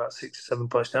probably about 6 or 7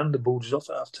 points down. The booed us off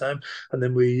at half time, and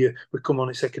then we come on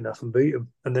in second half and beat them.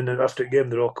 And then after the game,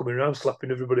 they're all coming around,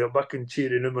 slapping everybody on back and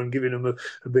cheering them and giving them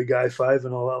a big high five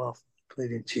and all that.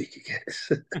 Played in cheeky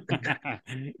guess.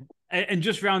 And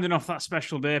just rounding off that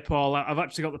special day, Paul, I've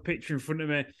actually got the picture in front of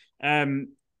me.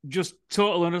 Just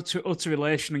total and utter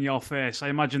elation on your face. I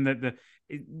imagine that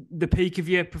the peak of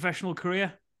your professional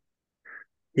career.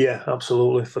 Yeah,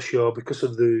 absolutely, for sure, because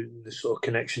of the sort of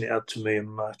connection it had to me and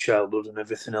my childhood and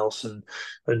everything else, and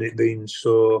it being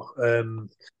so. I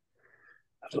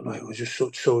don't know. It was just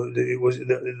so. It was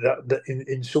that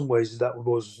in some ways that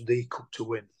was the cup to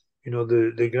win.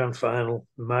 The grand final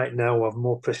might now have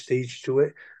more prestige to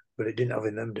it, but it didn't have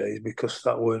in them days, because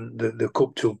that weren't the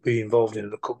cup to be involved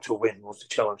in. The cup to win was the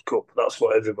Challenge Cup. That's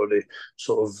what everybody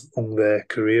sort of hung their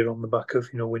career on the back of,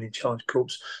 winning Challenge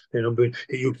Cups. It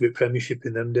used to be Premiership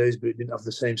in them days, but it didn't have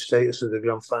the same status as the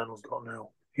grand finals got now.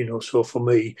 So for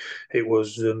me, it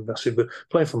was massive. But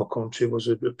playing for my country was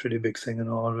a pretty big thing,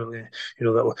 and all. I really,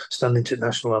 that was standing to the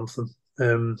national anthem.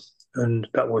 And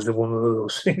that was one of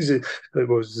those things. It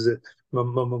was my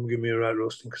mum gave me a right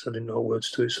roasting because I didn't know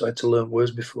words to it, so I had to learn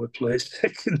words before I played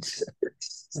second.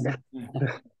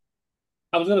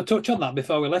 I was going to touch on that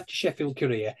before we left your Sheffield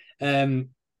career.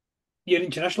 Your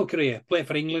international career, played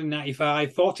for England in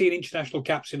 95, 14 international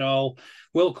caps in all,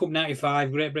 World Cup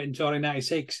 95, Great Britain Tour in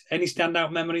 96. Any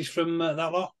standout memories from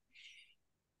that lot?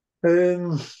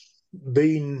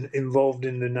 Being involved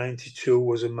in the 92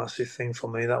 was a massive thing for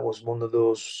me. That was one of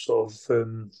those sort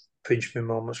of pinch me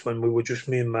moments when we were just,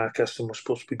 me and Mark Aston were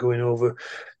supposed to be going over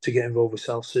to get involved with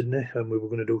South Sydney, and we were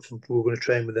going to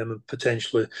train with them and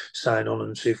potentially sign on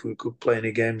and see if we could play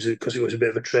any games, because it was a bit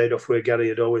of a trade-off where Gary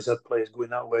had always had players going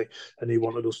that way, and he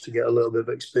wanted us to get a little bit of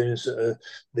experience at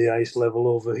the highest level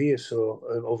over here, so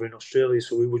over in Australia.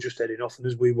 So we were just heading off, and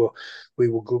as we were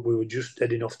good, we were just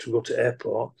heading off to go to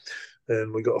airport.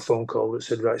 We got a phone call that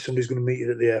said, right, somebody's going to meet you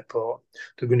at the airport.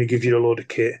 They're going to give you a load of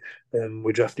kit.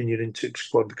 We're drafting you into the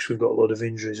squad because we've got a lot of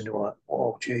injuries. And we're like,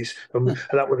 oh, geez. And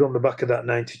that was on the back of that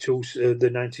 92,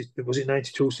 was it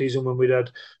 92 season when we'd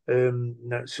had,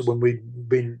 so when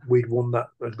we'd won that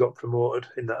and got promoted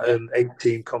in that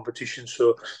 8-team competition.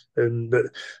 So, but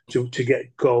to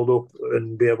get called up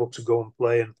and be able to go and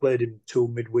play, and played in 2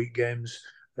 midweek games.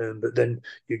 But then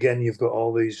again, you've got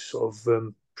all these sort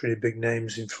of pretty big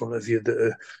names in front of you that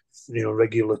are,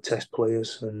 regular test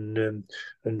players, and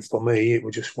for me, it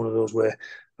was just one of those where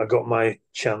I got my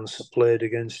chance. I played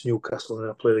against Newcastle and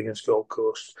I played against Gold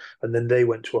Coast, and then they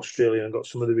went to Australia and got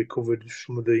some of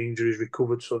the injuries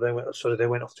recovered. So they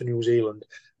went off to New Zealand,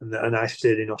 and I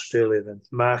stayed in Australia. Then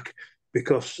Mark,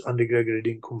 because Andy Gregory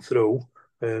didn't come through.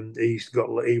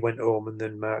 He went home, and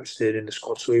then Mark stayed in the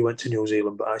squad. So he went to New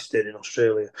Zealand, but I stayed in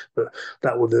Australia. But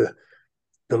that was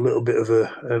the little bit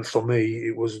of for me.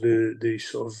 It was the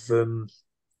sort of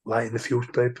light in the fuse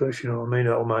paper, if you know what I mean.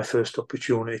 That was my first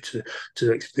opportunity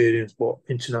to experience what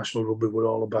international rugby were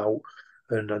all about.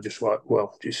 And I just like,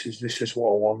 well, this is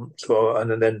what I want. So,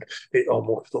 and then it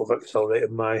almost sort of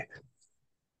accelerated my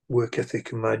work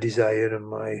ethic and my desire and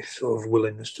my sort of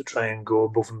willingness to try and go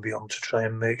above and beyond to try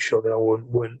and make sure that I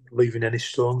weren't leaving any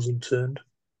stones unturned.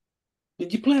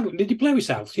 Did you play with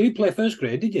South? You didn't play first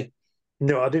grade, did you?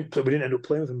 No, I didn't play. We didn't end up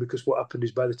playing with them because what happened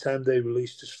is by the time they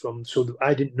released us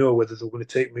I didn't know whether they were going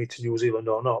to take me to New Zealand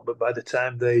or not. But by the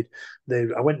time I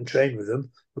went and trained with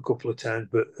them a couple of times,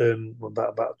 but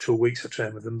about 2 weeks I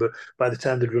trained with them. But by the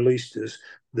time they'd released us,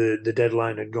 the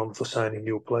deadline had gone for signing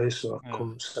new players, so I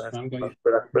couldn't sign.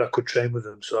 But I could train with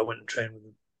them, so I went and trained with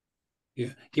them.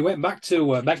 Yeah, you went back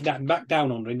to back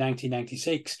down under in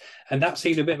 1996, and that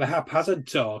seemed a bit of a haphazard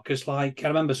tour because, like, I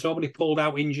remember so many pulled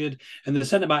out injured, and they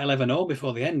sent about 11-0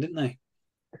 before the end, didn't they?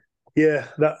 Yeah,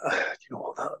 that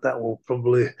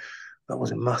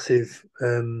was a massive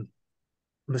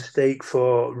mistake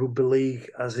for rugby league,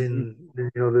 as in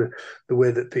the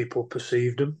way that people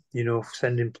perceived them.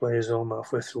 Sending players home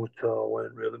halfway through a tour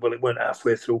weren't really well. It weren't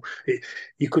halfway through.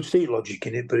 You could see logic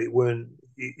in it, but it weren't.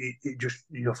 It just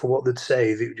for what they'd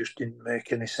say, it just didn't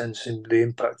make any sense in the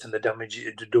impact and the damage it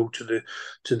had to do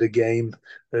to the game.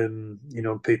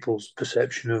 People's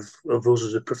perception of us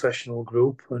as a professional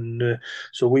group, and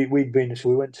so we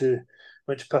went to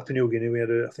Papua New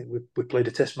Guinea. I think we played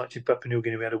a test match in Papua New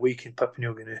Guinea. We had a week in Papua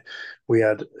New Guinea. We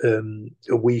had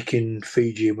a week in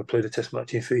Fiji, and we played a test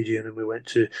match in Fiji. And then we went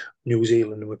to New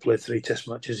Zealand, and we played 3 test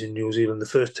matches in New Zealand. The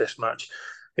first test match,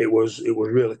 it was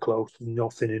really close,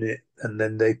 nothing in it. And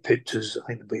then they pipped us. I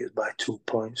think they beat us by 2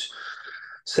 points.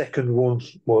 Second one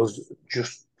was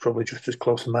probably just as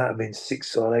close. It might have been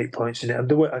 6 or 8 points in it.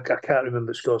 And I can't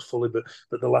remember the scores fully, but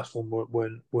the last one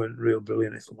weren't real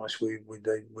brilliant. If I'm honest, we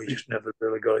just never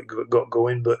really got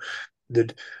going. But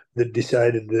they'd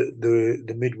decided that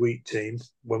the midweek team,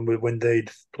 when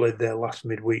they'd played their last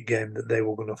midweek game, that they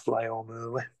were going to fly home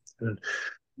early. And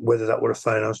whether that were a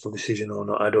financial decision or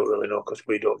not, I don't really know because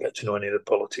we don't get to know any of the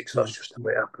politics. That's just the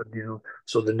way it happened.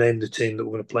 So they named the team that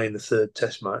were going to play in the third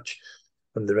test match,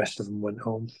 and the rest of them went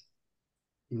home.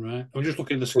 Right. I'm just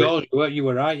looking at the scores. You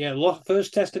were right. Yeah.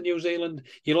 First test in New Zealand,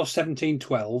 you lost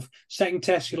 17-12. Second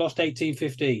test, you lost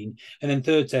 18-15. And then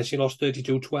third test, you lost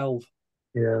 32-12.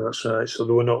 Yeah, that's right. So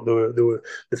they were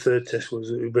the third test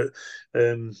was, but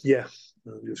yeah,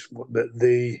 but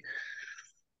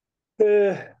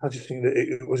I just think that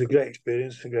it was a great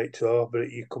experience, a great tour, but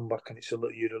you come back and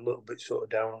you're a little bit sort of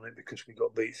down on it because we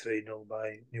got beat 3-0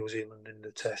 by New Zealand in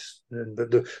the test.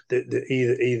 But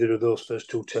either of those first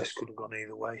 2 tests could have gone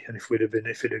either way. And if it had been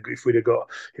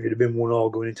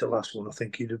 1-1 going into the last one, I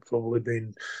think it'd have probably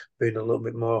been a little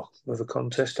bit more of a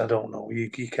contest. I don't know.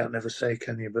 You can't never say,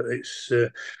 can you? But it's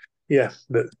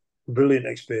but brilliant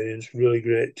experience, really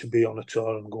great to be on a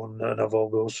tour and go and have all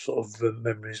those sort of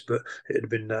memories. But it'd have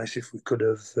been nice if we could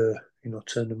have,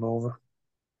 turned them over.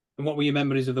 And what were your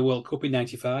memories of the World Cup in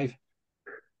 '95?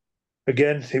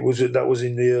 Again, that was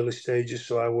in the early stages.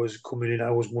 So I was coming in.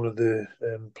 I was one of the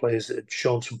players that had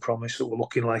shown some promise, that were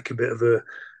looking like a bit of a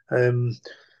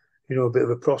bit of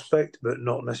a prospect, but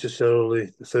not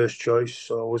necessarily the first choice.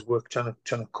 So I was trying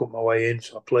to cut my way in.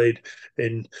 So I played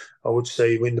I would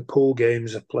say, in the pool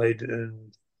games, I played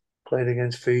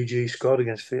against Fiji, scored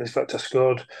against Fiji. In fact, I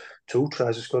scored 2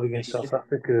 tries. I scored against South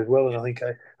Africa as well, and I think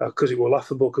because it was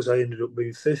laughable because I ended up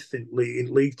being 5th in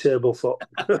league table for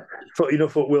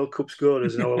for World Cup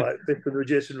scorers, and I was like 5th, and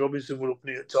Jason Robinson were up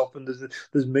near the top, and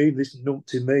there's me, this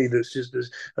numpty me that's just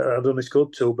I'd only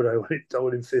scored 2, but I went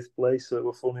in 5th place, so it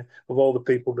was funny of all the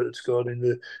people that had scored in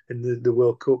the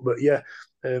World Cup. But yeah.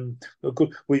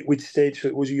 Good. We'd stayed, so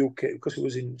it was UK because it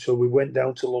was in. So we went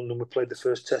down to London. We played the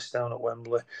first test down at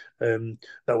Wembley.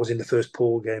 That was in the first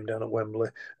pool game down at Wembley.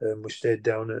 We stayed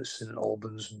down at St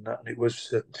Albans and that. And it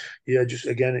was, just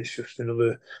again, it's just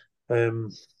another,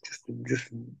 just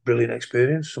brilliant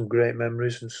experience. Some great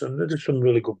memories, and there's some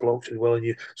really good blokes as well.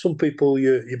 And some people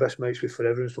you're best mates with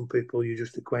forever, and some people you're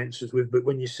just acquaintances with. But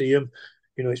when you see them,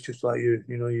 it's just like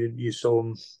you saw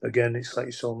them again. It's like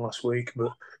you saw them last week,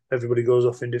 but everybody goes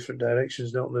off in different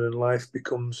directions, don't they? And life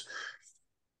becomes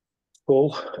full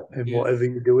in Yeah. whatever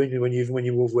you're doing. When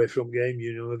you move away from game,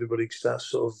 everybody starts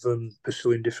sort of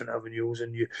pursuing different avenues,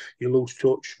 and you lose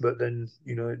touch. But then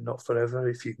not forever.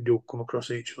 If you do come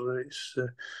across each other,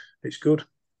 it's good.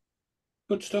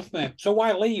 Good stuff, mate. So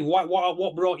why leave?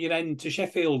 What brought you then to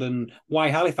Sheffield, and why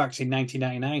Halifax in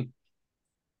 1999?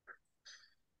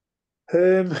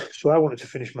 So I wanted to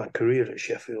finish my career at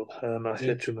Sheffield. I Yeah.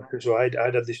 said to them, so I'd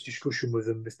had this discussion with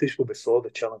them. If this were before the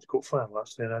Challenge Cup final,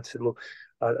 actually, and I'd said, look,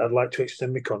 I'd like to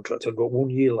extend my contract. I've got 1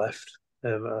 year left.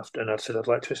 And I'd said I'd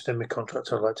like to extend my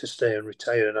contract. I'd like to stay and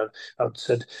retire. And I'd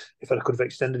said if I could have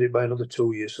extended it by another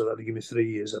 2 years, so that'd give me 3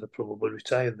 years, I'd have probably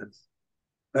retired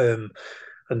then.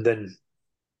 And then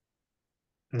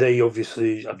they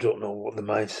obviously, I don't know what the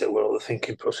mindset were or the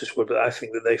thinking process were, but I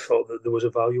think that they thought that there was a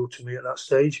value to me at that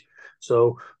stage.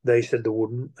 So they said they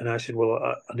wouldn't, and I said, "Well,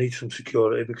 I need some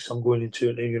security because I'm going into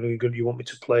it. You want me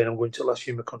to play, and I'm going to last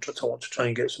year my contract. I want to try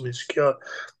and get something secure."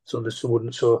 So they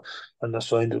wouldn't. And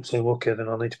that's why I ended up saying, "Okay, then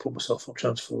I need to put myself on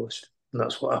transfer list." And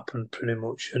that's what happened pretty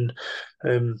much. And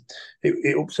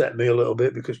it upset me a little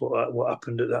bit because what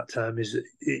happened at that time is that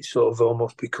it sort of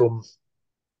almost become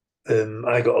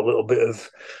I got a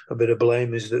bit of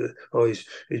blame is that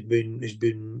he's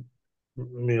been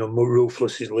more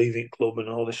ruthless, he's leaving club and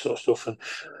all this sort of stuff, and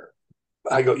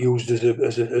I got used as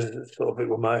a sort of it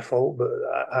was my fault, but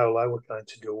all I was trying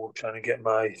to do was trying to get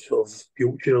my sort of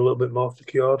future a little bit more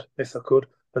secured if I could,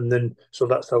 and then so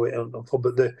that's how it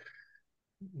unfolded. But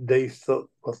they thought,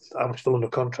 well, I was still under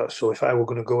contract, so if I were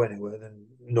going to go anywhere, then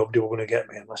nobody were going to get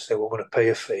me unless they were going to pay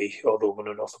a fee or they were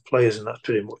going to offer players, and that's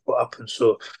pretty much what happened.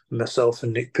 So myself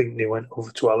and Nick Pinkney went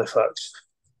over to Halifax,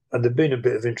 and there'd been a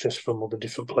bit of interest from other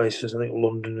different places. I think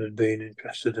London had been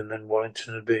interested, and then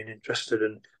Warrington had been interested,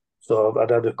 and so I'd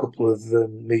had a couple of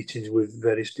meetings with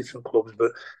various different clubs,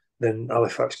 but then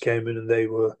Halifax came in, and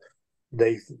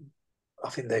they I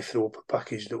think they threw up a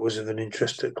package that was of an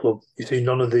interest to the club. You see,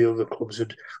 none of the other clubs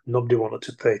nobody wanted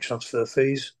to pay transfer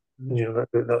fees.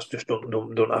 That's just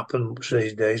don't happen much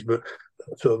these days. But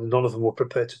so none of them were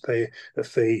prepared to pay a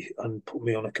fee and put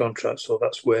me on a contract. So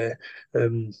that's where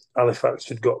Halifax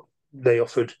had got. They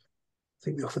offered. I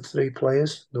think they offered three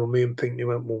players. No, me and Pinkney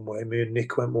went one way, me and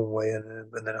Nick went one way,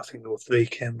 and then I think there were three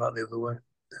came back the other way.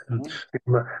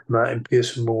 Martin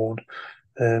Pearson Moore,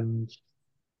 um,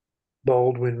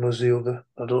 Baldwin was the other.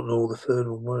 I don't know who the third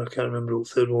one were. I can't remember who the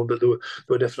third one, but there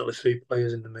were definitely three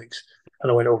players in the mix.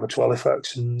 And I went over to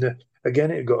Halifax, and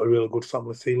again, it got a really good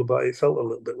family feel about it. It felt a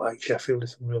little bit like Sheffield,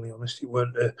 if I'm really honest. It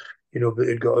weren't, but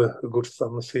it got a good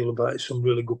family feel about it. Some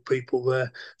really good people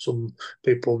there. Some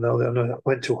people now that I know. I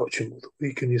went to watch them the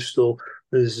week, and you still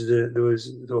there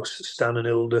was Stan and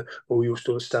Hilda who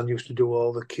Stan used to do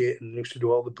all the kit and used to do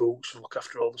all the books and look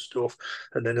after all the stuff,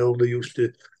 and then Hilda used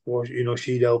to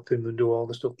she'd help him and do all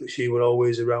the stuff, but she were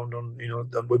always around on,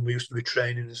 when we used to be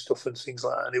training and stuff and things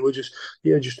like that. And it was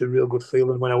just a real good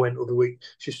feeling. When I went the other week,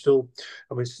 she's still,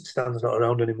 I mean, Stan's not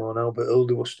around anymore now, but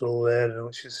Hilda was still there,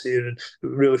 and she's here. And it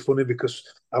was really funny because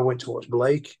I went to watch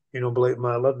Blake, Blake,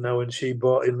 my lad now, and she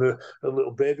bought him a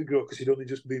little baby grow because he'd only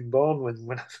just been born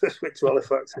when I first went to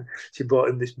Halifax, and she bought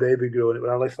him this baby grow, and it was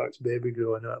Halifax baby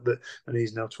grow, and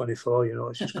he's now 24.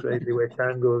 It's just crazy where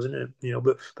time goes, isn't it?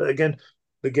 But again,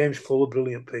 the game's full of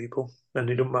brilliant people, and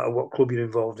it doesn't matter what club you're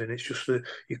involved in. It's just that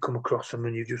you come across them,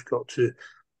 and you've just got to,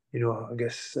 I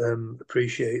guess,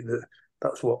 appreciate that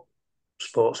that's what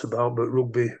sport's about. But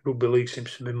rugby league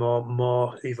seems to be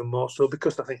even more so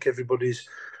because I think everybody's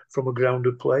from a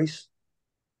grounded place.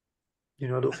 I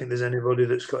don't think there's anybody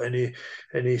that's got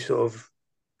any sort of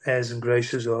airs and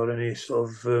graces or any sort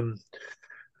of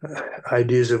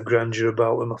ideas of grandeur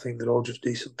about them. I think they're all just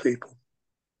decent people.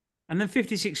 And then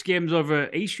 56 games over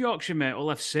East Yorkshire, mate, All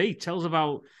FC. Tell us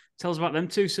about them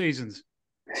 2 seasons.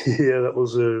 Yeah, that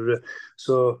was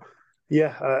so.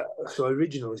 Yeah, so I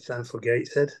originally signed for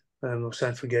Gateshead. I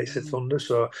signed for Gateshead Thunder.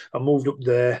 So I moved up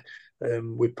there.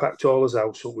 We packed all his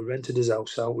house up. We rented his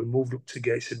house out. We moved up to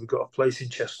Gateshead. We got a place in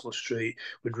Chester Street.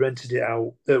 We'd rented it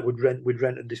out. We'd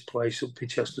rented this place up in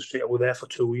Chester Street. I was there for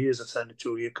 2 years. I signed a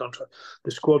 2 year contract. The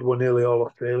squad were nearly all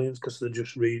Australians because they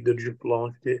just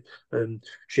launched it.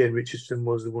 Shane Richardson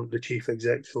was the chief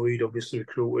exec, so he'd obviously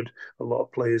recruited a lot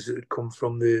of players that had come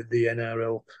from the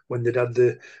NRL when they'd had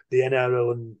the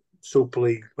NRL and Super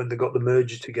League, when they got the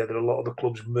merger together, a lot of the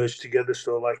clubs merged together.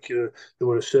 So, there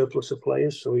were a surplus of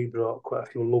players. So he brought quite a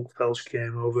few. Luke Felsh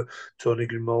came over, Tony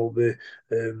Grimaldi.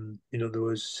 There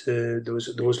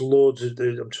was loads of.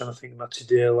 I'm trying to think of Matty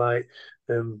Daylight,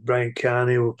 Brian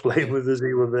Carney were playing with us.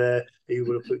 He were there. He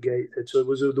were up at Gateshead. So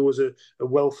there was a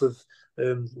wealth of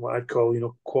what I'd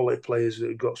call, quality players that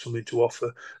had got something to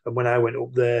offer. And when I went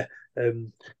up there,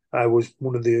 I was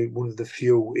one of the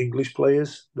few English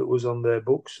players that was on their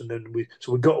books. And then we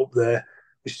got up there,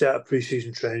 we started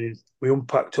pre-season training, we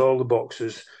unpacked all the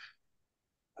boxes,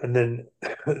 and then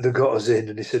they got us in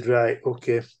and they said, right,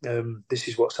 okay, this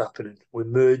is what's happening. We're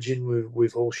merging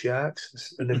with Hull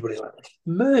Sharks. And everybody like,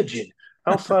 merging?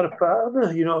 How far apart are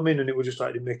they? You know what I mean? And it was just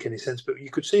like, it didn't make any sense. But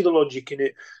you could see the logic in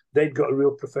it. They'd got a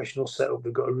real professional setup.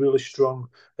 They've got a really strong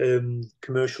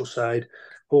commercial side.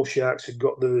 Hull Sharks had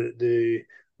got the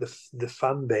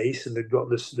fan base, and they've got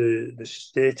the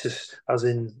status as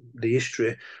in the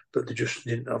history, but they just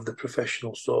didn't have the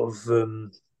professional sort of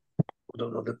I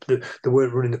don't know. They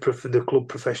weren't running the club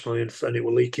professionally, and it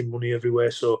were leaking money everywhere.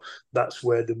 So that's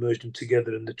where they merged them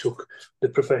together, and they took the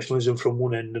professionalism from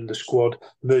one end, and the squad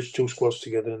merged two squads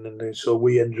together, and then so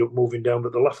we ended up moving down.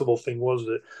 But the laughable thing was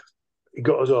that he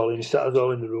got us all in. He sat us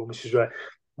all in the room. He says, "Right,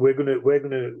 you've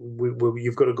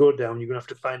got to go down. You're gonna have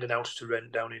to find an house to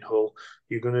rent down in Hull.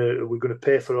 We're gonna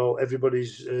pay for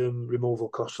everybody's removal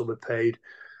costs will be paid."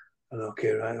 And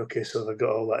okay, so I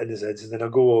got all that in his heads, and then I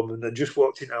go home, and I just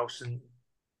walked in the house, and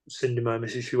Cindy, my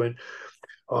missus, she went,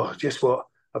 "Oh, guess what?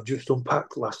 I've just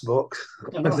unpacked the last box."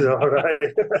 I said, "All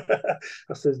right."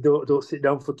 I says, "Don't sit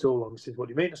down for too long." She says, "What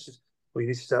do you mean?" I says, "Well, you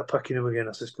need to start packing them again."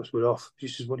 I says, "Because we're off." She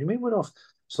says, "What do you mean we're off?"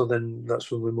 So then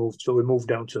that's when we moved. So we moved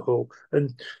down to Hull,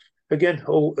 and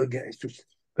Hull again. It's just,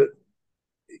 but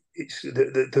it's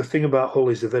the thing about Hull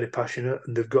is they're very passionate,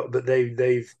 and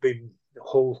they've been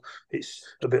Hull. It's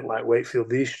a bit like Wakefield.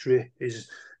 The history is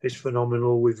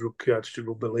phenomenal with regards to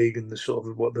rugby league and the sort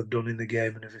of what they've done in the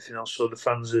game and everything else. So the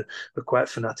fans are quite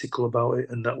fanatical about it,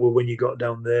 and that well, when you got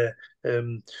down there,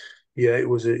 yeah, it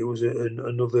was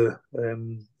another.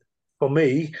 For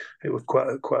me, it was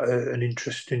an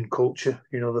interesting culture.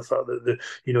 The fact that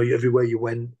everywhere you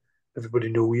went, everybody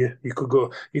knew you. You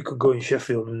could go in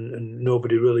Sheffield, and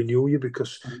nobody really knew you,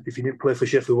 because if you didn't play for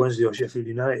Sheffield Wednesday or Sheffield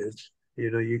United,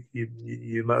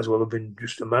 you might as well have been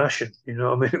just a Martian. You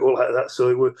know what I mean? All like that.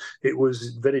 So it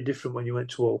was very different when you went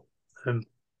to all.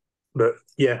 But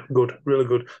yeah, good, really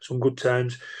good. Some good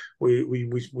times. We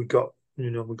got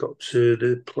we got to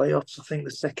the playoffs. I think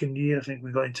the second year, I think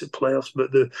we got into playoffs.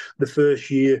 But the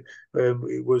first year,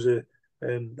 it was I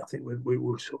think we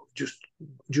were sort of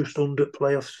just under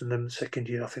playoffs, and then the second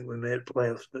year, I think we made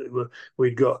playoffs. But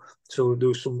we got so there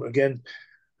was some again.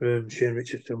 Shane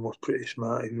Richardson was pretty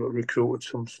smart. He got recruited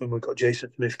some. We got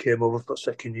Jason Smith came over for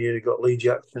second year. He got Lee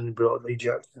Jackson. He brought Lee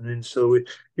Jackson in. So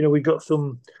we got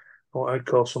some what I'd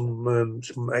call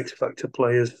some X factor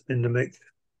players in the mix.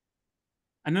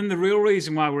 And then the real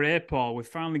reason why we're here, Paul, we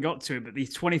finally got to it, but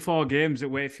these 24 games at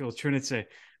Wakefield Trinity.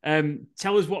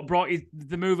 Tell us what brought you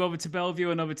the move over to Bellevue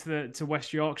and over to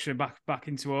West Yorkshire, back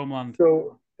into homeland.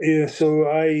 So yeah, so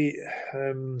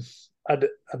I'd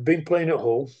been playing at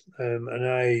Hull, and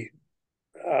I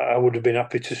would have been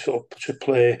happy to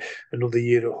play another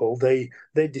year at Hull. They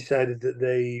decided that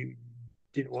they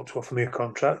didn't want to offer me a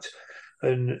contract,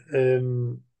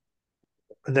 and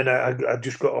then I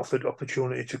just got offered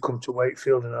opportunity to come to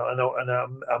Wakefield, and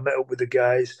I met up with the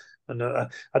guys, and I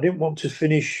didn't want to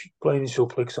finish playing in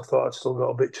Super because I thought I'd still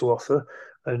got a bit to offer,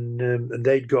 and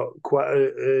they'd got quite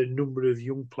a number of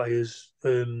young players,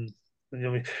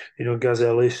 Gaz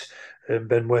Ellis,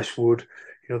 Ben Westwood.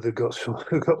 They've got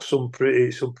some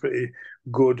pretty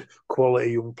good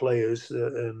quality young players,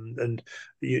 and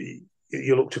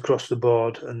you looked across the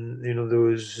board, and there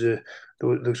was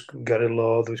Gary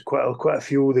Law. There was quite a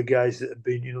few of the guys that had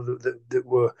been, that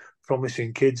were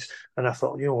promising kids, and I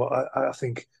thought, what, I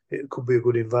think it could be a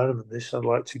good environment. This I'd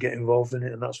like to get involved in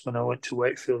it, and that's when I went to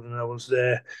Wakefield, and I was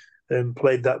there, and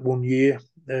played that 1 year,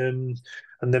 and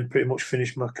then pretty much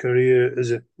finished my career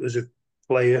as a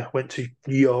player. Went to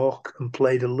York and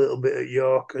played a little bit at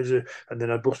York and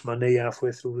then I bust my knee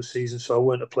halfway through the season, so I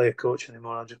weren't a player coach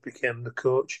anymore. I just became the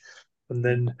coach, and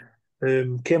then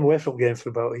came away from game for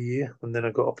about a year, and then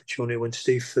I got opportunity when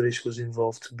Steve Ferris was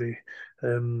involved to be,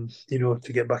 to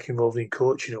get back involved in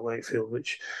coaching at Wakefield.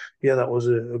 Which, yeah, that was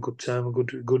a good time, a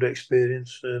good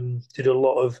experience. Did a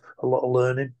lot of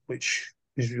learning, which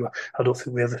is, I don't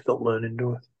think we ever stop learning, do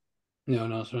we? No,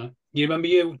 that's right. You remember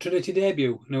your Trinity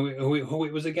debut? No, who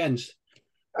it was against?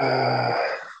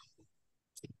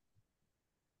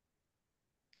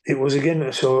 It was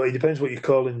again. So it depends what you're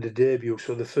calling the debut.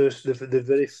 So the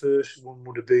very first one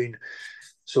would have been.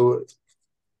 So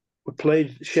we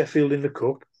played Sheffield in the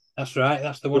cup. That's right.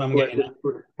 That's the one I'm getting at.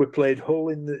 We played Hull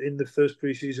in the first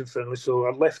pre-season friendly. So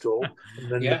I left Hull,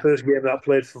 and then Yeah. the first game that I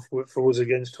played for was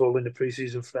against Hull in the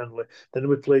pre-season friendly. Then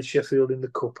we played Sheffield in the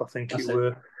cup, I think That's it it.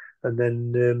 were, and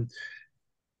then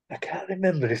I can't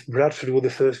remember if Bradford were the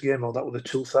first game or that was the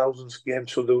 2000s game.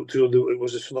 It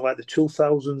was something like the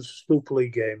 2000s Super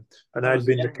League game, and That was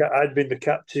it. I'd been the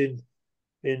captain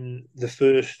in the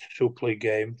first Super League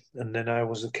game, and then I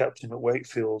was the captain at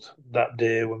Wakefield that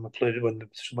day when they played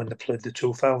the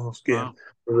 2000s game.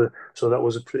 Wow. So that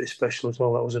was a pretty special as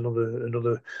well. That was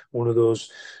another one of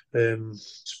those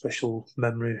special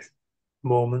memory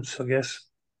moments, I guess.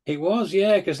 It was,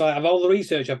 yeah, because like of all the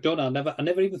research I've done, I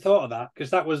never even thought of that because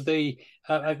that was that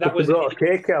But they was brought a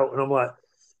cake out, and I'm like,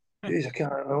 geez, I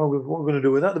can't. What are we going to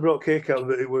do with that? They brought cake out,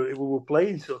 but we were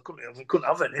playing, so I couldn't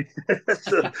have any.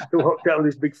 So they walked out with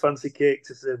this big fancy cake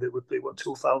to say that we played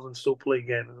 2000 still playing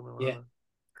game. And I'm yeah, like,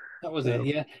 that was it, oh,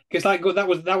 yeah. Because like that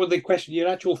was the question. Your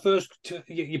actual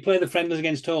you play the friendlies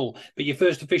against Hull, but your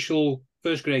first official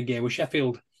first grade game was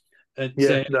Sheffield at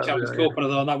yeah, Champions Cup, and I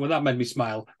thought that made me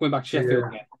smile. Going back to Sheffield yeah,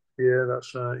 again. yeah,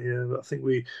 that's right. Yeah, but I think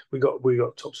we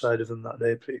got top side of them that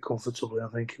day pretty comfortably. I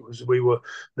think it was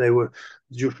they were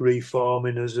just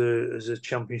reforming as a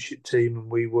championship team, and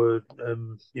we were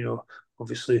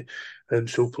obviously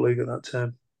Super League at that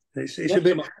time. It's Yeah, a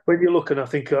bit when you look, and I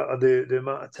think the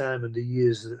amount of time and the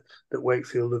years that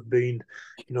Wakefield have been,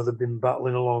 they've been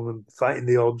battling along and fighting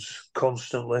the odds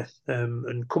constantly,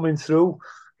 and coming through,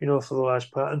 for the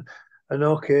large part. And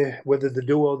okay, whether they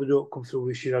do or they don't come through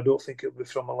this year, I don't think it'll be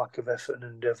from a lack of effort and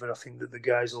endeavour. I think that the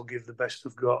guys will give the best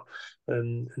they've got,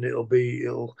 and it'll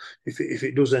if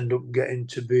it does end up getting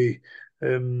to be,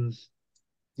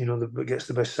 that gets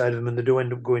the best side of them, and they do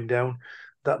end up going down.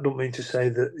 That don't mean to say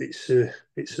that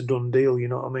it's a done deal. You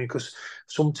know what I mean? Because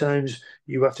sometimes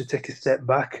you have to take a step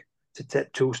back to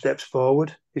take two steps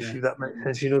forward. If yeah. that makes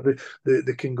sense,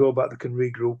 they can go back, they can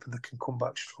regroup, and they can come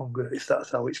back stronger if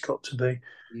that's how it's got to be.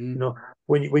 Mm.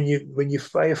 When you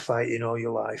firefighting all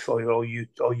your life or all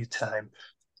your time,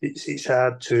 it's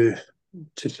hard to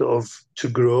sort of to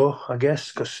grow, I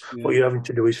guess, because what Yeah. you're having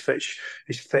to do is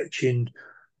fetching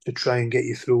to try and get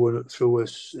you through a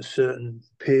certain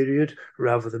period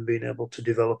rather than being able to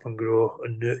develop and grow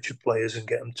and nurture players and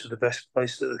get them to the best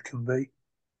place that they can be.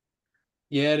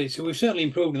 Yeah, we've certainly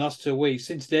improved in the last 2 weeks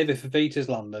since David Fafita's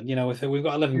landed. We've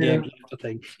got 11 Yeah, games left. I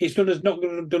think it's not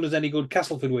done us any good.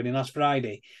 Castleford winning last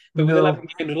Friday, but with no, 11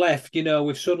 games left,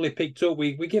 we've suddenly picked up.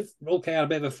 We give Hull KR a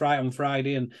bit of a fright on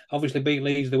Friday, and obviously beat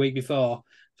Leeds the week before.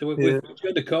 So we've yeah,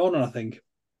 turned the corner, I think.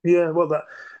 yeah. Well, that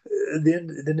at the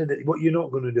end of the, what you're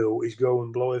not going to do is go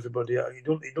and blow everybody out. It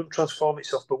don't transform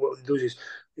itself, but what it does is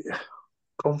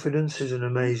confidence is an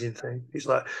amazing thing. It's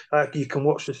like you can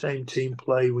watch the same team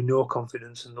play with no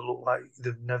confidence and they look like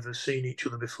they've never seen each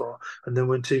other before. And then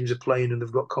when teams are playing and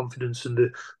they've got confidence and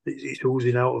it's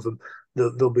oozing out of them,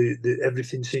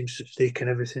 everything seems to stick and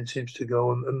everything seems to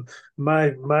go. And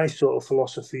my sort of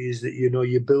philosophy is that you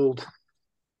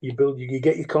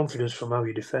get your confidence from how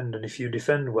you defend, and if you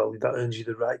defend well, that earns you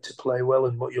the right to play well.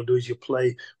 And what you'll do is you'll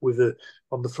play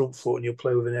on the front foot, and you'll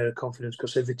play with an air of confidence.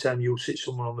 Because every time you sit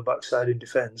someone on the backside in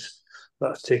defence,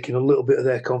 that's taking a little bit of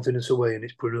their confidence away, and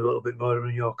it's putting a little bit more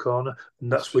in your corner. And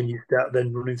Good that's stuff. when you start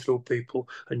then running through people,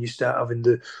 and you start having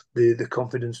the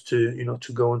confidence to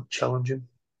go and challenge them.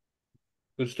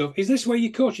 Good stuff. Is this where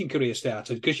your coaching career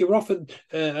started? Because you were offered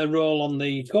a role on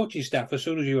the coaching staff as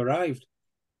soon as you arrived.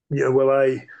 Yeah,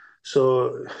 well,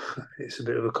 so it's a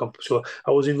bit of a complex. So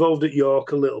I was involved at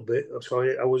York a little bit. So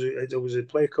I was a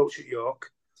player coach at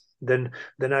York. Then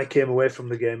I came away from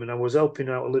the game and I was helping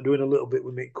out, doing a little bit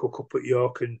with Mick Cook up at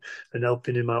York and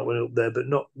helping him out when up there, but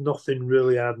nothing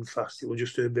really hard and fast. It was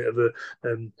just a bit of a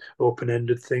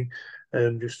open-ended thing,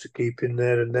 just to keep in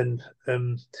there. And then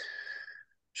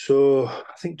so I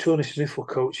think Tony Smith were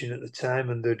coaching at the time,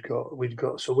 and we'd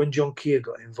got so when John Keir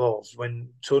got involved, when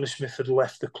Tony Smith had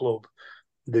left the club,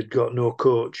 they'd got no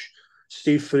coach.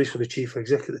 Steve Ferris was the chief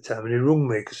exec at the time, and he rung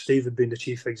me because Steve had been the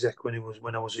chief exec when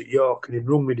I was at York, and he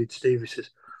rung me. Did Steve? He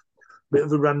says, bit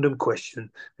of a random question.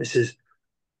 He says,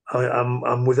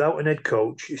 I'm without an head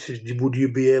coach. He says, would you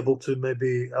be able to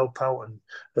maybe help out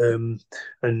and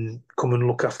come and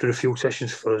look after a few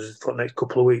sessions for us for the next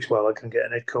couple of weeks while I can get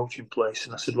an head coach in place?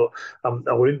 And I said, look,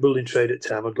 I were in building trade at the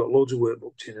time. I'd got loads of work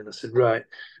booked in, and I said, right,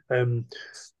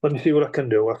 let me see what I can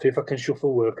do. I'll see if I can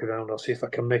shuffle work around. I'll see if I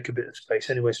can make a bit of space.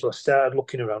 Anyway, so I started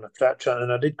looking around. I started trying,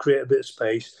 and I did create a bit of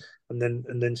space. And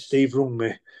then Steve rung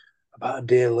me about a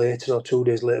day later or 2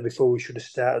 days later before we should have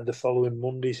started the following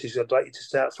Monday. He says, I'd like you to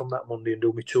start from that Monday and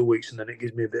do me 2 weeks, and then it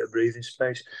gives me a bit of breathing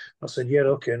space. I said, yeah,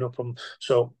 okay, no problem.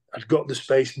 So I'd got the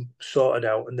space sorted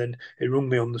out, and then he rung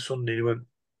me on the Sunday and he went,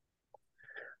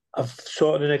 I've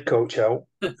sorted an head coach out.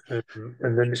 And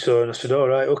then and I said, all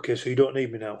right, okay, so you don't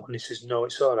need me now. And he says, no,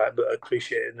 it's all right, but I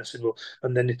appreciate it. And I said, well,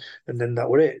 and then that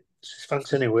were it. He says,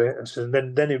 thanks anyway. And so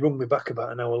then he rung me back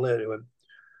about an hour later. He went,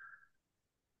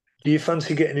 do you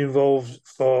fancy getting involved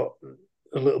for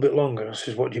a little bit longer? I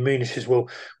says, what do you mean? He says, well,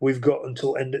 we've got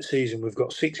until end of season. We've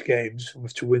got 6 games and we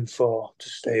have to win 4 to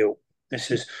stay up. He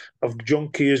says, John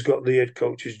Keir's got the head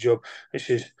coach's job. He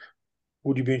says,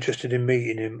 would you be interested in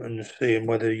meeting him and seeing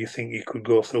whether you think you could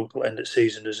go through till end of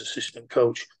season as assistant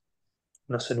coach?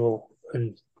 And I said, well,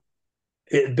 and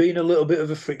it had been a little bit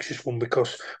of a frictious one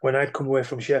because when I'd come away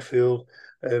from Sheffield,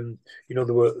 there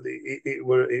were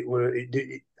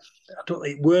I don't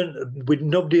it weren't we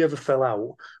nobody ever fell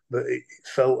out, but it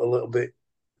felt a little bit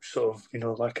sort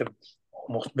of like I'd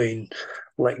almost been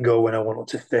let go when I wanted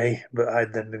to stay, but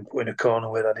I'd then been put in a corner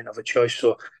where I didn't have a choice.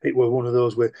 So it was one of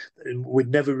those where we'd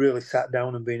never really sat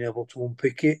down and been able to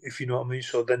unpick it, if you know what I mean.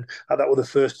 So then that was the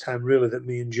first time really that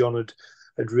me and John had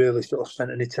really sort of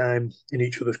spent any time in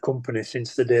each other's company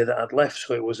since the day that I'd left.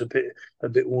 So it was a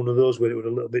bit one of those where it was a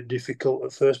little bit difficult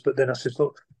at first. But then I said,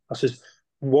 look,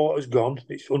 water's gone,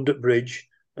 it's under bridge,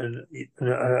 and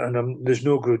there's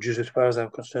no grudges as far as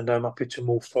I'm concerned. I'm happy to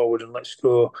move forward and let's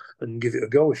go and give it a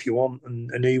go if you want.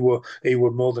 And he were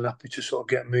more than happy to sort of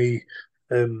get me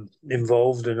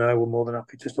involved, and I were more than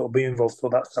happy to sort of be involved. So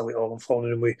that's how it all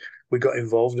unfolded, and we got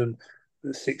involved. And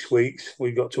 6 weeks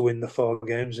we got to win the 4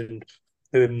 games, and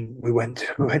we went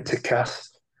to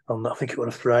Cass on I think it was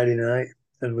a Friday night,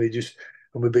 and we beat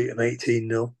them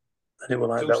 18-0. And it was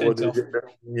like that was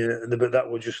but that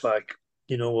was just like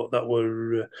what that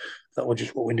were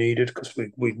just what we needed because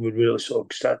we really sort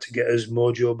of started to get his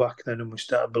mojo back then, and we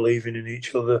started believing in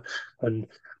each other, and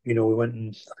we went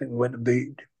and I think we went and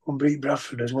beat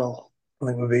Bradford as well. I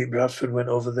think we beat Bradford, went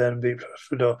over there and beat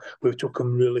Bradford. Or we took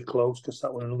them really close because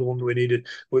that was another one that we needed.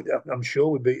 I'm sure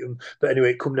we beat them, but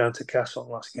anyway, it come down to Cass on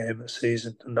last game of the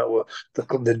season, and that were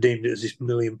they deemed it as this £1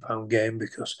 million game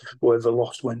because whoever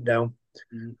lost went down.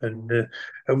 And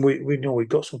we know we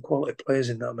got some quality players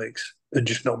in that mix. They've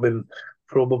just not been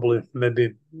probably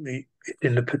maybe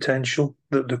in the potential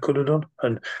that they could have done,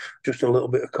 and just a little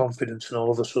bit of confidence, and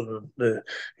all of a sudden they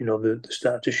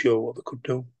start to show what they could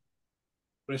do.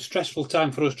 A stressful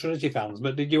time for us Trinity fans,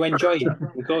 but did you enjoy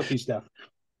it, the coaching stuff?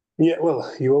 Yeah,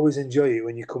 well, you always enjoy it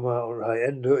when you come out on right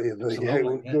end, don't you? But yeah, it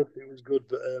was good. It was good.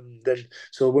 But then,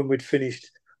 so when we'd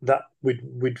finished that,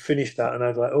 we'd finished that, and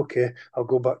I'd like, okay, I'll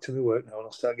go back to my work now, and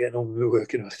I'll start getting on with my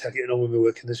work, and And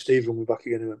then Steve rang me back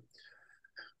again and went,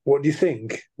 "What do you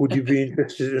think? Would you be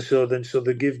interested?" So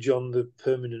they give John the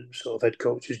permanent sort of head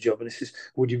coach's job, and he says,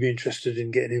 "Would you be interested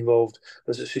in getting involved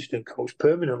as assistant coach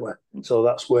permanently?" So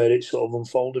that's where it sort of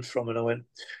unfolded from, and I went,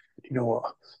 "You know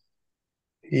what?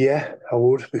 Yeah, I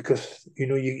would because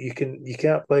you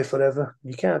can't play forever.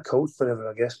 You can't coach forever,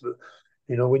 I guess. But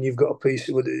when you've got a piece,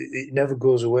 it never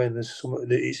goes away, and there's something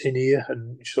that it's in here,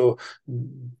 and so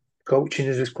coaching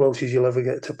is as close as you'll ever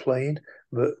get to playing,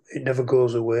 but it never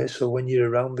goes away. So when you're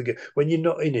around the game, when you're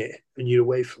not in it and you're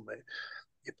away from it,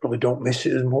 you probably don't miss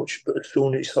it as much. But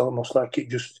soon it's almost like it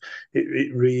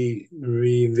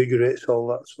reinvigorates all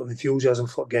that sort of enthusiasm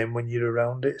for the game when you're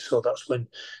around it. So that's when,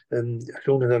 as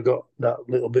soon as I got that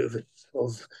little bit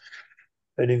of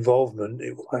an involvement,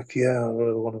 it was like, yeah, I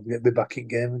really want to be back in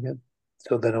game again.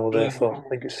 So then I was there for I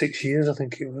think it's 6 years. I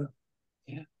think it was.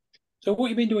 Yeah. So what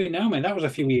have you been doing now, man? That was a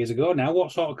few years ago now.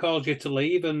 What sort of caused you to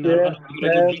leave and Yeah,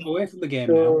 you're going to jump away from the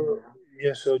game now?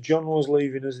 Yeah, so John was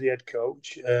leaving as the head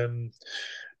coach.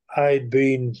 I'd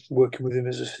been working with him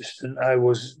as assistant. I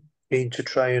was keen to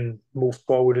try and move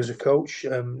forward as a coach.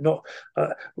 Not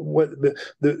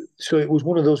so it was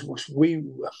one of those.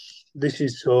 This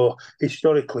is so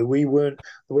historically we weren't.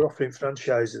 We were offering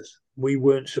franchises. We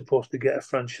weren't supposed to get a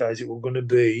franchise. It was going to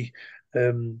be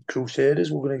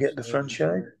Crusaders. We're going to get the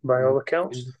franchise by all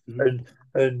accounts, and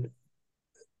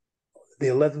the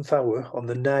 11th hour on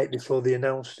the night before they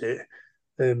announced it,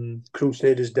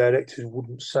 Crusaders directors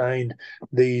wouldn't sign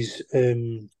these. I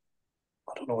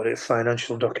don't know what it's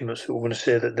financial documents that were going to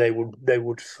say that they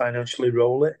would financially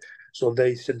roll it. So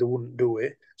they said they wouldn't do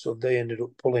it. So they ended up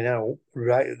pulling out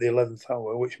right at the 11th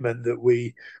hour, which meant that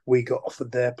we got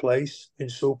offered their place in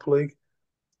Super League.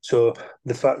 So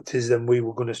the fact is, then we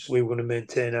were going to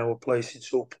maintain our place in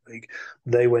Super League.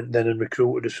 They went then and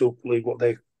recruited a Super League, what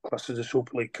they classed as a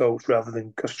Super League coach, rather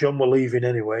than because John were leaving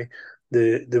anyway.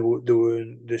 They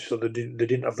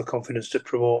didn't have the confidence to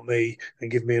promote me and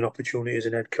give me an opportunity as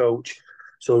an head coach.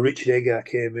 So Richard Agar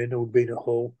came in, who'd been at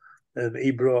Hull.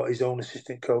 He brought his own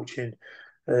assistant coach in,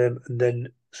 and then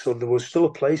so there was still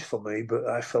a place for me, but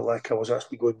I felt like I was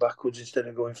actually going backwards instead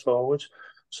of going forwards.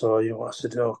 So, I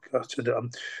said,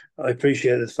 I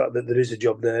appreciate the fact that there is a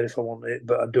job there if I want it,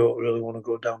 but I don't really want to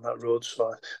go down that road.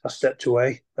 So I stepped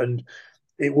away, and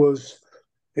it was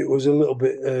it was a little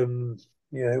bit,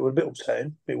 it was a bit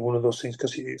upsetting. It was one of those things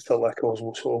because it felt like I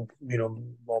was sort of,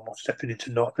 almost stepping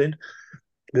into nothing.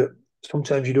 That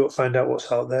sometimes you don't find out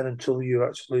what's out there until you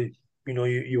actually,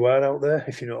 you are out there.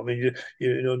 If you know what I mean,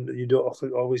 you don't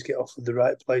often always get offered the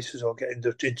right places or get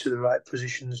into the right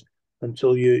positions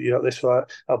until you're at this. So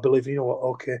I believe, you know what,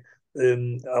 okay,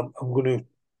 I'm going to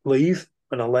leave,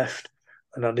 and I left.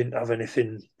 And I didn't have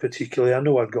anything particularly. I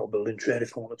know I'd got a building trade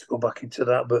if I wanted to go back into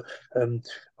that, but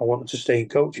I wanted to stay in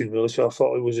coaching really. So I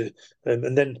thought it was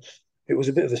and then it was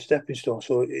a bit of a stepping stone.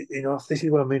 So this is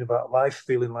what I mean about life,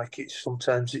 feeling like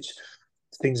sometimes it's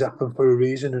things happen for a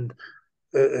reason, and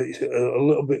it's a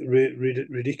little bit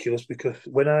ridiculous because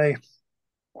when I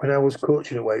was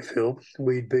coaching at Wakefield,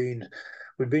 we'd been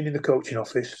in the coaching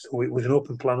office. So it was an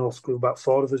open plan office. There were about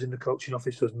four of us in the coaching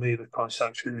office. There was me, the Pine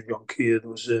Sanctuary, there was John Keir, there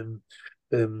was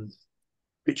um,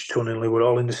 Rich Tunnelly. We're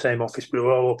all in the same office, but we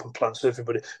were all open plans. So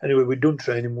everybody. Anyway, we'd done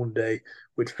training one day.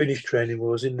 We'd finished training. We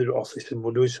was in the office and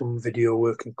we're doing some video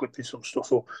work and clipping some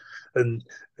stuff up. And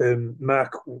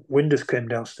Mark Winders came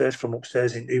downstairs from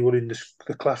upstairs. He was in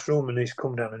the classroom, and he's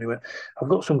come down and he went, "I've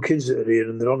got some kids that are here,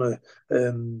 and they're on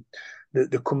a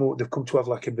they've come to have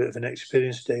like a bit of an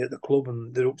experience day at the club,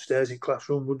 and they're upstairs in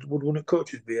classroom. Would one of the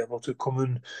coaches be able to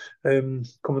come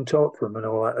and talk to them and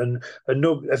all that?" And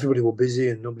no, everybody were busy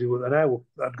and nobody was, and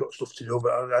I'd got stuff to do,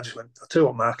 but I just went, "I'll tell you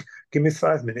what, Mark, give me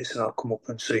 5 minutes and I'll come up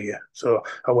and see you." So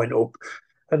I went up,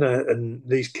 and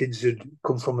these kids had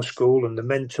come from a school, and the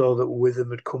mentor that were with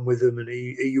them had come with them, and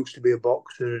he used to be a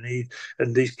boxer,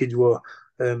 and these kids were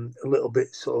a little bit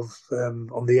sort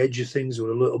of on the edge of things,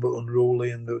 were a little bit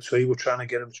unruly, and so he was trying to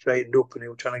get them straightened up, and he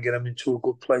was trying to get them into a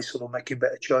good place so they're making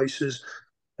better choices.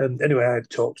 And anyway, I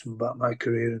talked to him about my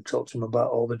career and talked to him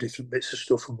about all the different bits of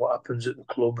stuff and what happens at the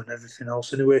club and everything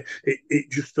else. Anyway,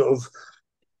 it just sort of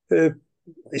uh,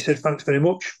 he said, "Thanks very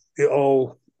much."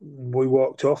 We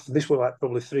walked off. This was like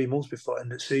probably 3 months before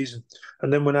end of season.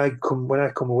 And then when I come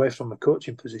away from my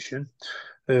coaching position,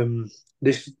 um,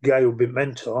 this guy who'd been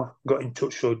mentor got in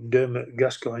touch. So Dermot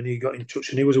Gascoigne, he got in touch,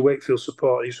 and he was a Wakefield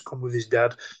supporter. He used to come with his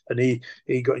dad, and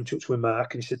he got in touch with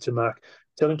Mark, and he said to Mark,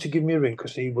 "Tell him to give me a ring,"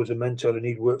 because he was a mentor and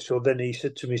he'd worked. So then he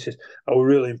said to me, he says, "I was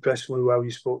really impressed with how you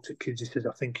spoke to kids." He says,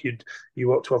 "I think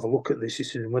you ought to have a look at this." He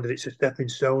says, "And whether it's a stepping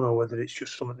stone or whether it's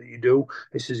just something that you do,"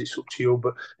 he says, "it's up to you."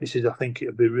 But he says, "I think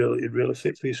it'd really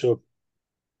fit for you." So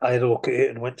I had a look at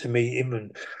it and went to meet him.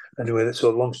 And anyway,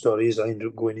 so long story is I ended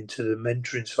up going into the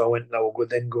mentoring. So I was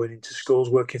then going into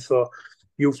schools working for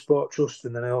Youth Sport Trust,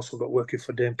 and then I also got working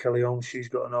for Dame Kelly Holmes. She's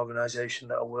got an organisation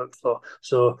that I work for.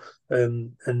 So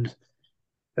and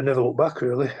I never looked back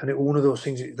really, and it was one of those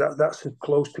things that's as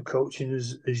close to coaching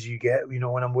as you get.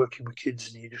 When I'm working with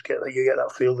kids, and you get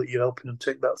that feel that you're helping them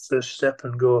take that first step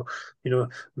and go,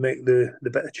 make the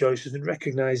better choices, and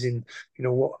recognizing,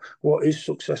 what is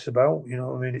success about.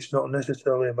 I mean, it's not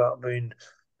necessarily about being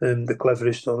the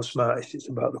cleverest or the smartest. It's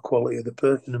about the quality of the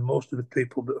person, and most of the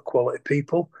people that are quality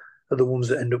people are the ones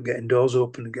that end up getting doors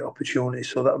open and get opportunities.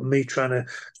 So that me trying to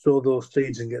sow those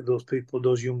seeds and get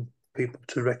those young people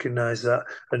to recognise that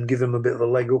and give them a bit of a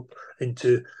leg up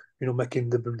into making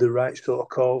the right sort of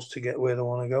calls to get where they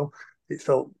want to go. It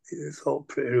felt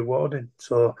pretty rewarding.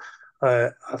 So I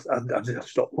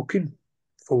stopped looking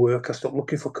for work. I stopped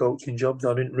looking for coaching jobs.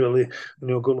 I didn't really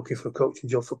go looking for a coaching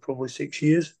job for probably 6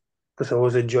 years because I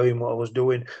was enjoying what I was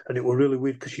doing, and it was really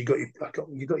weird because you got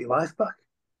your life back.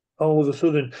 All of a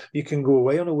sudden you can go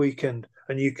away on a weekend,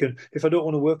 and you can, if I don't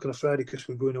want to work on a Friday because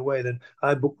we're going away, then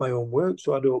I book my own work,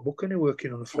 so I don't book any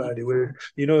working on a Friday. Where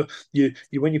you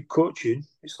when you're coaching,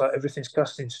 it's like everything's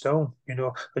cast in stone,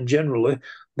 and generally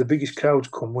the biggest crowds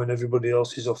come when everybody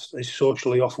else is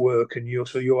socially off work, and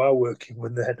you are working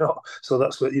when they're not. So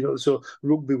that's what so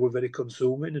rugby were very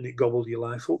consuming, and it gobbled your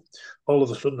life up. All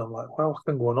of a sudden I'm like, wow, I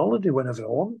can go on holiday whenever I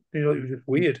want. It was just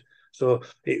weird. So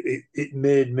it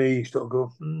made me sort of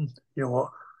go, you know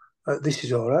what, this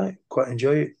is all right, quite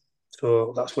enjoy it.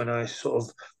 So that's when I sort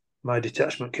of, my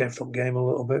detachment came from game a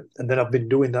little bit. And then I've been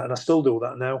doing that, and I still do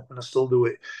that now, and I still do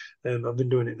it. I've been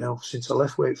doing it now since I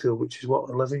left Wakefield, which is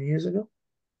 11 years ago.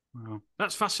 Wow.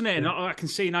 That's fascinating. I can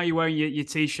see now you're wearing your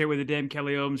T-shirt with the Dame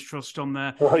Kelly Holmes Trust on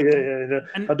there. Oh, yeah.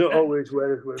 And I don't always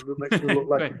wear it. It makes me look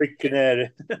like a big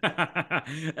canary.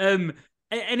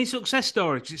 Any success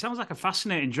stories? 'Cause it sounds like a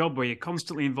fascinating job where you're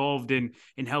constantly involved in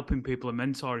helping people and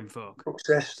mentoring folk.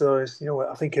 Success stories,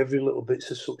 I think every little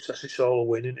bit's a success. It's all a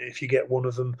win, and if you get one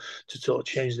of them to sort of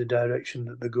change the direction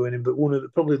that they're going in. But one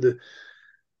of probably the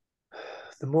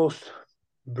most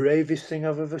bravest thing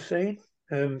I've ever seen.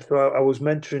 So I was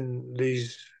mentoring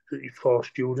these 4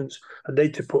 students, and they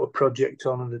to put a project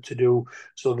on and to do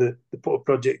so that they put a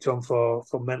project on for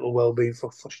mental well-being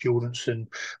for students, and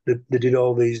they did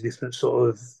all these different sort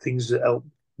of things that help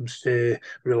them stay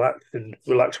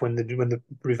relaxed when they're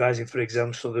revising for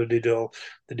exams. So they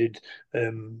did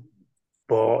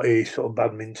sporty sort of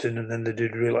badminton, and then they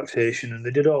did relaxation, and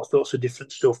they did all sorts of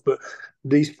different stuff. But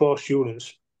these 4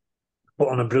 students put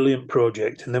on a brilliant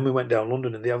project, and then we went down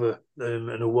London, and they have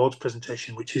an awards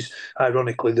presentation, which is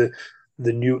ironically the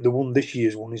one this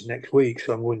year's one is next week,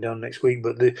 so I'm going down next week.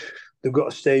 But they've got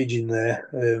a stage in there.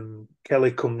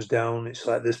 Kelly comes down. It's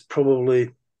like there's probably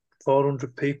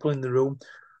 400 people in the room.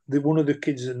 One of the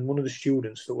kids and one of the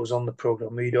students that was on the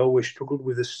program, he'd always struggled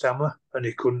with a stammer, and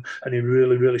he couldn't, and he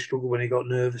really, really struggled when he got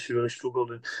nervous. He really struggled,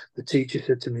 and the teacher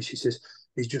said to me, she says,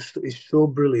 he's so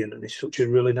brilliant, and he's such a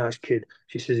really nice kid.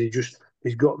 She says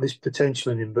he's got this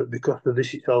potential in him, but because of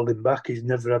this, it's held him back. He's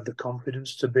never had the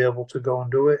confidence to be able to go and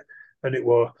do it. And it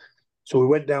was so we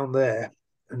went down there,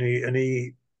 and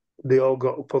they all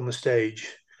got up on the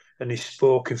stage, and he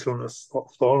spoke in front of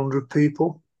 400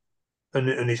 people,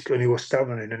 and he was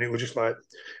stammering, and it was just like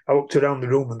I looked around the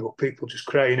room, and there were people just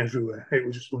crying everywhere. It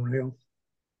was just unreal.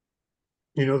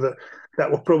 You know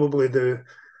that was probably the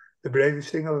bravest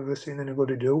thing I've ever seen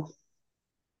anybody do.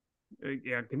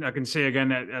 Yeah, I can see again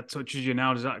that touches you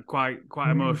now. Is that quite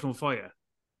emotional for you?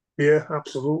 Yeah,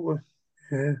 absolutely.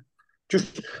 Yeah,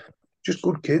 just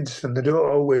good kids, and they don't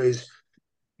always,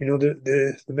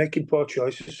 they're making poor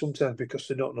choices sometimes because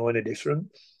they don't know any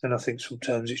different. And I think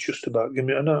sometimes it's just about giving.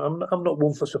 And I'm not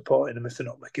one for supporting them if they're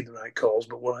not making the right calls.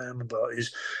 But what I am about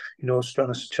is,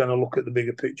 trying to look at the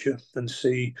bigger picture and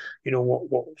see,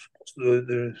 what's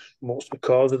the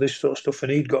cause of this sort of stuff.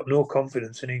 And he'd got no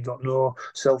confidence, and he'd got no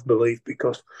self belief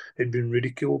because he'd been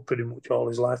ridiculed pretty much all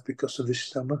his life because of this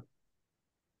stammer.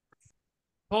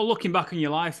 Paul, looking back on your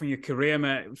life and your career,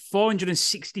 mate,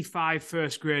 465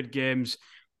 first grade games.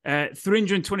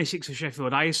 326 for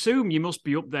Sheffield. I assume you must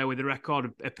be up there with the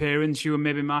record appearance. You and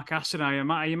maybe Mark Aston.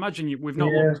 I imagine we've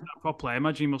not looked at that properly. I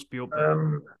imagine you must be up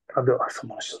there. I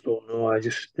don't know. I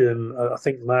just I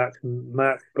think Mark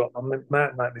might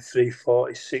be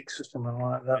 346 or something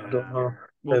like that. I don't know.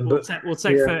 We'll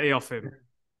take 30 off him.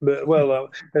 But at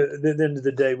the end of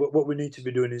the day, what we need to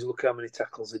be doing is look how many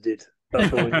tackles he did.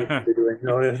 That's what we need to be doing.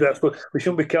 No, that's what we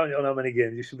shouldn't be counting on how many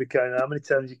games. You should be counting how many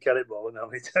times you carry ball and how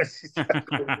many times you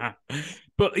tackle.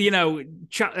 But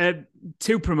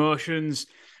 2 promotions,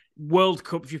 World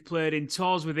Cups you've played in,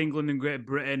 tours with England and Great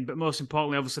Britain, but most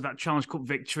importantly, obviously that Challenge Cup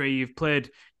victory. You've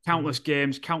played countless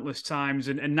games, countless times,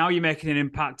 and now you're making an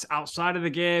impact outside of the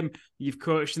game. You've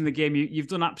coached in the game. You've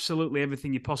done absolutely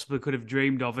everything you possibly could have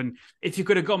dreamed of. And if you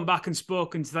could have gone back and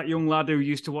spoken to that young lad who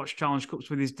used to watch Challenge Cups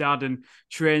with his dad and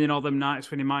training all them nights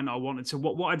when he might not have wanted to,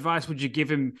 what advice would you give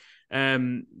him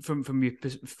from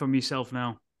yourself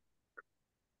now?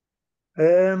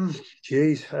 I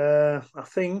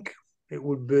think it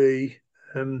would be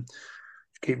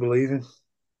keep believing.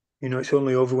 It's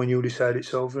only over when you decide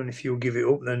it's over, and if you give it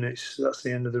up, then that's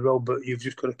the end of the road. But you've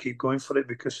just got to keep going for it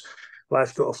because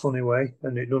life's got a funny way,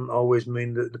 and it doesn't always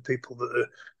mean that the people that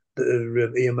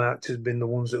are earmarked has been the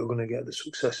ones that are going to get the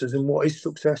successes. And what is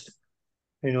success?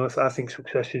 If I think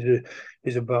success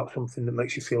is about something that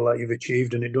makes you feel like you've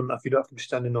achieved, and you don't have to be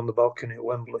standing on the balcony at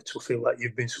Wembley to feel like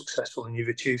you've been successful and you've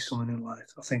achieved something in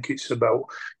life. I think it's about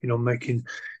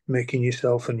making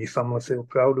yourself and your family feel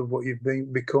proud of what you've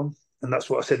become. And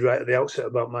that's what I said right at the outset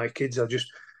about my kids. I'm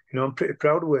pretty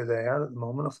proud of where they are at the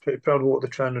moment. I'm pretty proud of what they're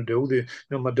trying to do.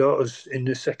 My daughter's in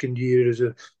the second year as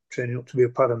a training up to be a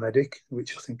paramedic,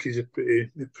 which I think is a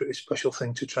pretty special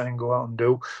thing to try and go out and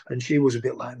do. And she was a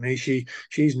bit like me.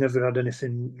 She's never had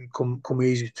anything come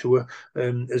easy to her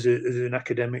as an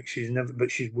academic.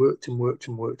 But she's worked and worked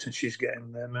and worked, and she's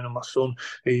getting there. And my son,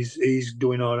 he's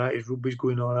doing all right. His rugby's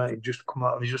going all right. He's just come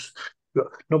out.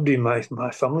 Nobody in my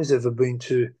family's ever been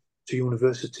to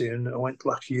university, and I went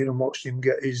last year and watched him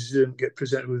get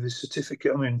presented with his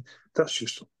certificate. I mean, that's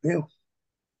just unreal.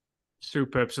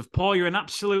 Superb. So, Paul, you're an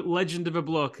absolute legend of a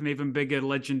bloke, an even bigger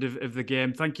legend of the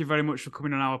game. Thank you very much for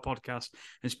coming on our podcast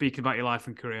and speaking about your life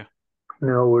and career.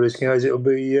 No worries, guys. It'll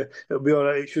be all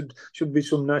right. It should be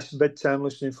some nice bedtime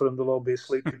listening for them. They'll all be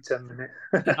asleep in 10 minutes.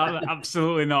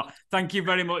 Absolutely not. Thank you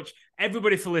very much,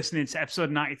 everybody, for listening to episode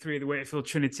 93 of the Wakefield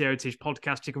Trinity Heritage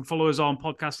Podcast. You can follow us on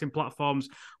podcasting platforms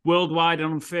worldwide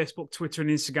and on Facebook, Twitter, and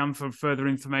Instagram for further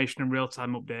information and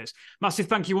real-time updates. Massive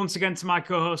thank you once again to my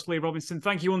co-host, Lee Robinson.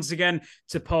 Thank you once again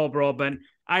to Paul Broadbent.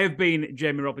 I have been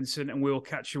Jamie Robinson, and we will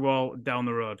catch you all down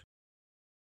the road.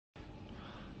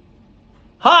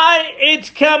 Hi, it's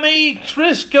Cammy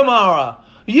Chris Kamara.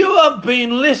 You have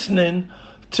been listening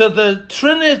to the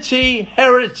Trinity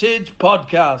Heritage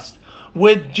Podcast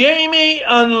with Jamie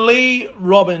and Lee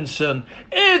Robinson.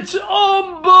 It's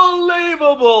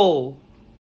unbelievable.